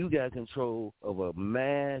 you got control of a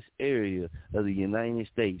mass area of the United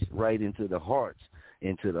States right into the hearts,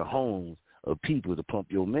 into the homes of people to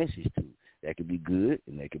pump your message to. That could be good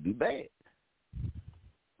and that could be bad,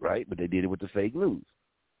 right? But they did it with the fake news.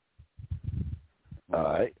 All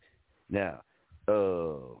right. Now,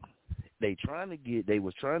 they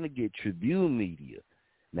was trying to get Tribune Media.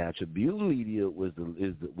 Now, Tribune Media was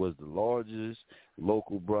the largest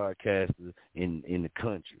local broadcaster in the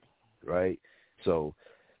country, right? So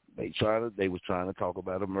they was trying to talk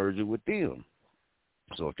about a merger with them.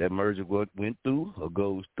 So if that merger went through or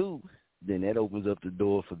goes through, then that opens up the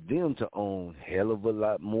door for them to own hell of a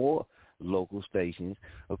lot more local stations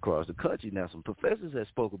across the country. Now, some professors have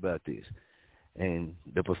spoke about this. And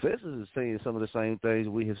the professors are saying some of the same things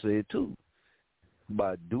we have said too.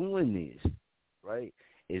 By doing this, right,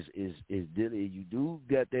 is you do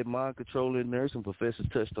got that mind control in there. Some professors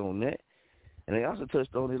touched on that, and they also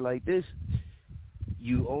touched on it like this: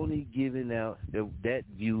 you only giving out that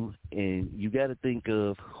view, and you got to think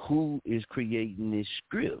of who is creating this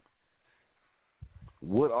script.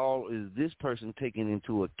 What all is this person taking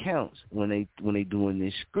into account when they doing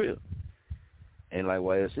this script? And like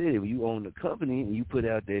what I said, if you own the company and you put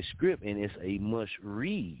out that script and it's a must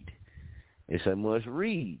read, It's a must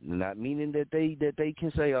read, not meaning that they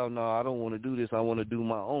can say, oh, no, I don't want to do this. I want to do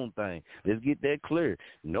my own thing. Let's get that clear.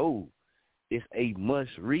 No, it's a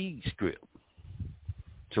must read script.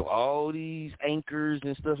 So all these anchors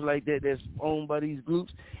and stuff like that that's owned by these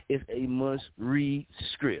groups, it's a must read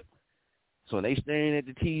script. So when they staring at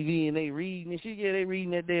the TV and they reading and shit, yeah, they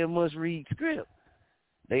reading that damn must read script.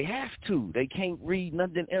 They have to. They can't read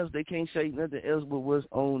nothing else. They can't say nothing else but what's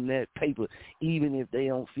on that paper, even if they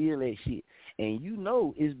don't feel that shit. And you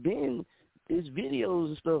know, it's videos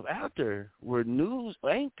and stuff out there where news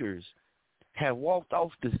anchors have walked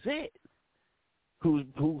off the set who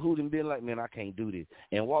done been like, man, I can't do this,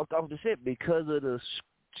 and walked off the set because of the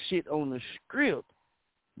shit on the script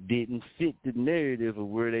didn't fit the narrative of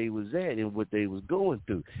where they was at and what they was going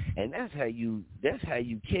through. And that's how you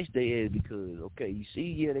catch their ass, because, okay, you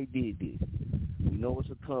see, yeah, they did this. We know it's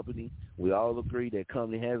a company. We all agree that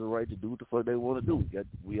company has a right to do what the fuck they want to do.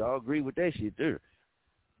 We all agree with that shit there.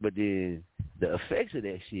 But then the effects of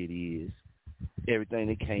that shit is everything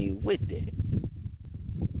that came with that.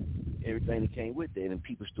 Everything that came with that, and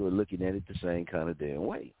people started looking at it the same kind of damn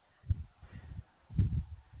way.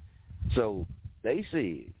 So they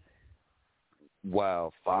said,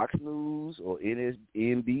 while Fox News or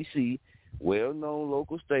NBC, well-known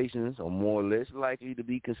local stations, are more or less likely to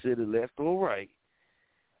be considered left or right,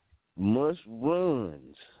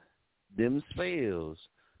 must-runs themselves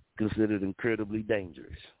considered incredibly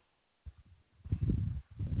dangerous.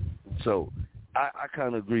 So I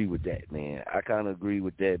kind of agree with that, man. I kind of agree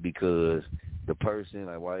with that, because the person,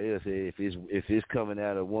 like YL said, if it's coming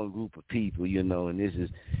out of one group of people, you know, and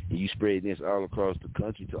you spread this all across the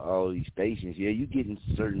country to all these stations, yeah, you getting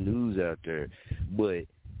certain news out there, but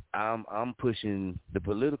I'm pushing the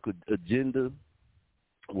political agenda,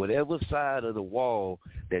 whatever side of the wall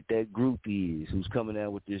that group is who's coming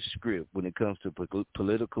out with this script when it comes to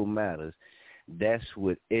political matters. That's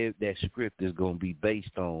what that script is going to be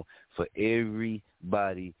based on for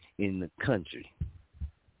everybody in the country.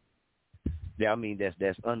 Yeah, I mean,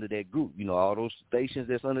 that's under that group. You know, all those stations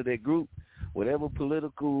that's under that group, whatever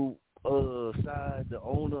political side the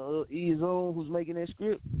owner is on who's making that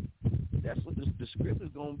script, that's what the script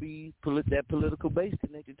is going to be, that political base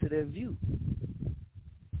connected to that view.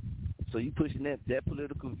 So you pushing that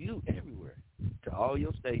political view everywhere, to all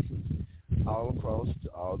your stations, all across,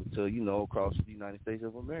 across the United States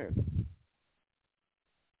of America.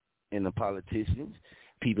 And the politicians,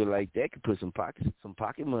 people like that, can put some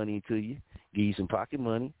pocket money into you, give you some pocket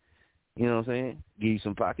money, you know what I'm saying? Give you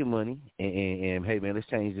some pocket money, and hey, man, let's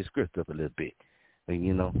change the script up a little bit. And,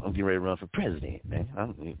 you know, I'm getting ready to run for president,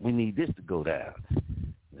 man. We need this to go down.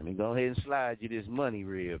 Let me go ahead and slide you this money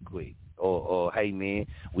real quick. Or hey, man,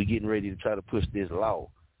 we getting ready to try to push this law.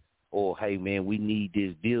 Or, hey, man, we need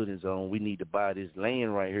this building zone. We need to buy this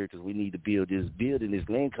land right here because we need to build this building, this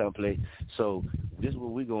land complex. So this is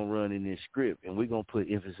what we're going to run in this script, and we're going to put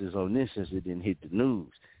emphasis on this since it didn't hit the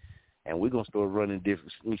news. And we're going to start running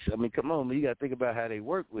different. I mean, come on, man, you got to think about how they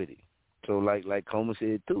work with it. So like Coleman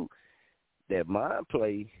said, too, that mind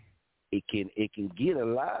play, it can get a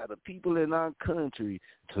lot of people in our country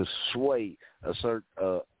to sway a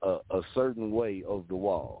certain way of the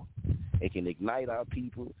wall. It can ignite our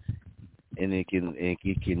people. And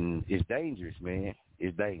it's dangerous, man.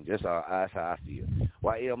 It's dangerous. That's how I feel.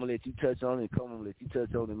 Well, I'm going to let you touch on it, and come on, let you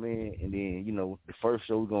touch on it, man. And then, you know, the first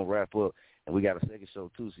show we're going to wrap up, and we got a second show,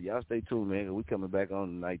 too. So y'all stay tuned, man. We're coming back on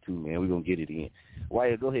tonight, too, man. We're going to get it in.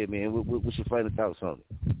 Wyatt, go ahead, man. What's your final thoughts on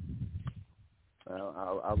it?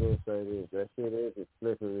 I will say this. That shit is a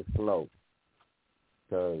slippery slope.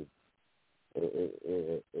 Because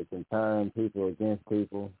it can turn people against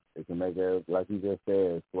people. It can make it, like you just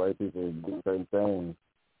said, sway people to do certain things.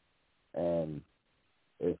 And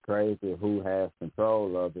it's crazy who has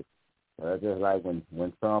control of it. Just like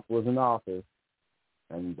when Trump was in office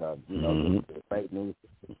and, the fake news,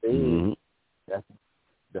 that's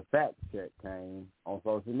the fact check came on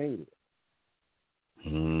social media.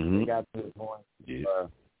 They got to the point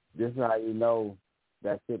this is how you know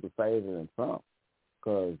that shit was favoring Trump.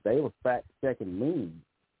 Because they were fact-checking news.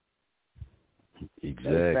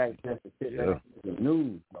 Exactly. They fact-check the shit that the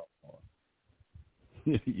news no more.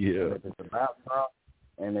 Yeah. But if it's about Trump,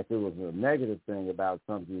 and if it was a negative thing about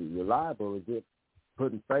something, you're liable to get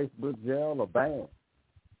put in Facebook jail or banned.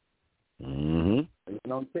 Mm-hmm.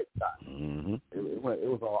 Even on TikTok. Mm-hmm. It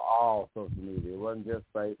was on all social media. It wasn't just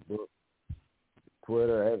Facebook,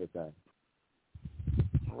 Twitter, everything.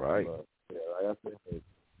 Right. But, like I said,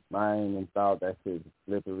 mine and thought that shit is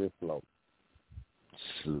slippery slope.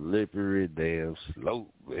 Slippery damn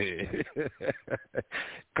slope, man.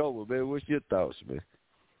 Cole, man, what's your thoughts, man?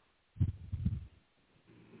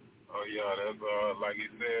 Yeah, that's like he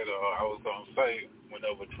said. I was gonna say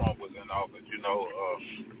whenever Trump was in office, you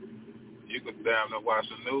could damn near watch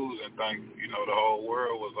the news and think, the whole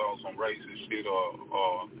world was on some racist shit, or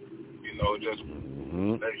just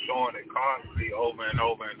they showing it constantly over and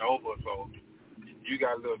over and over. So you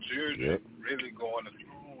got little children really going to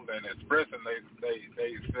school and expressing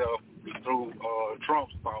they self through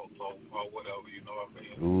Trump's thoughts or whatever. You know what I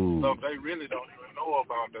mean? So they really don't even know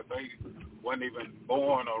about that. They wasn't even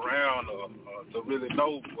born around to really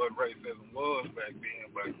know what racism was back then,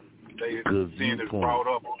 but they seen it brought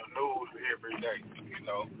up on the news every day,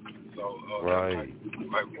 So right.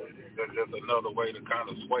 like that's just another way to kind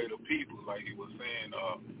of sway the people, like he was saying,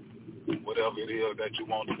 whatever it is that you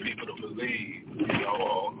want the people to believe,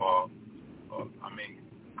 I mean,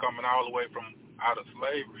 coming all the way from out of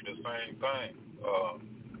slavery, the same thing.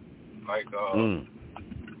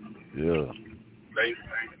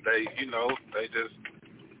 They just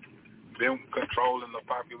them controlling the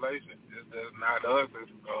population. It's not us,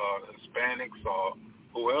 it's Hispanics or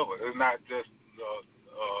whoever. It's not just the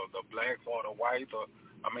blacks or the whites.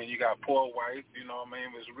 You got poor whites,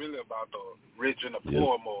 It's really about the rich and the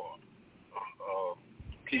poor more.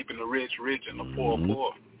 Keeping the rich rich and the poor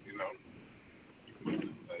poor,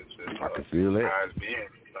 It's just, I can feel that. How it's been.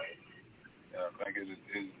 I think it's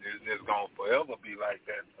just going to forever be like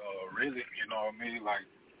that, really, Like,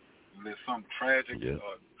 there's some tragic,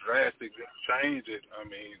 drastic change it,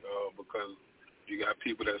 because you got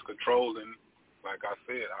people that's controlling, like I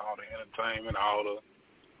said, all the entertainment, all the,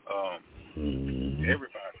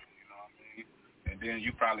 everybody, And then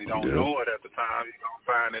you probably don't know it at the time. You're going to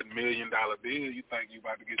find that $1 million bill. You think you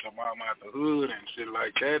about to get your mom out the hood and shit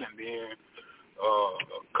like that, and then a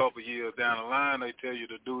couple years down the line, they tell you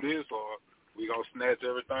to do this, or we going to snatch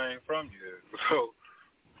everything from you. So,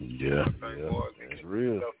 that's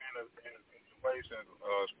real. As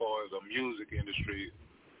far as the music industry,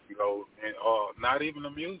 and not even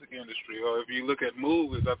the music industry. Or if you look at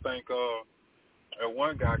movies, I think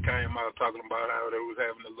one guy came out talking about how they was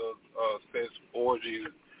having a little sex orgy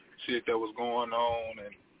shit that was going on,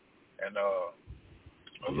 and a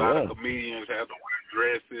lot of comedians have to wear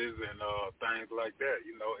dresses and things like that.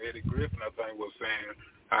 Eddie Griffin, I think, was saying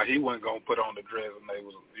how he wasn't gonna put on the dress, and they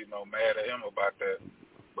was mad at him about that.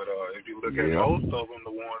 But if you look at most of them,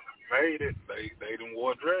 the ones that made it, they didn't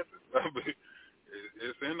wear dresses.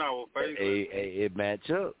 It's in our face. It match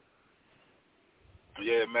up.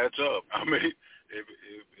 Yeah, it match up. If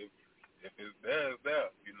it's there, it's there.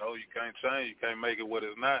 You can't change. You can't make it what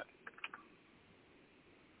it's not.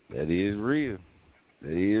 That is real.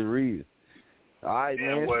 All right,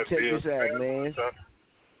 man. Check this out, man.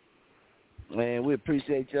 Man, we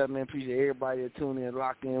appreciate y'all, man. Appreciate everybody that tuned in and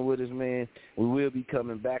locked in with us, man. We will be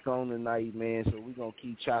coming back on tonight, man. So we're going to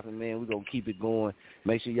keep chopping, man. We're going to keep it going.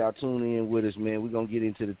 Make sure y'all tune in with us, man. We're going to get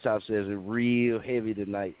into the top session real heavy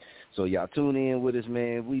tonight. So y'all tune in with us,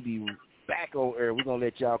 man. We be back on air. We're going to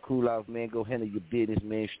let y'all cool off, man. Go handle your business,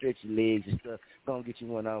 man. Stretch your legs and stuff. Going to get you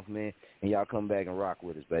one off, man. And y'all come back and rock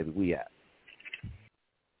with us, baby. We out.